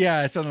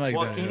 Yeah, something like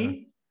Joaquini?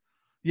 that.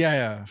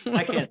 Yeah.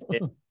 I can't say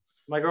it.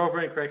 My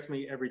girlfriend corrects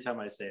me every time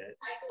I say it.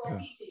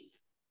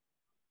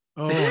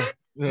 Oh,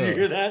 did you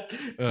hear that?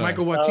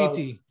 Michael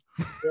Waititi.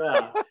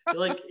 Yeah,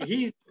 like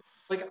he's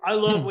like I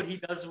love what he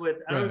does with.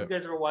 I don't know if you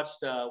guys ever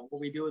watched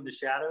What We Do in the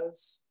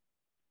Shadows.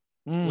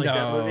 Like no,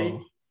 that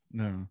movie.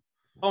 No.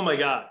 Oh my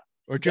god.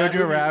 Or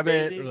Jojo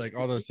Rabbit, or like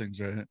all those things,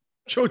 right?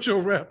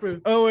 Jojo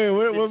Rabbit. Oh wait,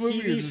 what movie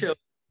is show?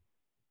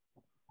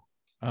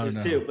 Oh,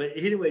 no. Too. But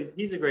anyways,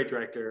 he's a great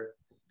director.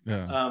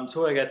 Yeah.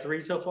 So I got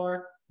 3 so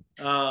far.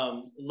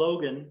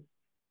 Logan.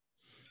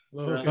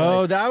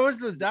 Oh, that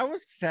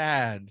was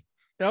sad.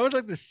 That was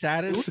like the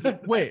saddest.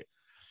 Wait,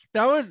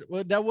 that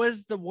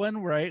was the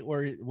one, right?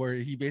 Where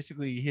he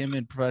basically, him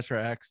and Professor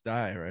X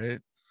die, right?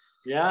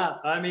 Yeah,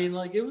 I mean,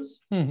 like it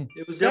was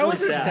definitely that was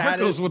sad. That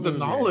goes with the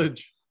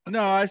knowledge.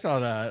 No, I saw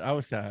that. I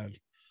was sad.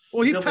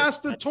 Well, he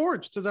passed the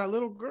torch to that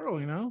little girl,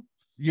 you know.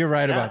 You're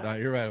right about that.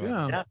 You're right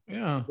about that.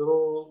 Yeah.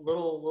 Little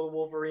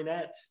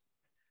Wolverinette.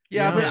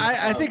 Yeah, but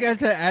I think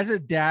as a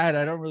dad,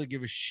 I don't really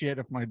give a shit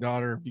if my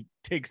daughter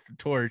takes the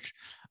torch.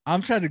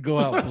 I'm trying to go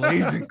out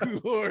blazing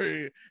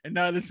glory, and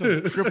now this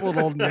some crippled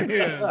old man.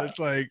 It's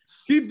like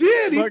he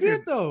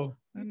did though.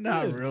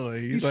 Not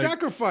really. He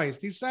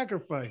sacrificed. He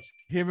sacrificed.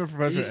 Him and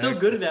Professor. He's so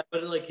good at that,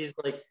 but like he's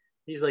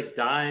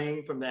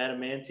dying from the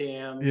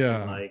adamantium.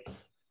 Yeah, and like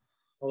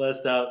all that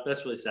stuff.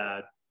 That's really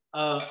sad.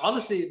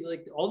 Honestly,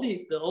 like all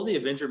the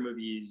Avenger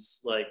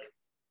movies, like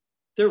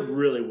they're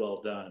really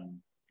well done.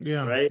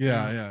 Yeah. Right.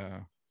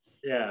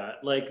 Yeah.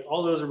 Like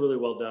all those are really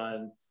well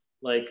done.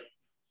 Like,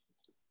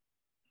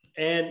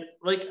 and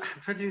like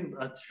I'm trying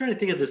to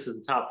think of this in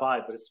the top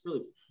 5, but it's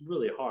really,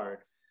 really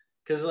hard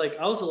because like I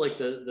also like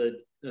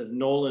the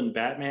Nolan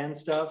Batman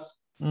stuff.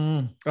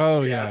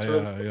 Oh yeah.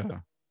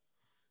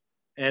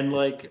 And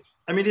like,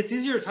 I mean, it's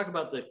easier to talk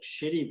about the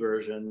shitty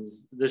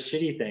versions, the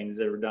shitty things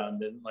that were done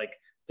than like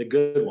the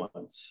good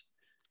ones.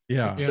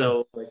 Yeah.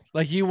 So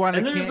like you want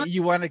a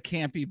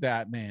campy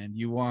Batman.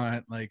 You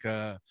want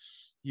an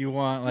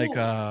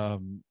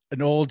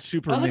old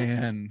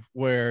Superman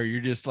where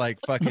you're just like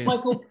fucking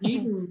Michael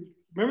Keaton.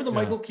 Remember the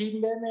Michael Keaton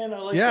Batman? I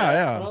like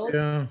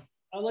that.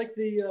 I like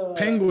the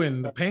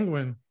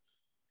Penguin.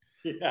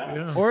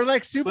 Yeah. Or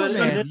like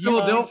Superman.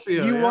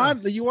 Philadelphia. You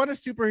want a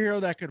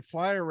superhero that could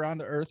fly around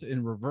the earth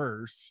in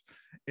reverse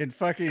and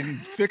fucking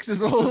fix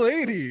his old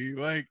lady.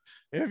 Like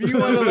if you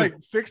want to like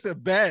fix a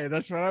bed,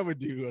 that's what I would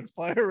do. I'd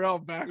fly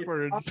around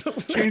backwards,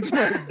 change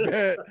my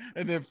bed,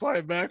 and then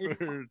fly backwards.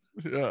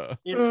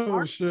 It's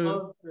hard to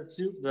love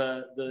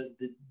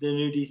the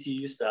new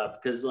DCU stuff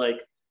because like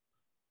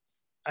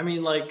I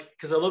mean like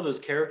because I love those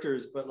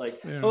characters, but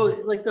like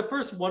like the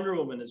first Wonder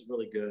Woman is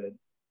really good.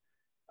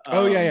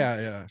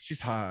 Yeah.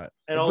 She's hot.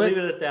 And I'll leave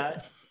it at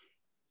that.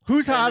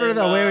 Who's hotter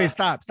though? Wait,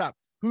 stop.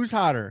 Who's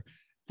hotter?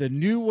 The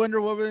new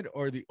Wonder Woman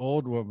or the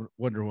old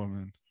Wonder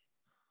Woman?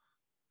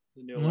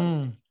 The new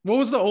one. What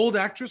was the old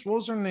actress? What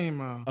was her name?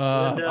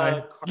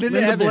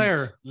 Linda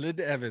Blair.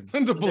 Linda Evans.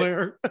 Linda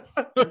Blair.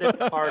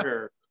 Linda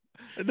Carter.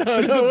 No,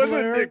 it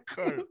wasn't Nick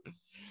Carter.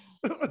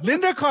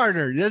 Linda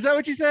Carter. Is that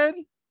what you said?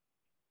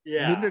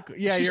 Yeah.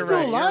 She's you're still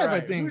right. alive,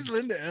 right. I think. Who's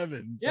Linda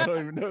Evans? Yeah. I don't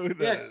even know who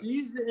that is.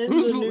 She's in the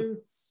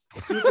new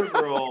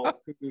Supergirl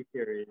TV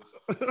series.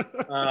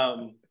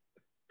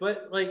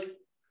 But like,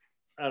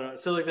 I don't know.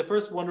 So like the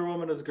first Wonder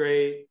Woman is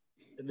great.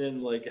 And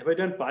then like, have I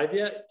done 5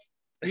 yet?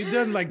 You've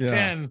done like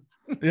 10.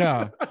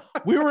 Yeah.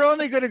 We were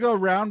only going to go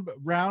round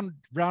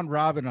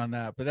robin on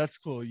that, but that's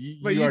cool.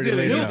 You did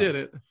it. You did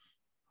it.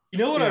 You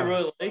know what I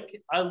really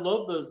like? I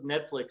love those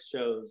Netflix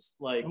shows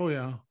like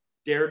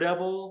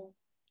Daredevil.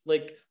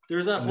 Like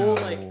there's a whole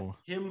like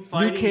him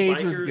fighting Luke Cage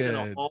bikers was good. in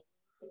a hall.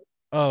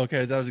 Oh,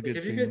 okay. That was a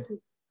good scene.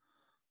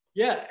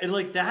 And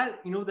like that,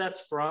 you know, that's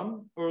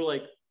from, or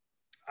like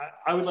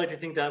I would like to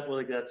think that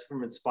that's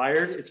from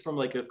inspired. It's from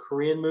like a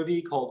Korean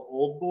movie called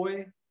Old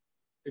Boy.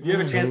 If you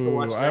have a chance to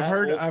watch that,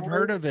 I've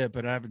heard of it,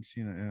 but I haven't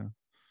seen it. Yeah.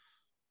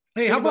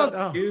 Hey, how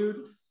about dude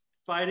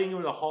fighting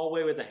in a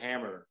hallway with a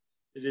hammer?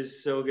 It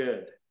is so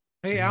good.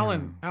 Hey,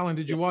 Alan,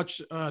 did you watch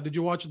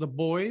The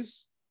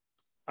Boys?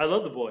 I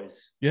love The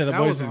Boys. Yeah, The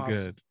Boys is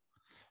good.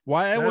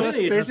 Why? Well,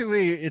 it's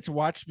basically it's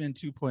Watchmen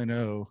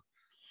 2.0.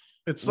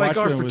 It's like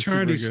our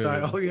fraternity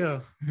style, yeah.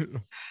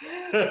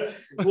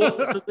 Well,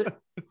 so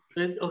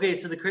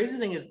the crazy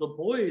thing is, The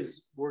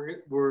Boys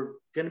were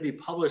going to be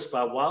published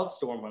by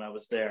Wildstorm when I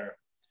was there,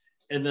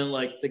 and then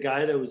like the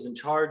guy that was in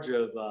charge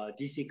of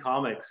DC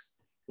Comics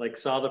like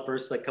saw the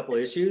first like couple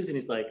issues, and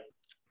he's like,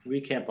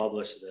 "We can't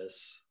publish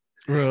this.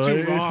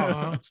 Really? It's too raw.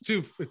 Huh? It's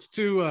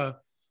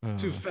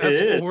too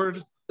fast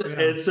forward." Yeah.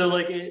 And so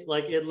like it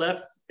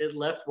left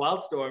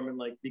Wildstorm and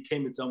like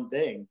became its own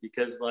thing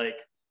because like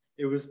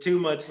it was too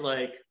much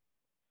like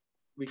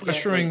we can't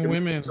pressuring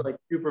women like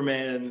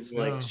Superman's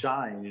like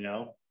shine, you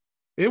know.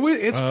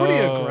 It's pretty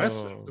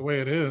aggressive the way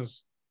it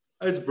is.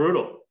 It's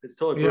brutal. It's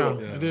totally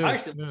brutal. Yeah, it is. I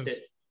actually liked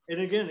it. And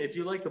again, if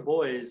you like The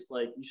Boys,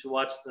 like you should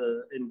watch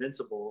the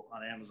Invincible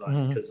on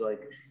Amazon because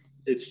like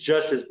it's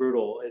just as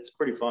brutal. It's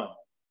pretty fun.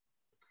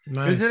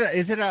 Nice.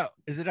 Is it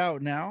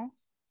out now?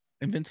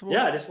 Invincible?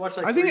 Yeah, I just watched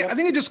like I think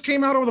it just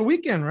came out over the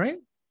weekend, right?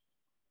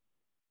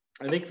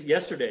 I think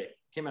yesterday. It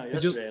came out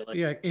yesterday.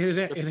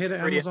 It hit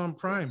Amazon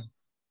Prime.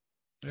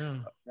 Yeah.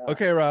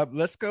 Okay, Rob,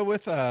 let's go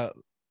with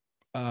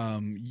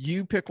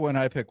you pick one,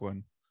 I pick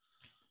one.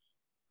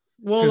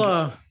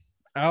 Well,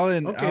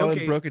 Alan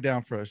okay. broke it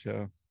down for us.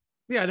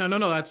 Yeah,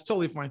 no, that's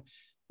totally fine.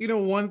 You know,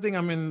 one thing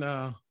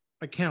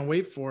I can't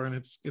wait for, and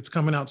it's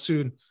coming out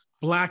soon.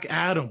 Black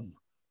Adam.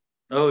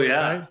 Oh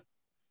yeah, right?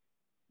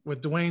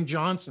 With Dwayne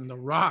Johnson, The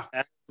Rock.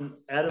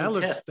 Adam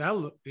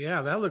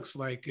that looks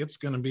like it's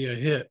gonna be a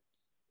hit.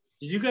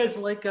 Did you guys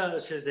like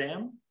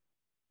Shazam?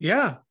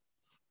 Yeah.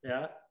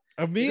 Yeah.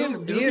 Me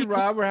and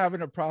Rob were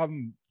having a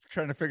problem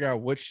trying to figure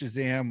out which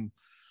Shazam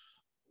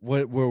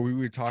where we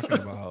were talking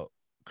about.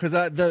 Because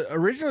the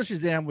original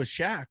Shazam was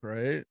Shaq,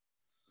 right?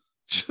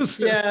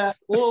 Yeah,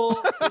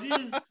 well,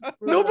 it is.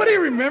 Nobody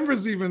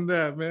remembers even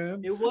that,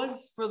 man. It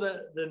was for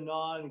the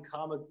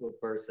non-comic book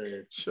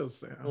person.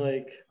 Shazam.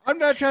 Like, I'm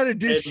not trying to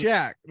diss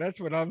Shaq. That's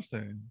what I'm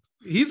saying.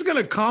 He's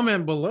gonna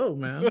comment below,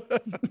 man.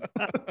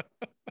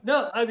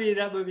 No, I mean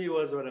that movie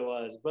was what it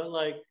was, but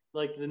like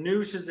the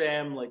new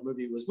Shazam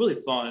movie was really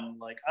fun.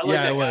 Like I like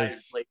that guy.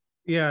 Like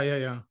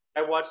yeah.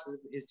 I watched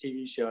his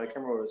TV show. I can't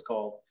remember what it was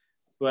called,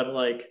 but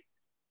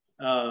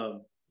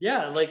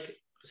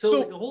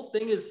so the whole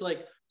thing is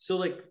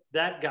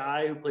that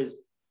guy who plays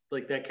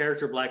that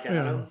character Black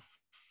Adam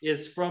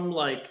is from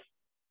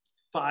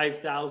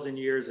 5,000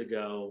 years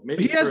ago.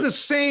 Maybe he has the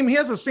same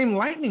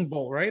lightning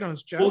bolt right on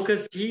his chest. Well,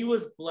 because he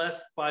was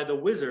blessed by the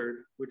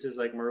wizard, which is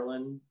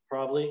Merlin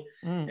probably,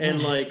 and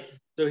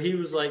so he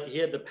was he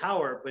had the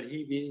power, but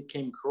he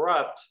became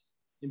corrupt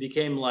and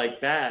became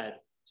bad.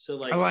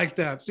 So I like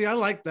that. See, I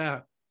like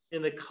that.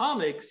 In the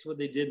comics, what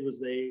they did was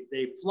they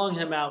flung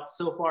him out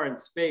so far in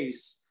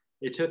space.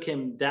 It took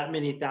him that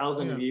many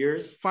thousand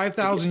years,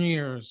 5,000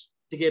 years,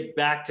 to get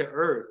back to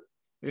Earth.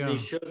 Yeah. And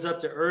he shows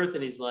up to Earth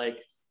and he's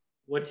like,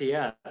 "What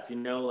TF?"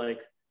 and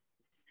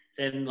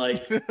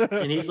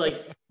he's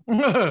like,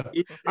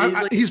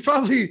 he's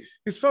probably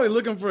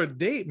looking for a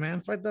date,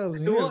 man.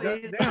 5,000 years. And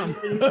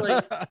he's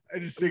like, a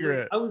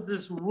cigarette. I was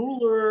this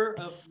ruler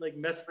of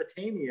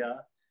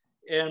Mesopotamia,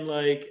 and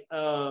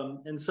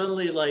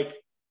suddenly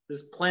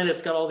this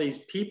planet's got all these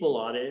people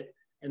on it,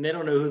 and they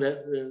don't know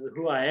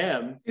who I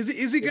am. Is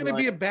he going to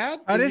be a bad?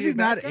 How does he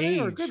not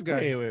age? Or a good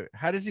guy? Wait.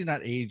 How does he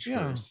not age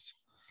first?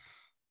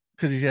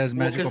 Because he has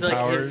magical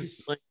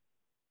powers.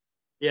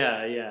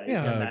 Yeah.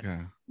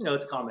 Okay.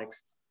 It's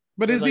comics.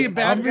 But is he a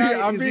bad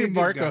guy? I'm being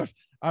Marcos.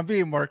 I'm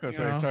being Marcos.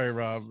 Right? Sorry,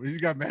 Rob. He's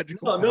got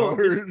magical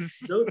powers.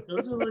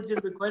 Those are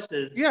legitimate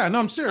questions. Yeah, no,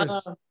 I'm serious.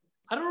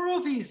 I don't know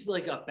if he's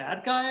a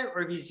bad guy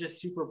or if he's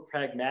just super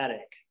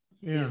pragmatic.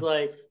 Yeah.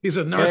 He's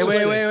a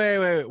narcissist.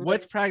 Wait.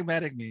 What's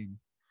pragmatic mean?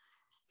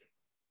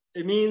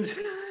 It means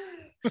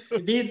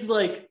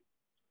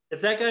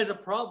if that guy's a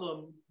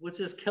problem, let's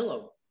just kill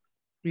him.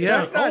 Yeah.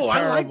 That's not terrible.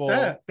 I like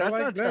that. That's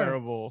not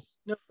terrible.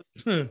 No,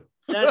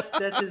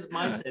 that's his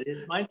mindset.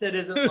 His mindset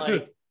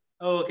isn't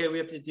oh, okay, we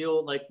have to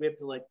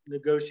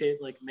negotiate,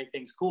 make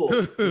things cool.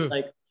 It's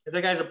if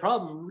that guy's a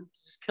problem,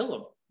 just kill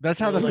him. That's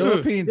how the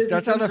Philippines.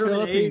 That's how the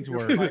Philippines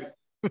work.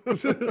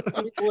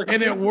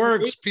 And it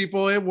works,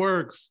 people. It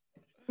works.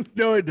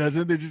 No, it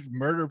doesn't. They just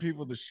murder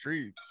people in the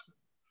streets.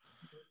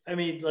 I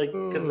mean,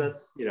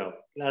 because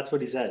that's what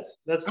he says.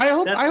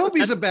 I hope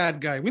he's a bad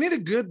guy. We need a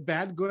good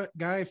bad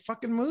guy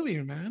fucking movie,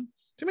 man.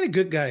 Too many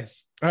good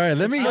guys. All right,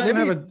 let me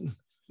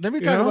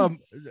talk about,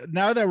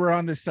 now that we're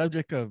on the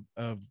subject of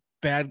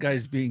bad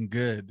guys being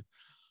good.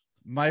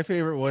 My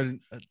favorite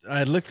one,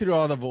 I looked through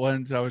all the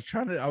ones. I was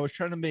trying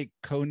to make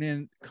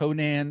Conan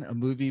a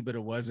movie, but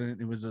it wasn't.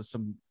 It was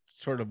some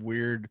sort of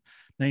weird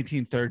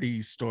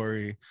 1930s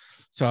story.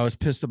 So I was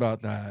pissed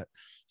about that.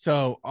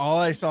 So all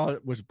I saw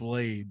was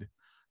Blade.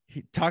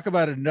 Talk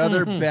about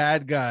another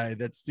bad guy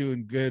that's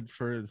doing good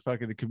for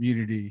the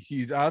community.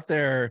 He's out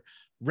there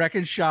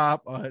wrecking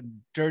shop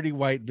on dirty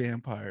white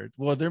vampires.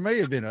 Well, there may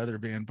have been other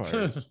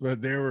vampires,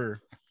 but there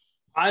were.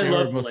 I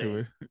love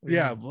Blade.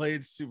 Yeah,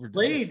 Blade's super.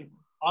 Blade,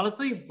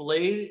 honestly,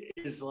 Blade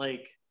is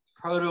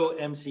proto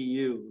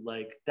MCU.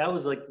 That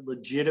was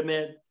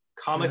legitimate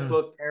comic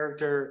book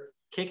character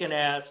kicking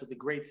ass with a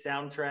great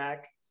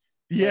soundtrack.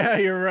 Yeah,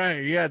 you're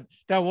right. Yeah,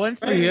 that one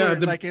scene where,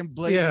 in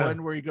Blade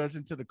 1 where he goes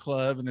into the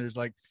club and there's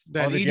that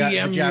all the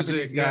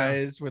Japanese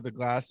guys with the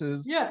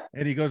glasses. Yeah,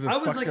 and he goes and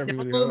fucks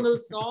everybody downloading up.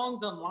 those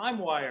songs on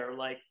LimeWire.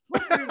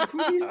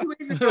 Who these two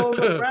Asian girls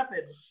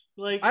rapping?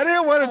 I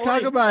didn't want to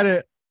talk about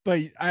it, but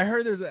I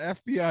heard there's an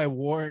FBI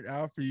warrant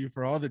out for you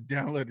for all the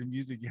downloaded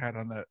music you had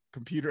on that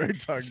computer I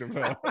talked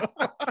about.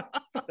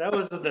 That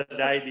was in the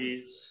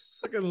 90s.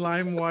 Fucking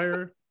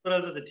LimeWire. But I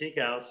was at the Teak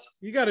House.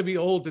 You got to be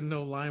old to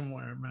know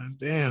LimeWire, man.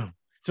 Damn.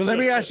 So let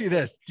me ask you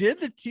this. Did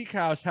the Teak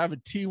House have a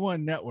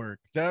T1 network?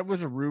 That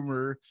was a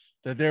rumor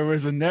that there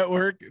was a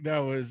network that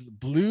was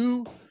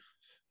blue.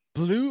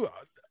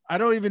 I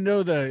don't even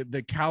know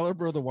the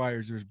caliber of the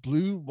wires. There's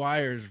blue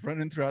wires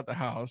running throughout the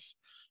house.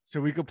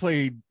 So we could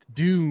play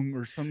Doom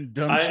or some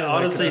dumb shit. I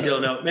honestly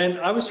don't know. Man,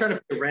 I was trying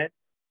to pay rent.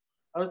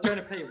 When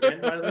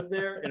I lived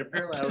there. And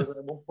apparently I was at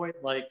one point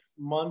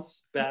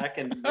months back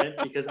in rent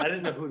because I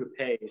didn't know who to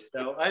pay.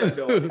 So I have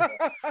no idea.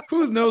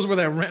 Who knows where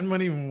that rent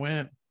money even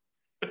went?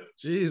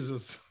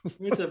 Jesus.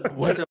 It's a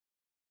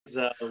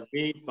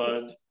weed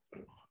fund.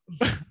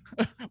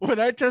 What when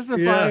I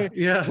testify, I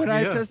yeah.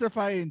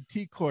 testify in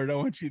T court, I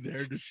want you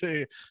there to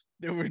say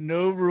there were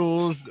no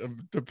rules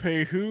to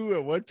pay who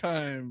at what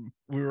time.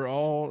 We were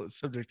all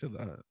subject to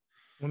that.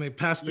 When they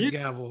passed the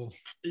gavel.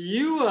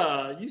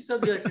 You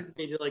subjected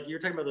me to, like, you were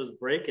talking about those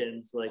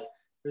break-ins. Like,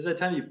 there's that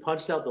time you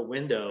punched out the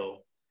window.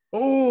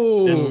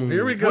 Oh,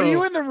 here we go. Were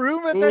you in the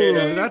room at that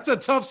day? That's a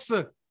tough.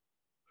 And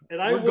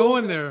we're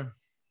going there.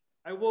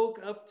 I woke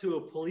up to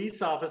a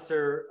police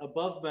officer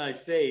above my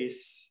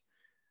face.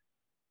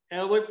 And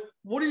I went,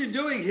 "What are you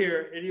doing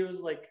here?" And he was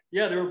like,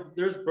 "Yeah,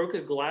 there's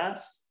broken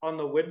glass on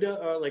the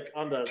window, like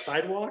on the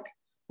sidewalk."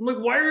 I'm like,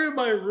 "Why are you in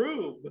my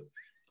room?"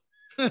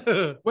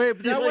 Wait,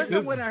 but that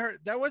wasn't when I hurt.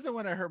 That wasn't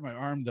when I hurt my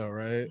arm, though,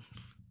 right?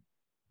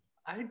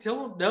 I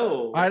don't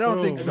know. I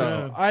don't think so.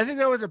 Man. I think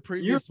that was a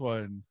previous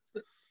one.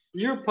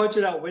 You're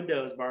punching out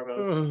windows,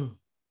 Marcos.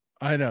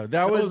 I know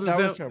that was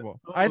terrible.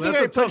 I think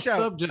that's I a tough out.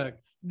 subject.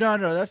 No,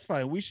 that's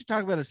fine. We should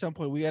talk about it at some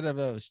point. We got to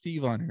have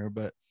Steve on here,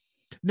 but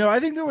no, I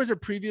think there was a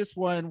previous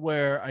one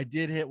where I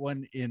did hit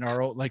one in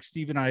our old, like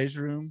Steve and I's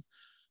room,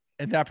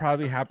 and that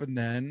probably happened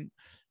then.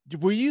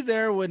 Were you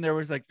there when there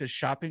was like the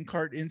shopping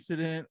cart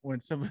incident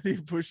when somebody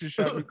pushed a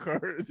shopping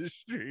cart in the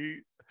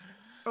street?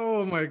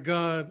 Oh my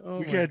God.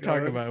 We can't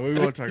talk about it. We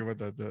won't talk about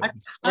that then.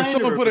 Or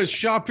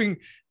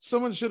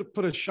someone should have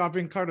put a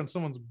shopping cart on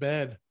someone's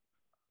bed.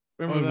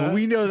 Remember that?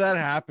 We know that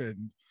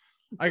happened.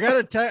 I got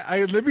a text.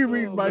 Let me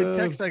read my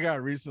text I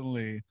got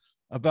recently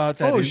about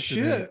that. Oh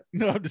shit!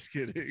 No, I'm just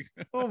kidding.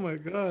 Oh my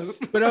God!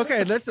 But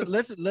okay, let's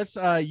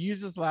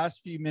use this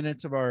last few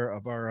minutes of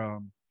our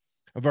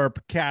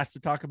cast to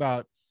talk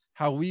about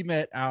how we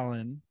met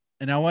Alan.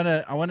 And I want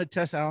to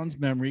test Alan's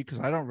memory because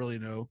I don't really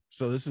know.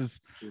 So this is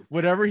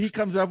whatever he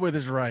comes up with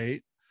is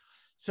right.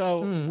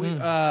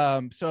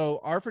 So so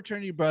our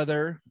fraternity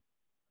brother,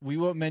 we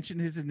won't mention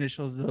his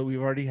initials though we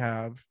already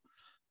have.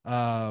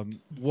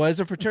 Was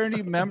a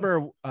fraternity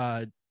member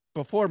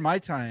before my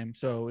time,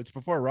 so it's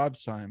before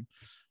Rob's time,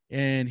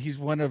 and he's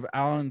one of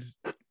Alan's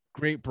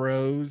great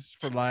bros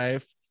for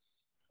life.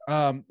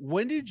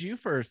 When did you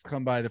first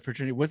come by the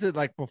fraternity? Was it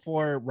like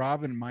before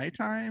Rob and my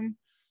time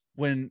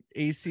when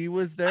AC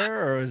was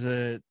there, or was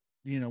it,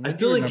 I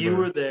feel like you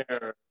were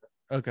there.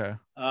 Okay.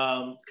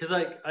 Because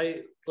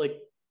I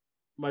like,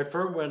 my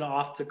friend went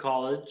off to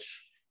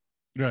college,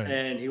 right,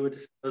 and he went to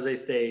San Jose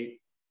State,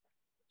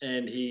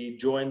 and he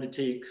joined the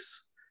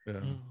Teaks.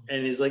 Yeah.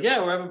 And he's like, "Yeah,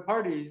 we're having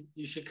parties.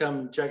 You should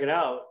come check it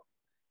out."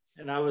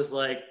 And I was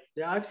like,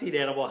 "Yeah, I've seen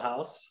Animal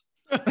House."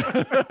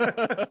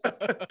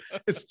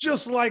 It's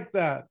just like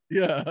that.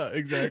 Yeah,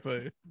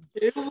 exactly.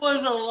 It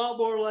was a lot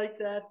more like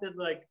that than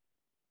like,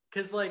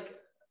 because like,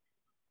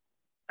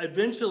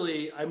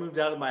 eventually I moved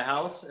out of my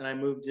house and I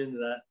moved into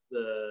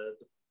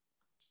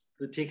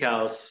the Teak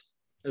house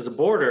as a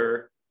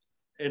boarder.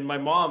 And my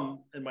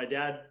mom and my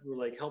dad were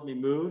like, "Help me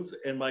move,"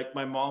 and like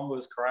my mom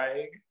was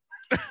crying.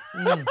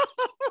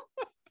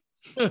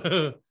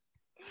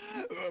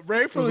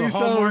 Rightfully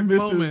so,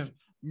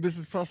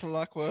 Mrs.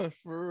 Passalaqua,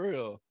 for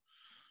real.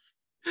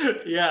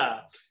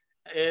 Yeah,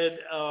 and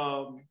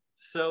I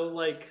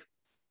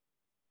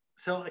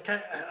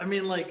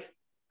mean, like,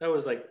 that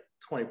was like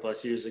 20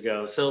 plus years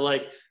ago. So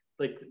like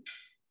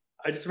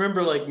I just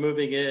remember like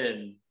moving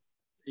in,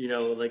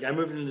 like I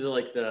moved into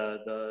like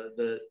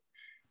the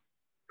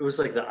it was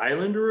like the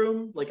island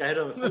room. Like I had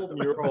a whole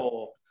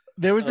mural.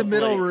 There was the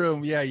middle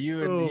room. Yeah,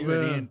 you and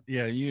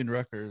Ian, you and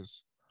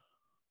Rutgers.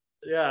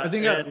 Yeah, I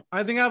think I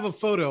have a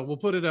photo. We'll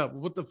put it up.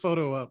 We'll put the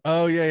photo up.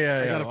 Oh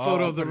yeah. I got a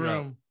photo of the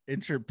room.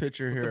 Insert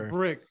picture here. The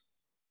brick.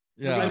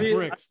 Yeah, I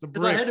mean, the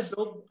bricks.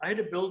 I had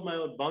to build my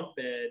own bunk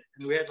bed,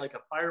 and we had like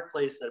a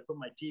fireplace that I put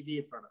my TV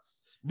in front of.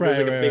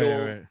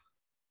 Right.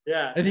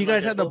 Yeah, and you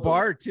guys had the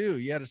bar too.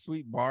 You had a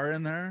sweet bar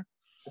in there.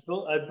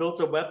 I built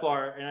a wet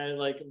bar, and I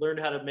like learned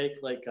how to make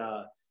like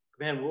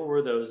man, what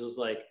were those? It was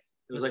like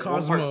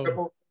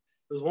Cosmo.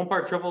 one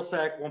part triple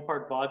sec, one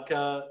part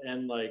vodka,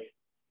 and like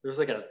there was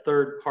like a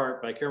third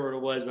part, but I can't remember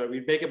what it was. But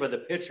we'd make it by the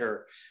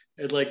pitcher,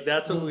 and like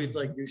that's what we'd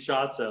like do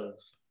shots of.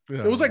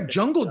 Yeah. It was like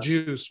jungle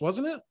juice,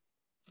 wasn't it?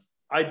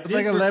 I did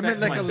like a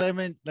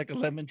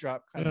lemon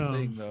drop kind of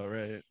thing, though,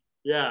 right?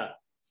 Yeah.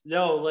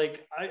 No,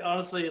 like I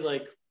honestly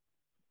like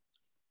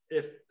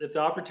if the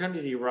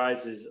opportunity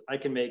arises, I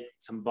can make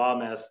some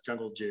bomb ass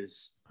jungle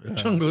juice. Yeah.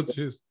 Jungle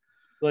juice.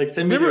 Like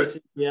send me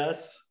to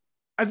yes.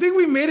 I think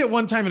we made it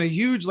one time in a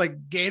huge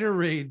like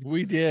Gatorade.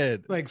 We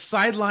did like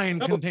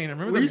sideline container.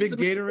 Remember the big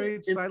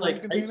Gatorade sideline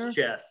like container? Ice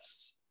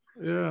chests.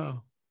 Yeah.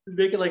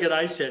 Make it like an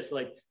ice chest,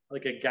 like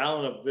a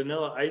gallon of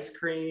vanilla ice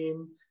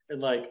cream,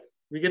 and like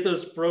we get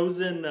those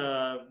frozen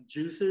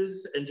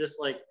juices and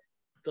just like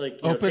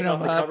open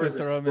them up and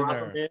throw them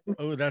in there.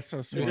 Oh, that's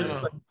so sweet.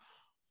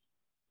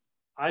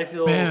 I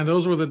feel, man,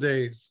 those were the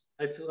days.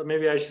 I feel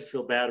maybe I should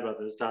feel bad about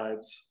those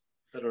times.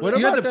 What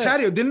about the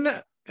patio? Didn't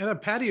it had a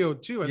patio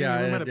too? I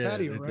think we had a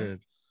patio, right?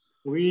 Did.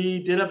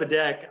 We did have a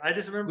deck. I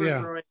just remember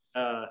throwing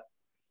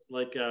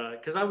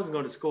because I wasn't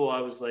going to school.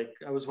 I was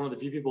one of the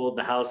few people in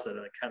the house that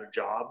had a kind of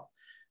job.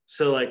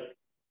 So like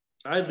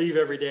I'd leave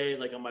every day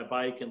like on my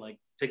bike and like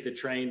take the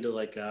train to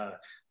like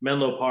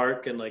Menlo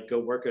Park and like go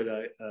work at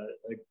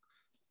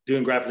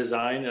doing graphic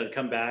design, and I'd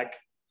come back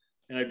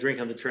and I'd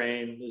drink on the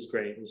train. It was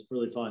great. It was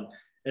really fun.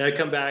 And I'd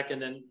come back,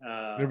 and then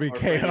there'd be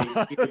chaos.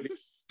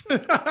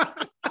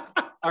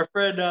 Our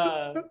friend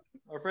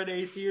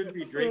AC would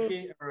be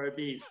drinking, or would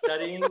be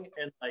studying,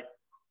 and like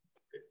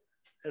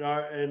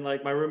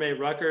like my roommate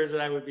Ruckers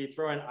and I would be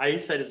throwing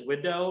ice at his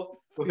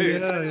window.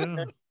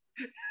 Yeah.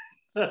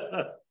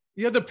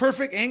 You had the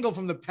perfect angle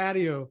from the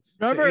patio.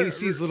 Remember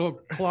AC's little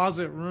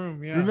closet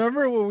room? Yeah.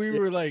 Remember when we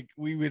were like,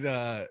 we would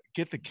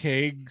get the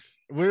kegs?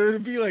 Would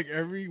it be like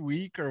every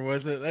week, or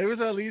was it? It was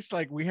at least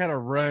like we had a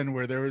run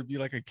where there would be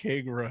like a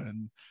keg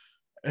run,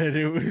 and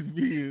it would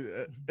be.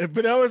 But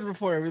that was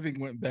before everything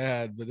went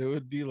bad. But it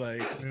would be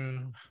like.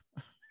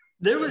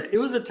 It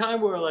was a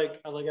time where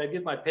like I'd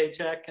get my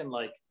paycheck, and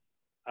like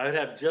I would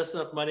have just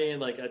enough money, and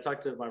like I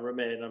talked to my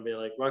roommate and I'd be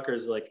like,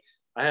 Ruckers, like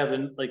I have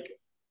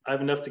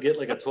enough to get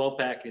like a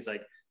 12-pack. And he's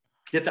like,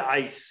 get the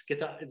ice, get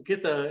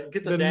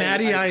the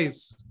natty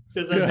ice.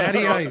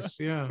 Natty ice,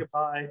 yeah.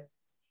 Goodbye.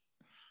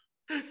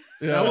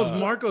 That was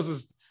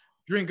Marcos's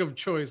drink of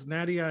choice,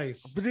 natty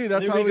ice. But dude,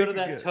 that's how we go to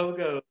that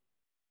Togo.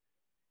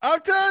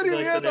 I'm telling you,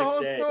 we had the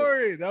whole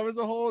story. That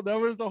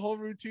was the whole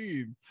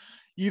routine.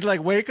 You'd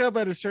like wake up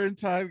at a certain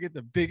time, get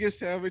the biggest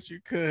sandwich you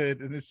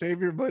could, and then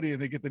save your money,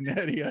 and then get the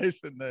natty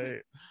ice at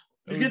night.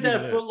 You get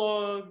that foot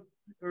long,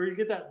 or you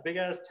get that big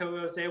ass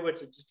Togo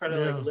sandwich and just try to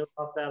like live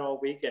off that all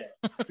weekend.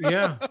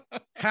 Yeah.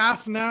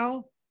 Half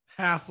now,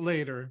 half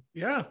later.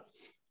 Yeah.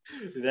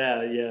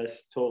 Yeah,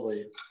 yes,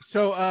 totally.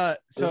 So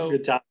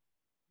good time.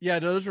 Yeah,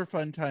 those were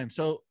fun times.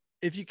 So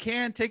if you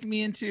can take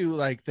me into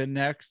like the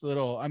next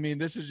little, I mean,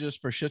 this is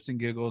just for shits and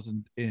giggles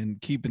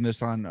and keeping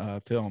this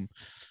on film.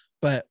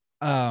 But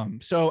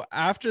so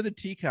after the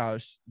Teak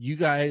House, you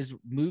guys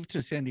moved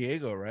to San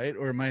Diego, right?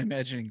 Or am I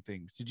imagining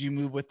things? Did you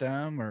move with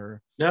them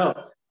or? No,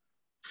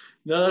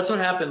 that's what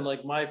happened.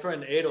 Like my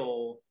friend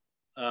Adel,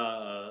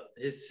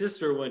 his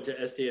sister went to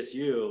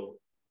SDSU,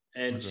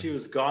 and she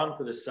was gone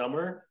for the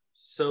summer.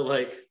 So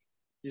like,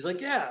 he's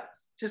like, yeah,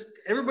 just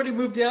everybody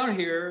moved down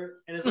here,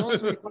 and as long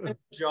as we find a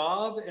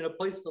job and a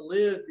place to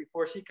live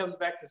before she comes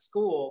back to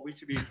school, we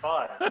should be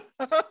fine.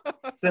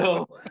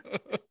 So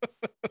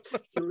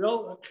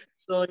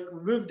like we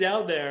moved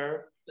down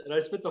there, and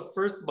I spent the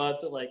first month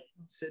like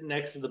sitting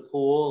next to the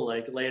pool,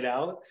 like laid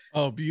out.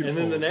 Oh, beautiful! And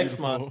then the next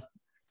month,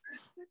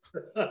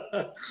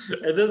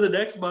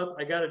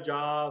 I got a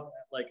job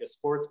at like a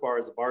sports bar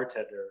as a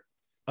bartender.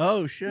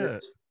 Oh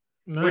shit!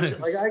 Which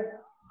like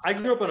I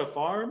grew up on a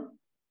farm.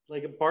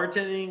 Like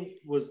bartending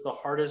was the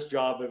hardest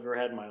job I've ever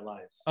had in my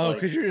life. Oh,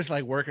 because you're just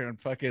like working on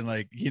fucking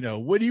like, you know,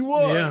 what do you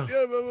want? Yeah.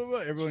 Blah, blah, blah.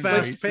 Everyone's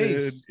fast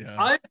paced. Yeah.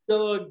 I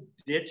dug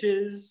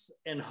ditches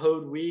and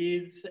hoed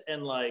weeds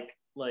and like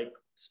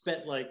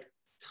spent like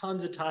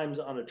tons of times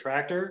on a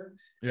tractor.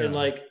 Yeah. And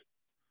like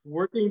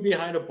working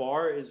behind a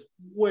bar is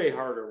way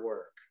harder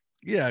work.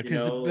 Yeah,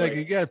 because like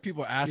you got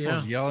people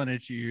assholes yelling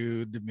at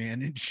you,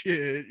 demanding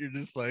shit. You're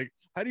just like,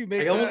 how do you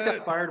make? I almost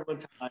got fired one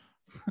time.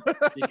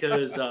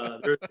 Because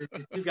there's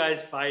these two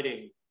guys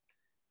fighting,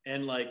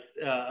 and like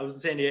I was in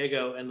San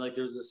Diego, and like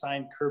there was a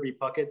signed Kirby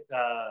Puckett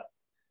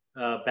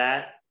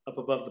bat up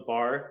above the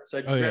bar, so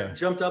I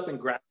jumped up and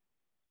grabbed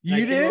it.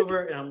 You did? Came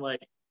over, and I'm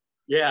like,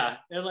 yeah,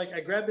 and like I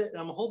grabbed it, and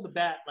I'm holding the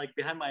bat like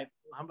behind my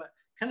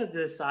kind of to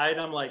the side.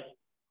 I'm like,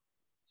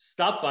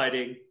 stop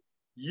fighting.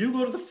 You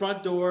go to the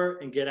front door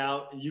and get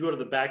out, and you go to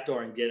the back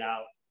door and get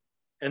out.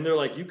 And they're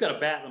like, you've got a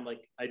bat, and I'm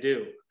like, I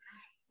do.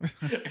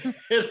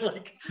 And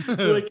like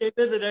came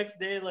in the next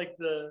day, like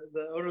the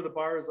owner of the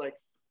bar was like,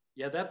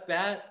 yeah, that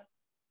bat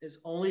is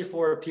only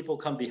for people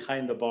come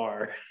behind the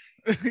bar.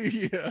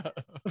 Yeah.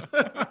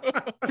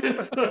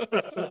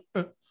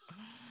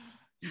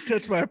 You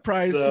touched my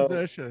prized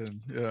possession.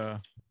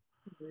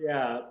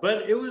 Yeah,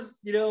 but it was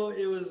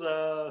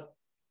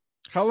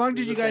how long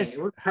did you guys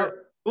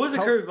it was a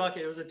Kirby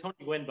bucket. It was a Tony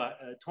Gwynn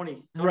bucket.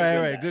 Tony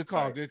right. Good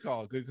call.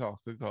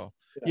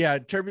 Yeah,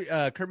 Kirby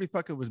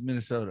Puckett was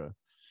Minnesota.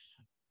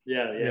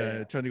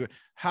 Yeah. Tony Gwynn.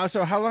 How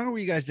long were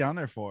you guys down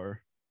there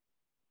for?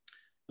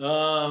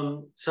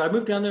 So I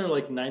moved down there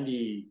like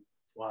 90.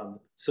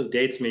 Wow, so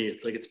dates me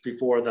like it's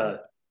before the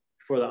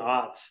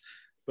aughts.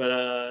 But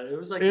it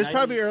was like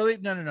probably early.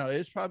 No. It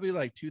was probably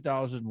like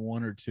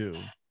 2001 or 2.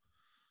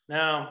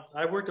 Now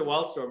I worked at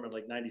Wildstorm in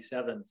like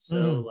 97.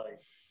 So like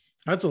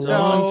that's a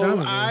long time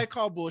ago. I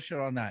call bullshit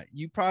on that.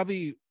 You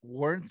probably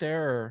weren't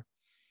there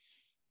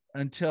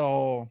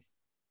until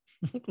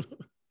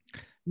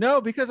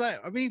no, because I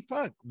mean,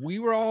 fuck, we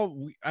were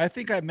all. I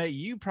think I met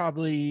you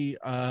probably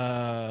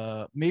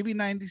maybe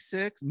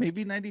 96,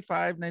 maybe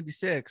 95,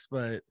 96,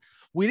 but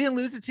we didn't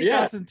lose the Teak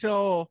House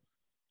until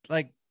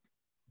like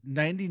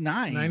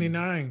 99.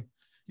 99.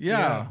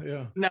 Yeah.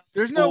 No,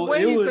 there's no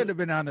way you could have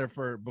been on there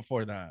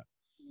before that.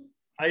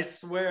 I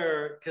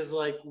swear, because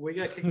like we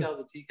got kicked out of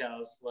the Teak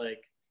House,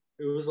 like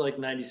it was like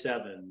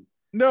 97.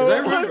 No,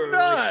 it was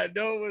not.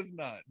 No, it was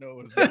not.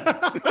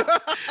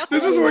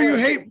 This is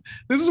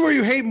where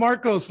you hate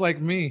Marcos like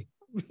me.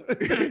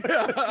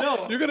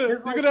 No, you're gonna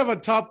have a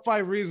top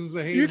 5 reasons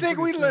to hate. You think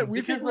we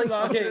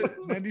lost okay.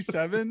 in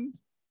 97?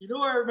 You know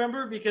what I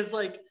remember? Because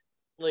like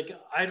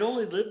I'd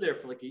only lived there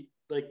for like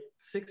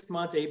 6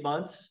 months, 8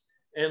 months,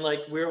 and like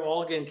we were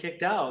all getting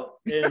kicked out.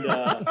 And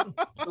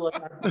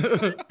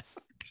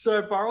so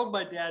I borrowed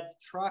my dad's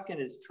truck and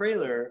his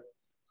trailer,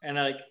 and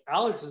like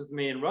Alex was with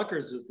me and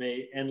Rutgers was with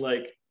me, and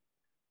like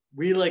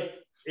we like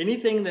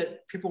anything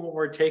that people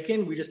were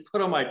taking, we just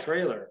put on my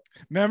trailer.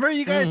 Remember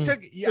you guys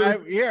took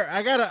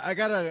I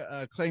got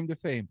a claim to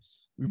fame.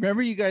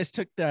 Remember you guys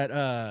took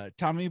that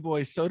Tommy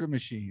Boy soda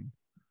machine.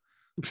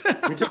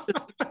 We took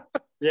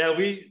yeah,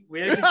 we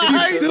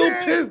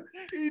actually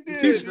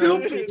he's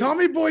still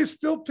Tommy Boy's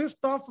still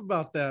pissed off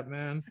about that,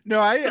 man.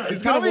 No,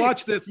 he's gonna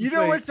watch this. You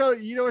know what's so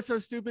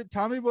stupid?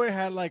 Tommy Boy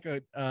had like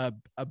a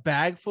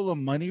bag full of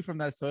money from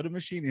that soda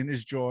machine in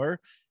his drawer,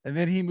 and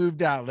then he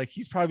moved out. Like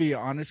he's probably an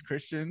honest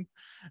Christian.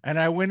 And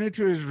I went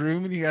into his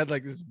room and he had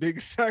like this big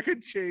sack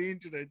of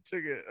change, and I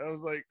took it. I was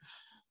like,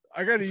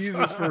 I gotta use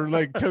this for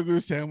like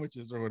togu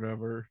sandwiches or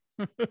whatever.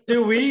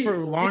 Dude, we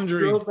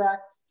laundry.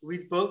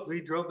 We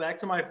drove back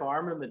to my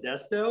farm in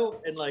Modesto,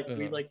 and like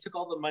we like took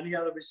all the money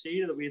out of the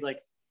machine, and we like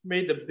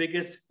made the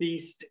biggest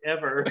feast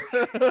ever.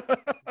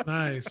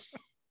 Nice.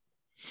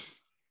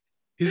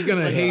 He's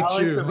gonna like hate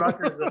Alex you. And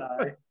Rutgers and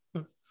I.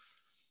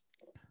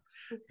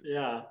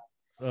 Yeah.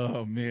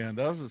 Oh man,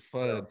 that was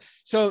fun.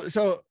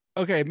 So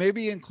okay,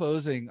 maybe in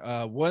closing,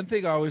 one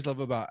thing I always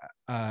love about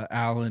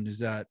Alan is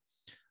that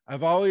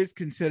I've always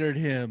considered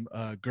him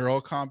a girl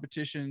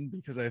competition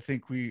because I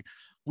think we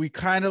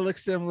kind of look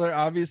similar.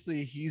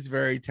 Obviously, he's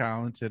very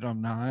talented.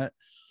 I'm not,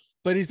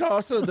 but he's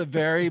also the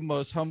very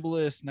most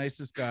humblest,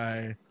 nicest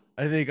guy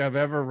I think I've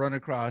ever run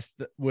across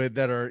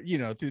that are, you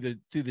know, through the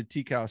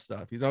TCal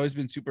stuff. He's always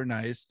been super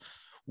nice.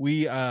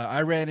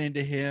 I ran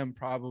into him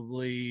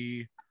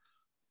probably,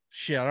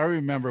 I don't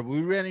remember.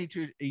 We ran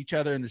into each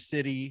other in the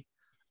city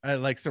at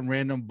like some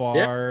random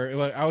bar.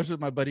 Yeah. I was with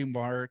my buddy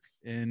Mark,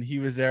 and he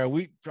was there.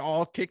 We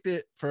all kicked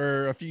it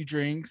for a few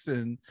drinks,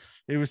 and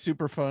it was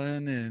super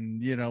fun.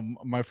 And you know,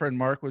 my friend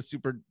Mark was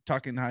super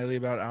talking highly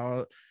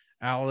about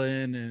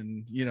Alan,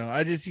 and you know,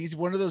 he's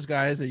one of those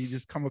guys that you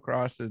just come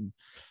across, and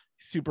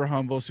super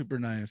humble, super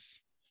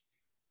nice.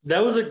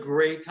 That was a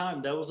great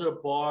time. That was a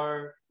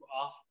bar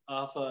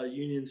off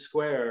Union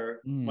Square.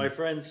 My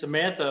friend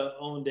Samantha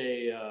owned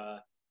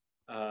a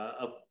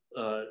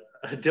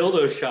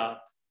dildo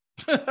shop.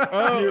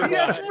 Oh,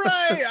 that's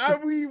right.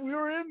 We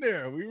were in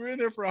there. We were in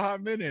there for a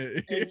hot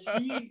minute.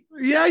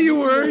 Yeah, you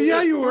were. We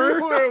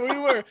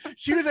were.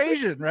 She was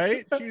Asian,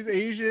 right? She was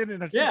Asian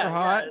and super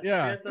hot.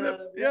 Yeah.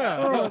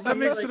 Oh, that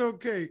makes it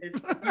okay.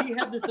 He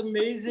had this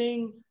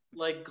amazing,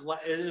 like,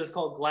 it was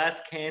called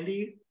glass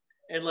candy,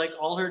 and like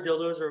all her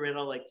dildos were made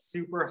of like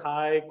super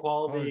high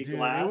quality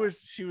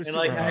glass. She was, and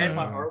like I had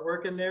my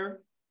artwork in there.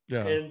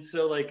 Yeah. And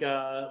so like,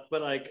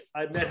 but like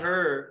I met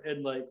her,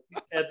 and like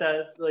at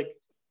that like.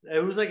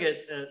 It was like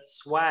a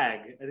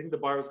Swag. I think the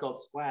bar was called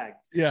Swag.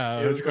 Yeah,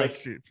 it was across the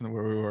street from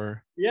where we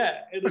were.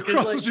 Yeah,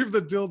 across the street from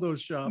the dildo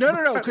shop.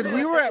 No, because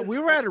we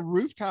were at a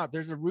rooftop.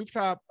 There's a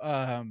rooftop.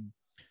 Yeah,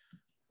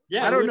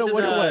 I don't know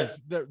what it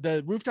was.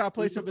 The rooftop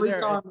place over there.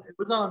 It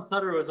was on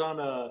Sutter. It was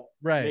on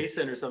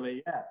Mason or something.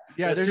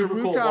 Yeah. There's a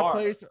rooftop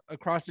place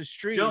across the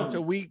street.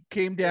 So we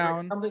came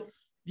down.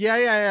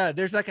 Yeah.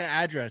 There's like an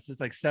address. It's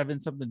like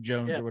 7-something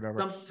Jones or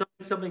whatever.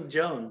 Something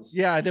Jones.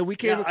 Yeah. Then we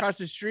came across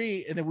the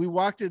street, and then we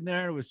walked in there,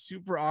 and it was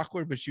super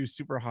awkward, but she was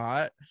super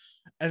hot.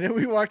 And then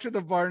we walked to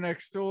the bar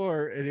next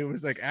door, and it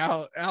was like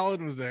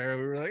Alan was there.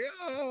 We were like,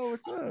 oh,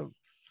 what's up?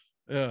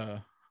 Yeah.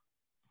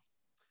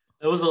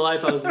 That was the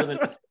life I was living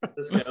in San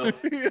Francisco.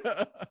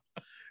 Yeah.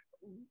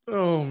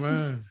 Oh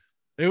man.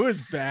 It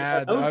was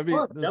bad. That was fun.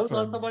 That was the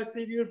last time I've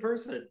seen you in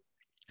person.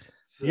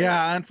 So.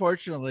 Yeah,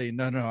 unfortunately,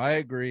 no, I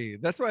agree.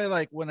 That's why,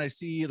 like, when I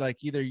see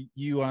like either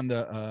you on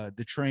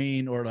the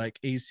train or like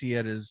AC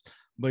at his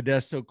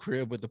Modesto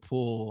crib with the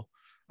pool,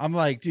 I'm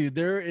like, dude,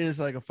 there is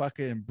like a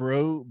fucking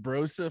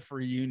brosif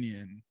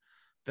reunion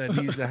that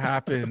needs to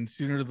happen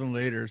sooner than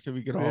later, so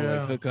we could all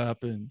like hook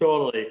up and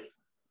totally.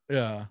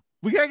 Yeah,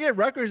 we gotta get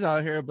Rutgers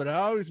out here, but I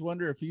always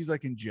wonder if he's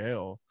like in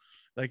jail,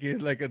 like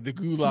in like the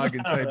gulag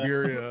in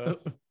Siberia.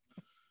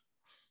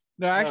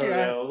 No, actually,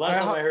 last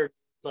time I heard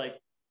like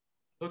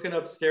hooking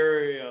up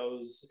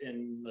stereos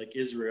in like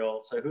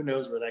Israel, so who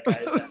knows where that guy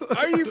is at.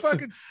 Are you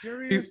fucking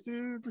serious,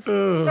 dude?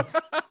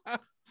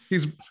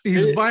 He's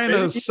buying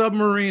a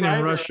submarine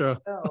in Russia.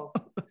 I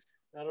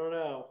don't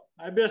know.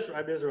 I miss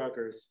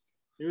Rutgers.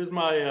 He was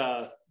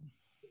my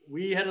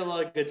we had a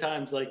lot of good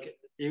times. Like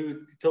he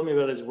told me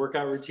about his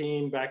workout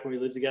routine back when we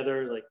lived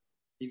together. Like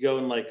he'd go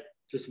and like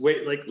just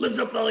wait, like lift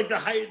up like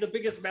the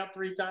biggest amount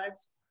 3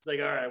 times. It's like,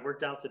 all right, I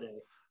worked out today.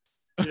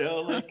 You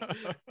know, like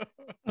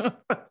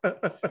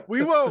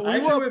we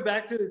went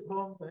back to his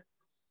hometown,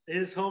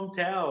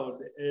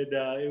 and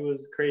it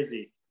was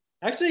crazy.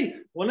 Actually,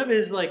 one of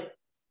his like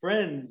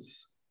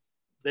friends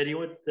that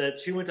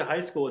she went to high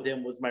school with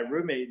him was my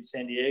roommate in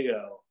San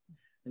Diego,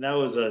 and that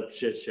was a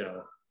shit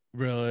show.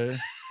 Really?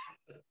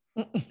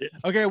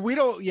 Okay, we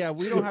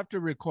don't have to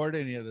record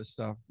any of this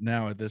stuff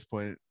now at this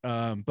point.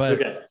 But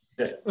okay.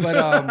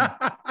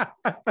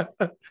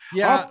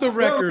 Yeah, off the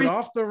record.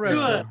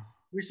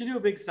 We should do a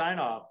big sign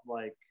off.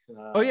 Like,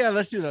 oh yeah,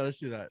 let's do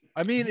that.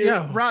 I mean,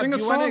 Rob, sing a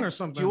song or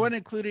something. Do you want to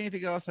include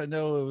anything else? I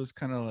know it was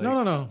kind of like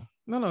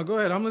no. Go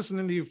ahead. I'm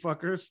listening to you,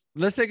 fuckers.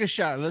 Let's take a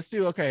shot.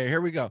 Okay,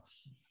 here we go.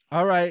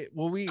 All right.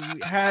 Well, we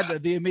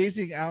had the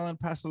amazing Alan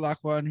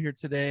Passalaqua on here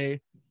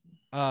today.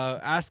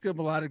 Ask him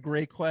a lot of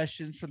great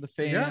questions from the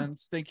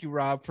fans. Yeah. Thank you,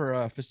 Rob,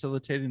 for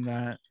facilitating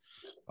that.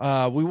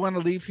 We want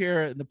to leave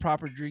here in the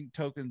proper drink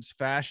tokens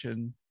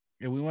fashion,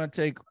 and we want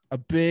to take a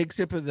big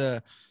sip of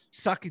the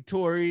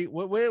Sakitori.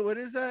 What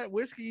is that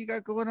whiskey you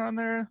got going on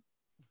there?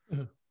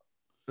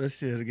 Let's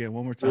see it again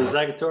one more time. The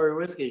Sakitori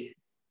whiskey.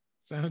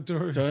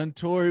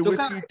 Suntory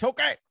whiskey.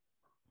 Tokai.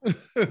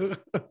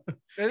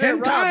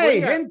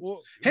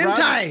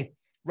 Hentai.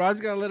 Rob's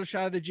got a little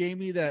shot of the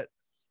Jamie that.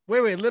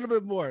 Wait, a little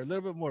bit more.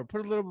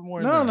 Put a little bit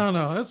more.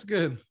 No. That's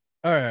good.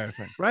 All right,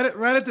 fine.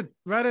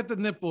 Right at the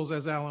nipples,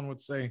 as Alan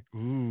would say.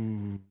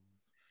 Ooh.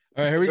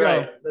 All right, here we go.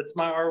 Right. That's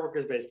my artwork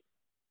is based.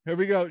 Here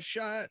we go.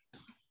 Shot.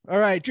 All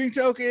right, drink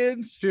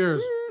tokens.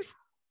 Cheers.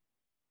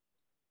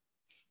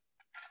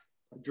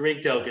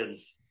 Drink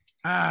tokens.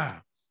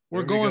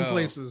 We're going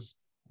places.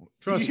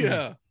 Trust me.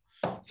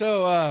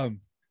 So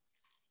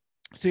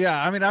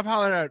yeah, I mean, I've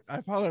hollered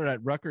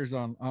at Rutgers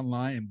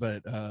online,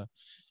 but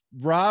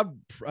Rob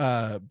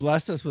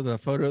blessed us with a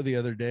photo the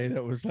other day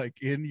that was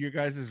like in your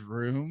guys'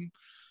 room,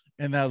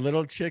 and that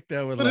little chick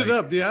that would put it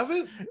up. Do you have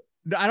it?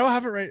 I don't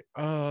have it right.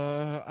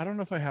 I don't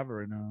know if I have it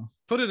right now.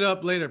 Put it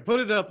up later.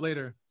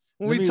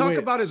 When we talk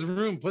about his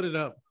room, put it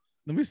up.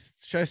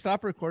 Should I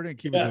stop recording and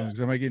keep it going?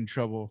 Because I might get in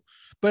trouble.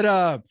 But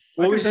I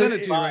can send it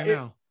to you right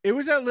now. It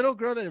was that little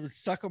girl that would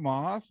suck him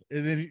off.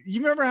 And then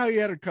you remember how he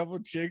had a couple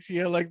of chicks? He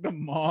had like the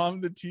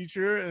mom, the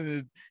teacher, and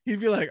then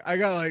he'd be like, I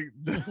got like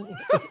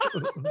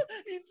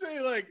he'd say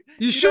like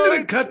you should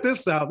have cut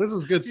this out. This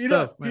is good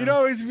stuff, man. He'd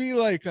always be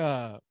like,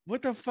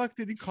 what the fuck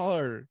did he call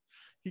her?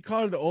 He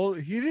called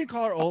her he didn't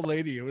call her old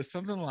lady. It was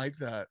something like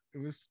that.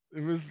 It was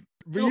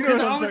but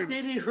I was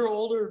dating her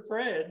older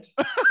friend.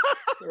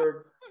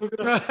 Or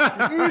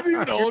who's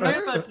even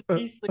older?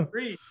 Denise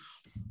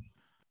Grease.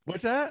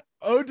 What's that?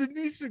 Oh,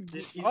 Denise.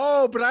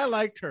 Oh, but I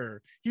liked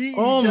her.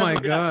 Oh my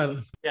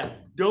god. Yeah.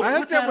 I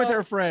hooked up with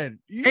her friend.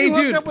 You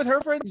hooked up with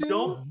her friend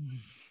too?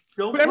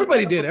 Don't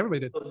everybody did.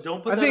 Everybody did.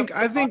 Don't put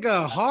I think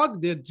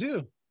Hog did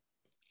too.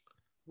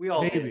 We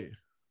all did.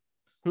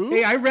 Who?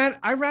 Hey, I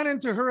ran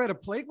into her at a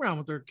playground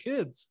with her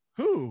kids.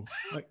 Who?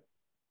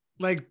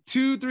 Like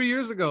 2-3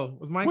 years ago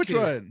with my kids. Which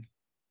one?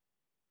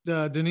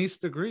 The Denise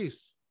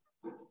DeGrease.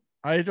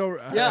 I don't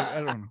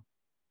know.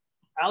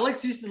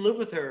 Alex used to live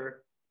with her.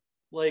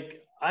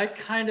 Like, I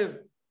kind of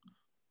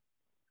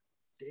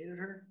dated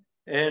her.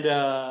 And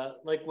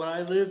like when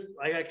I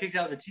got kicked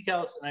out of the teak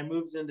house and I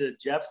moved into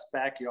Jeff's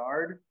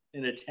backyard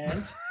in a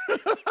tent.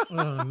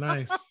 Oh,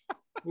 nice.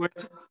 Wait.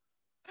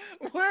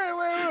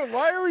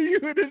 Why were you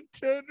in a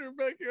tent or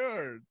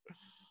backyard?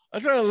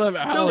 That's why I love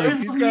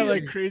Alex. He's got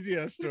like crazy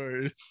ass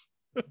stories.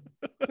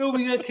 No,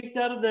 we got kicked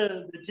out of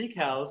the teak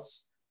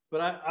house,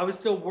 but I was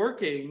still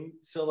working.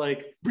 So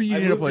like I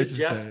moved to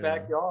Jeff's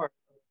backyard.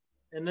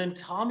 And then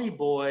Tommy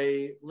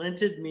Boy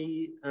lented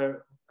me a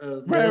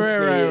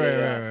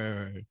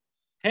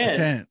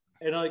tent.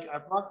 And like I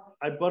brought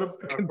a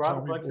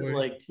bunch of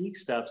like teak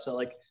stuff. So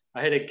like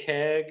I had a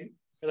keg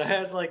and I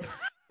had like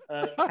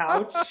a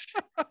couch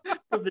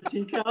from the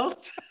teak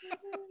house.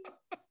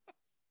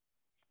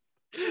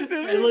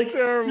 And like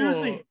terrible.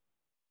 Seriously,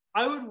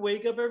 I would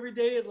wake up every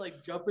day and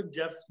like jump in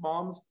Jeff's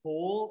mom's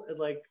pool and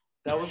like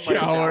that was my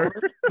shower.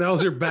 That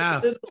was your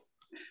bath.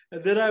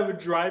 And then I would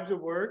drive to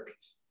work.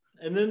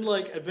 And then,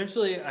 like,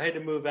 eventually I had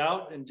to move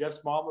out, and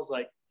Jeff's mom was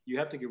like, you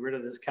have to get rid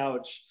of this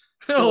couch.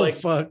 So,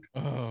 fuck.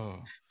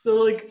 Oh. So,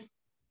 like,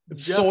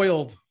 it's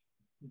soiled.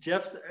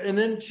 And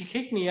then she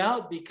kicked me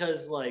out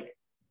because, like,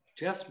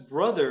 Jeff's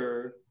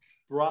brother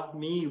brought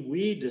me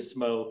weed to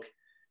smoke.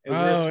 And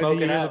we were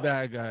smoking out. The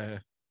bad guy.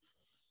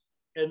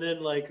 And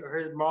then, like,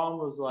 his mom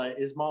was like,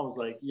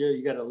 yeah,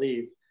 you got to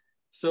leave.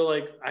 So,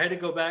 like, I had to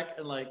go back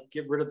and, like,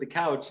 get rid of the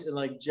couch. And,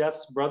 like,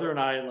 Jeff's brother and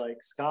I,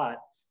 like, Scott,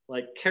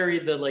 like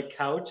carried the like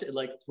couch and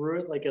like threw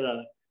it like in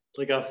a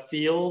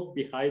field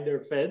behind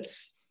their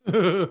fence.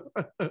 Oh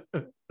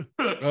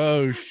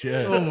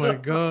shit! Oh my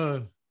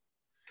god!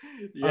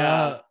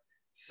 Yeah.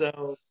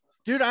 So,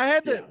 dude, I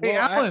had the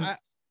Alan.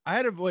 I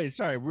had a wait.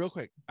 Sorry, real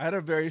quick. I had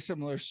a very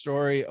similar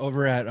story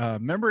over at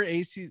remember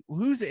AC.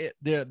 Who's it?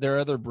 Their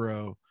other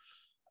bro,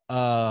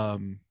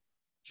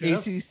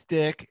 AC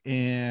Stick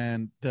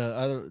and the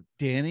other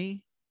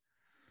Danny.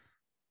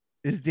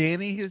 Is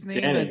Danny his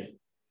name?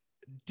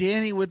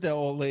 Danny with the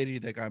old lady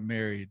that got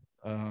married.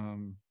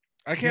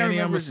 I can't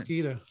remember.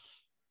 Mosquito.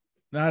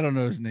 I don't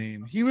know his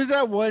name. He was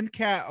that one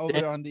cat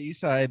over on the east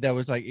side that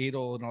was like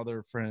Adol and all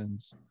their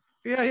friends.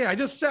 Yeah. I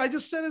just said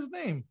his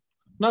name.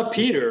 Not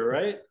Peter,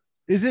 right?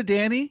 Is it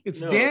Danny?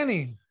 It's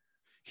Danny.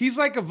 He's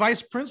like a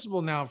vice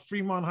principal now,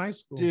 Fremont High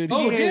School. Dude,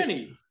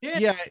 Danny.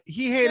 Yeah,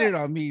 he hated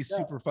on me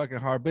super fucking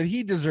hard, but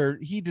he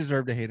deserved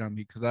to hate on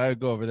me because I would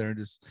go over there and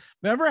just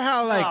remember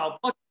how like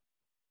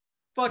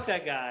fuck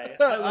that guy.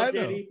 I love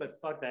Danny, but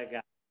fuck that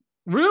guy.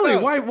 Really?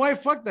 No. Why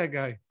fuck that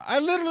guy? I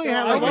literally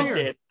had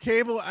a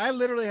table. I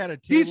literally had a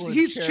table.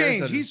 He's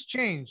changed. He's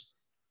changed.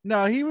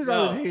 No, he was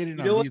always hating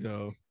on me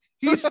though.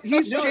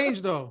 He's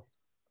changed though.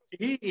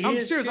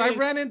 I'm serious. I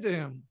ran into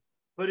him.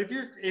 But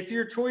if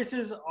your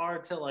choices are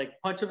to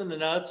like punch him in the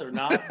nuts or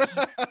not,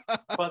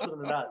 punch him in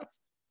the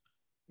nuts.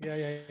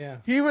 Yeah.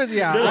 He was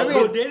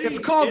it's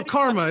called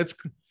karma.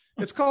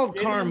 It's called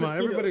karma.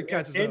 Everybody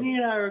catches up. Danny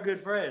and I are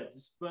good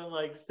friends, but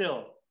like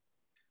still,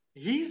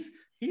 he's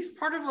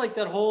part of like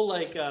that whole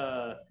like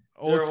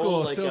old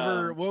school like,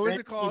 silver. What was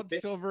it called?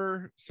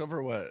 Silver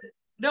what?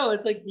 No,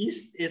 it's like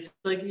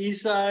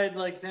East Side,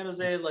 like San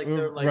Jose, like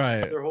they're like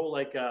their whole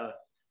like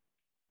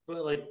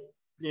but like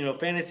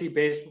fantasy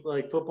baseball,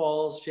 like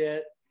football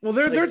shit. Well,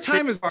 their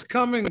time is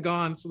come and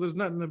gone, so there's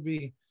nothing to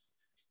be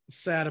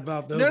sad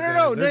about those.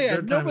 No,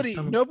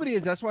 nobody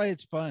is. That's why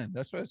it's fun.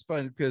 That's why it's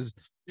fun because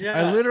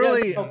I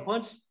literally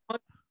punch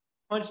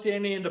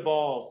Danny in the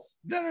balls.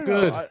 No.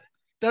 Good.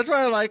 That's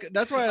why I like.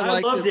 That's why I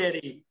like. I love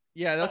Danny.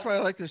 Yeah, that's why I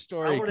like the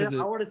story. I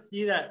want to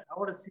see that. I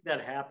want to see that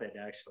happen.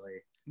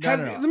 Actually,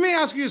 Let me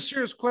ask you a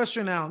serious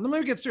question, Alan.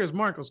 Let me get serious,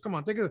 Marcos. Come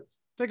on, take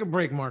a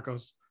break,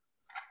 Marcos.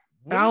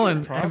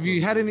 Alan, have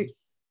you had any?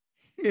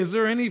 Is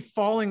there any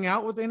falling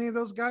out with any of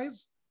those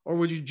guys, or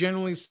would you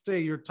generally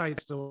say you're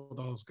tight still with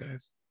those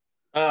guys?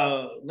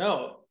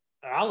 No.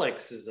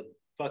 Alex is a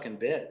fucking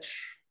bitch.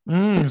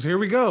 So here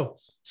we go.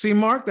 See,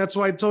 Mark, that's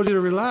why I told you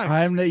to relax.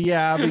 But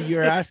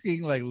you're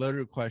asking like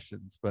loaded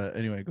questions. But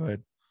anyway, go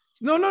ahead.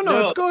 No.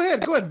 Let's go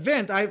ahead. Go ahead.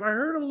 Vent. I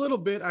heard a little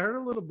bit.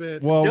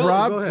 Well,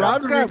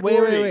 Rob's got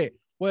wait.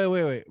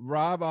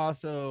 Rob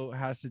also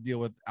has to deal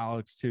with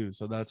Alex too,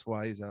 so that's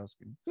why he's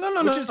asking.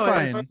 No, which is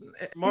fine.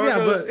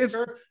 Marcos, yeah,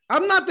 but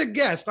I'm not the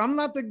guest. Go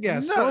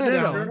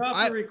ahead. Turn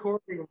off the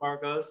recording,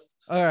 Marcos.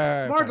 All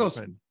right, Marcos,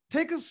 fine.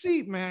 Take a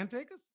seat, man.